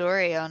Asshole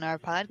story on our You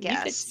could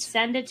podcast.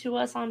 send it to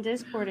us on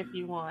Discord if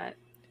you want.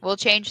 We'll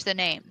change the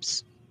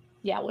names.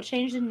 Yeah, we'll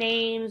change the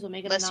names. We'll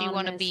make it Unless you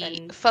want to anonymous be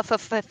and-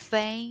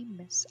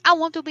 famous. I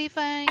want to be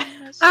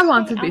famous. I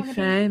want to I be wanna be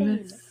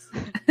famous.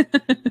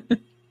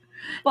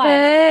 But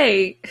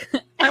Hey,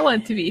 I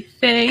want to be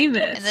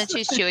famous. And then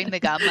she's chewing the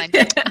gum like,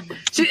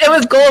 It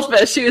was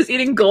goldfish. She was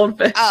eating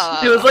goldfish. Oh.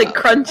 It was like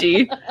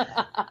crunchy.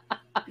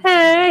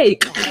 Hey,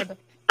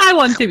 I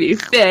want to be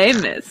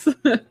famous.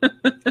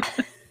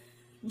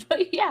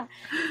 But yeah,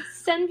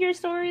 send your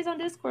stories on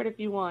Discord if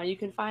you want. You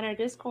can find our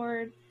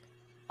Discord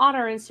on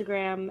our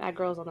Instagram at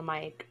Girls on the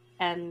Mic,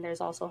 and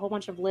there's also a whole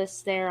bunch of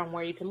lists there on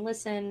where you can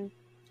listen.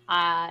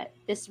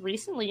 This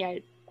recently,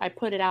 I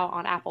put it out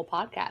on Apple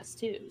Podcasts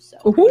too. So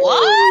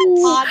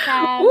What?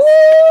 Podcasts,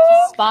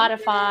 Ooh.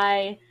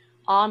 Spotify,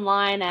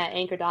 online at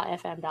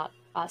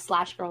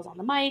anchor.fm/Girls on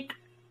the Mic.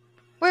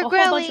 we're A whole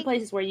bunch growing. of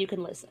places where you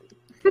can listen.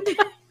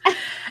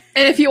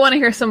 And if you want to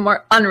hear some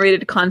more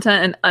unrated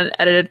content and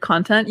unedited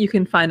content, you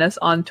can find us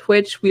on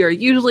Twitch. We are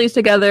usually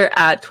together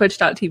at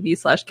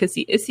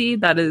twitch.tv/kissyissy.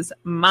 That is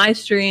my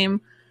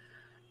stream.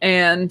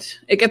 And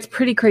it gets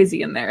pretty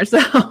crazy in there. So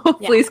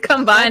please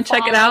come by and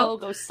check it follow,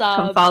 out. Go sub.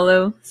 Come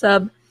follow,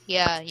 sub,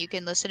 Yeah, you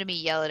can listen to me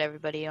yell at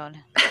everybody on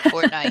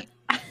Fortnite.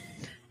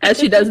 as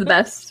she does the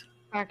best.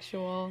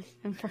 Factual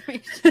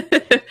information.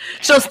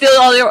 She'll steal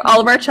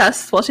all of our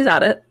chests while she's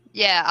at it.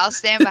 Yeah, I'll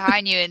stand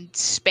behind you and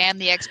spam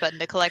the X button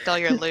to collect all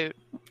your loot.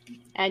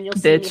 And you'll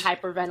see me Bitch.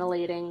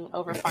 hyperventilating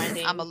over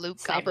finding I'm a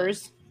loot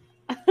snipers.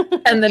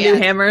 And the new Yeah.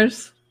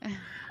 hammers.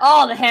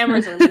 Oh, the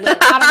hammers are lit.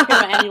 I don't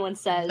care what anyone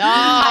says. No.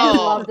 I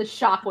love the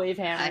shockwave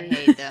I hammers.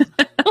 hate them.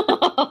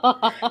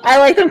 I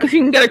like them because you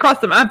can get across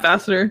the map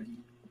faster.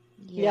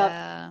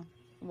 Yeah.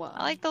 Well,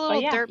 I like the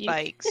little yeah, dirt you-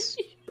 bikes.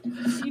 You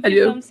I can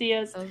do. come see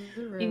us. those are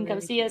You really, can come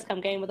really see us, cute.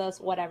 come game with us,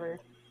 whatever.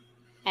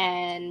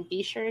 And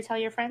be sure to tell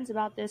your friends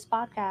about this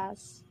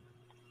podcast.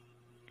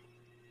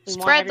 We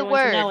want Spread the everyone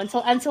to word.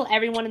 know until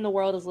everyone in the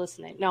world is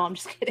listening. No, I'm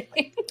just kidding.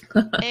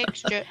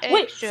 Extra,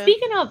 Wait, extra.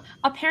 speaking of,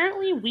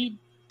 apparently we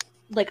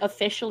like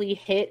officially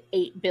hit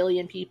 8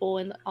 billion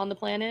people on the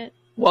planet.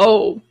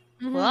 Whoa.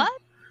 Mhm. What?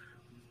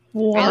 I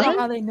don't What? know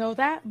how they know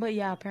that, but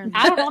yeah, apparently.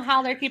 I don't know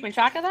how they're keeping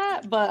track of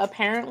that, but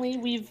apparently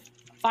we've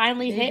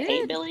finally They hit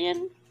did. 8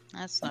 billion.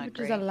 That's not Which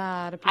great. is a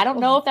lot of people. I don't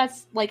know if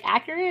that's like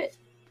accurate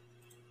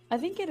I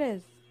think it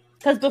is.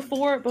 because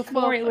before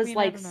Well, it I was mean, I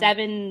like don't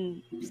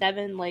know.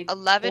 seven like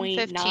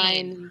 11:15.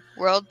 0.9.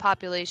 World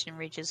population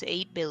reaches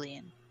 8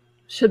 billion.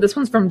 Shit, this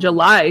one's from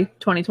July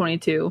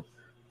 2022.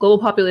 Global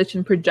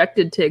population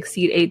projected to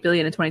exceed 8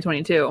 billion in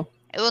 2022.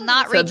 It will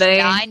not So reach they-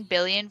 9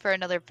 billion for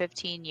another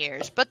 15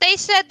 years. But they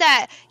said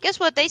that, guess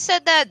what? They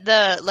said that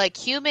the like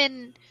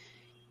human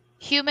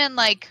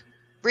like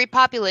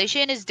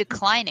repopulation is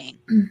declining.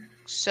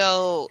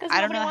 So Because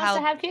I don't nobody know wants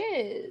how. to have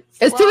kids.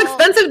 It's too Well,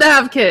 expensive to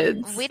have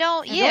kids. We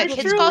don't. And Yeah, those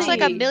kids cost like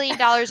truly- $1 million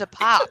a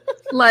pop.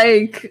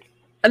 Like,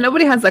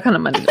 nobody has that kind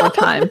of money or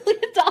time.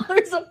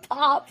 $1 a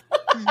pop.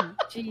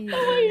 Jeez. The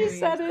way you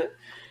said it.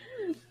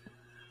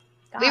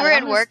 We God, were if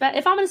in I'm work-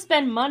 if I'm gonna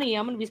spend money,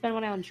 I'm gonna be spending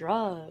money on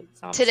drugs.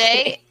 I'm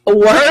Today,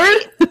 Word?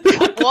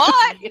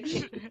 what?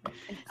 kidding.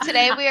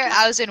 Today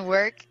I was in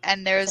work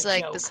and there was It's a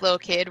like joke. this little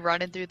kid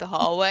running through the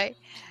hallway,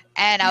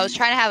 and I was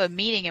trying to have a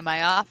meeting in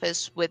my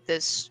office with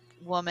this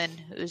woman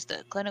who's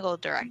the clinical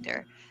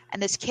director, and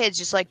this kid's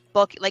just like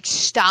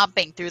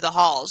stomping through the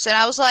halls, and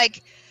I was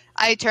like,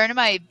 I turned to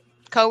my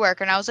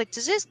coworker and I was like,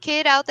 does this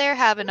kid out there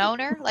have an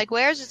owner? Like,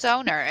 where's its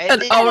owner?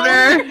 An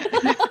owner?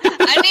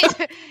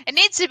 It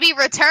needs to be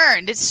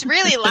returned. It's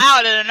really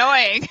loud and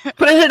annoying.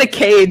 Put it in a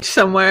cage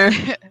somewhere.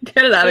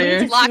 Get it out of We need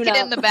here. to- Lock tune it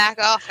in up. the back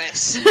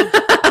office.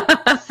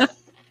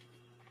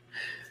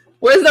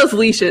 Where's those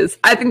leashes?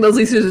 I think those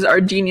leashes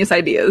are genius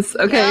ideas.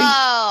 Okay.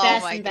 Oh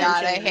Best my god,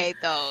 I invention. hate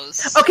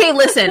those. Okay,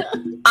 listen.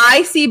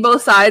 I see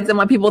both sides and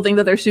why people think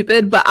that they're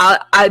stupid, but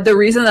the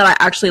reason that I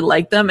actually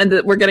like them, and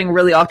that we're getting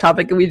really off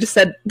topic, and we just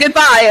said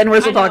goodbye and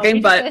we're still I know, talking, we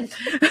but just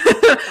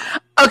said-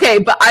 okay,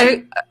 but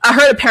I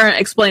heard a parent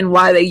explain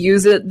why they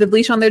use the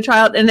leash on their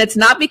child, and it's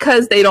not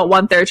because they don't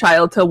want their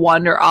child to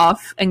wander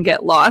off and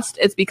get lost.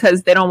 It's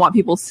because they don't want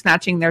people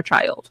snatching their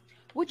child.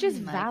 Which is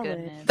My valid.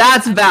 goodness.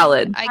 That's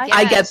valid.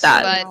 I get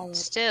that. But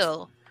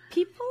still,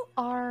 People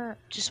are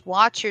just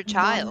watch your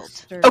child.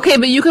 monsters. Okay,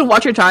 but you can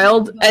watch your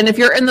child, and if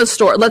you're in the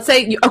store, let's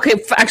say,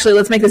 actually,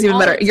 let's make this even all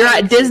better. it You're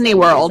at takes is Disney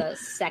World. a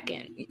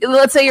second.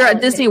 Let's say you're all at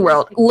it Disney takes.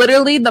 World.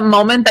 Literally, the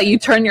moment that you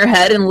turn your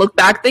head and look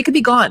back, they could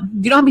be gone.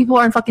 Do you know how many people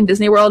are in fucking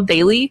Disney World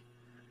daily?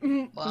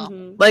 Well,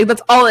 Mhm. Like,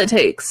 that's all it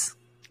takes.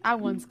 I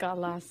once got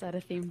lost at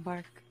a theme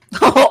park.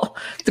 Oh,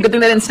 it's a good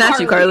thing they didn't snatch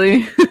you, Carly.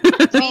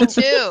 me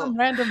too. Some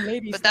random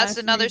lady. But that's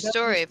snatched another me. That's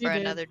story what she for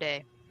did. another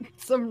day.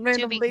 Some To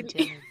random be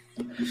lady.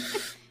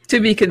 continued. To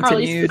be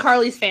continued.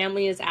 Carly's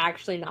family is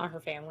actually not her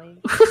family.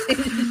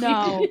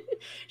 No.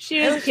 She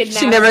was kidnapped.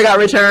 She never got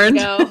years returned.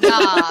 ago.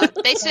 Nah,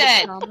 they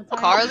said Traumatized.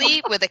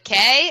 Carly with a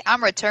K.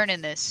 I'm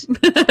returning this.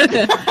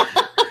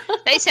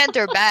 They sent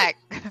her back.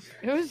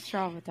 It was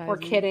traumatizing. We're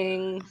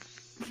kidding.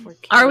 We're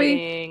kidding. Are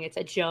we? It's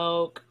a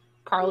joke.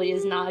 Carly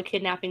is not a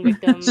kidnapping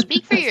victim.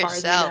 Speak for as far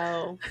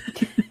yourself.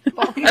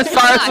 As we know. As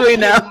far as we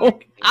know.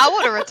 I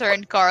would have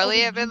returned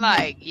Carly. I've been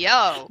like,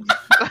 yo.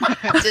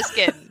 Just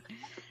kidding.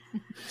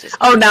 Just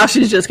Oh, now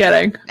she's just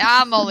kidding.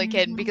 I'm only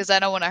kidding because I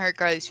don't want to hurt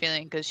Carly's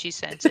feeling because she's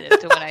sensitive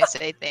to when I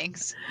say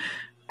things.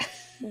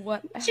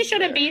 What? She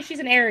shouldn't be. She's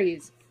an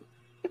Aries.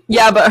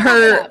 Yeah, but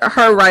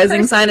her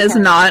rising sign is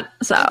not,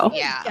 so.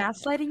 Yeah.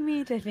 Gaslighting me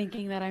into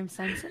thinking that I'm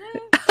sensitive?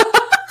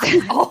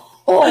 Oh.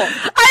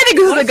 I think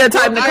this is a good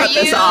time to Are cut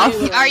this you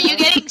off. are you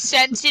getting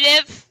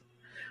sensitive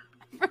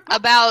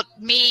about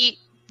me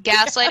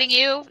gaslighting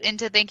you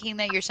into thinking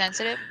that you're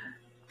sensitive?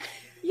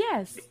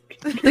 Yes.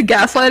 The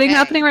gaslighting Okay.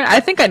 happening right? I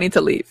think I need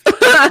to leave.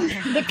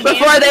 The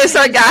Before they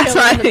start camera's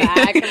still in the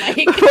back, gaslighting.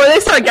 like- Before they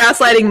start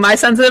gaslighting my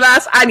sensitive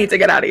ass, I need to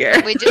get out of here.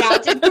 We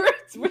just Yeah,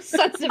 we're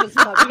sensitive as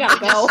fuck. We gotta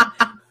go.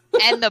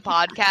 end the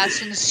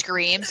podcast and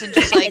screams and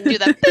just like do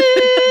the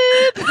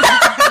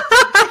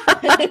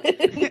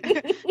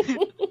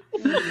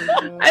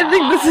I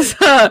think this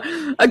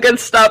is a good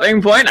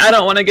stopping point. I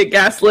don't want to get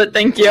gaslit.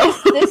 Thank you.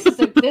 This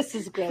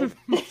is good.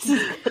 This is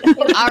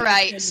good. All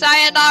right.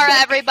 Sayonara,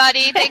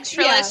 everybody. Thanks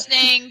for Yeah.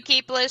 listening.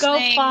 Keep Go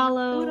listening.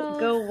 follow. Toodles.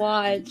 Go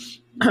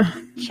watch.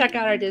 Check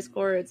out our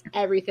Discords.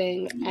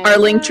 Everything. And Our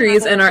link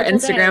trees have a in our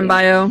wonderful Instagram day.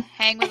 bio.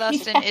 Hang with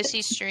us in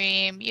Issy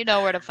Stream. You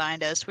know where to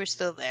find us. We're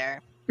still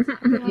there.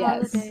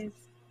 Yes. Holidays.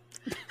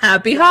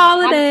 Happy If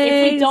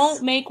holidays. we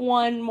don't make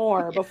one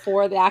more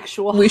before the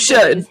actual we should,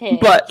 holidays hit,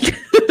 but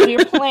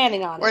we're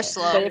planning on We're it.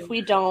 slow. But if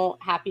we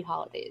don't, happy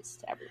holidays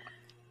to everyone.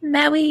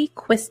 Merry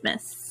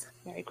Christmas.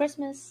 Merry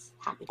Christmas.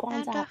 Happy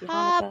And Kwanzaa. a Happy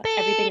Hanukkah.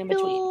 Everything in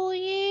between. New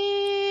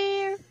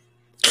Year.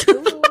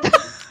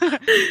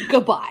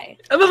 Goodbye.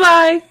 Bye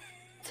bye.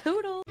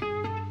 Toodles.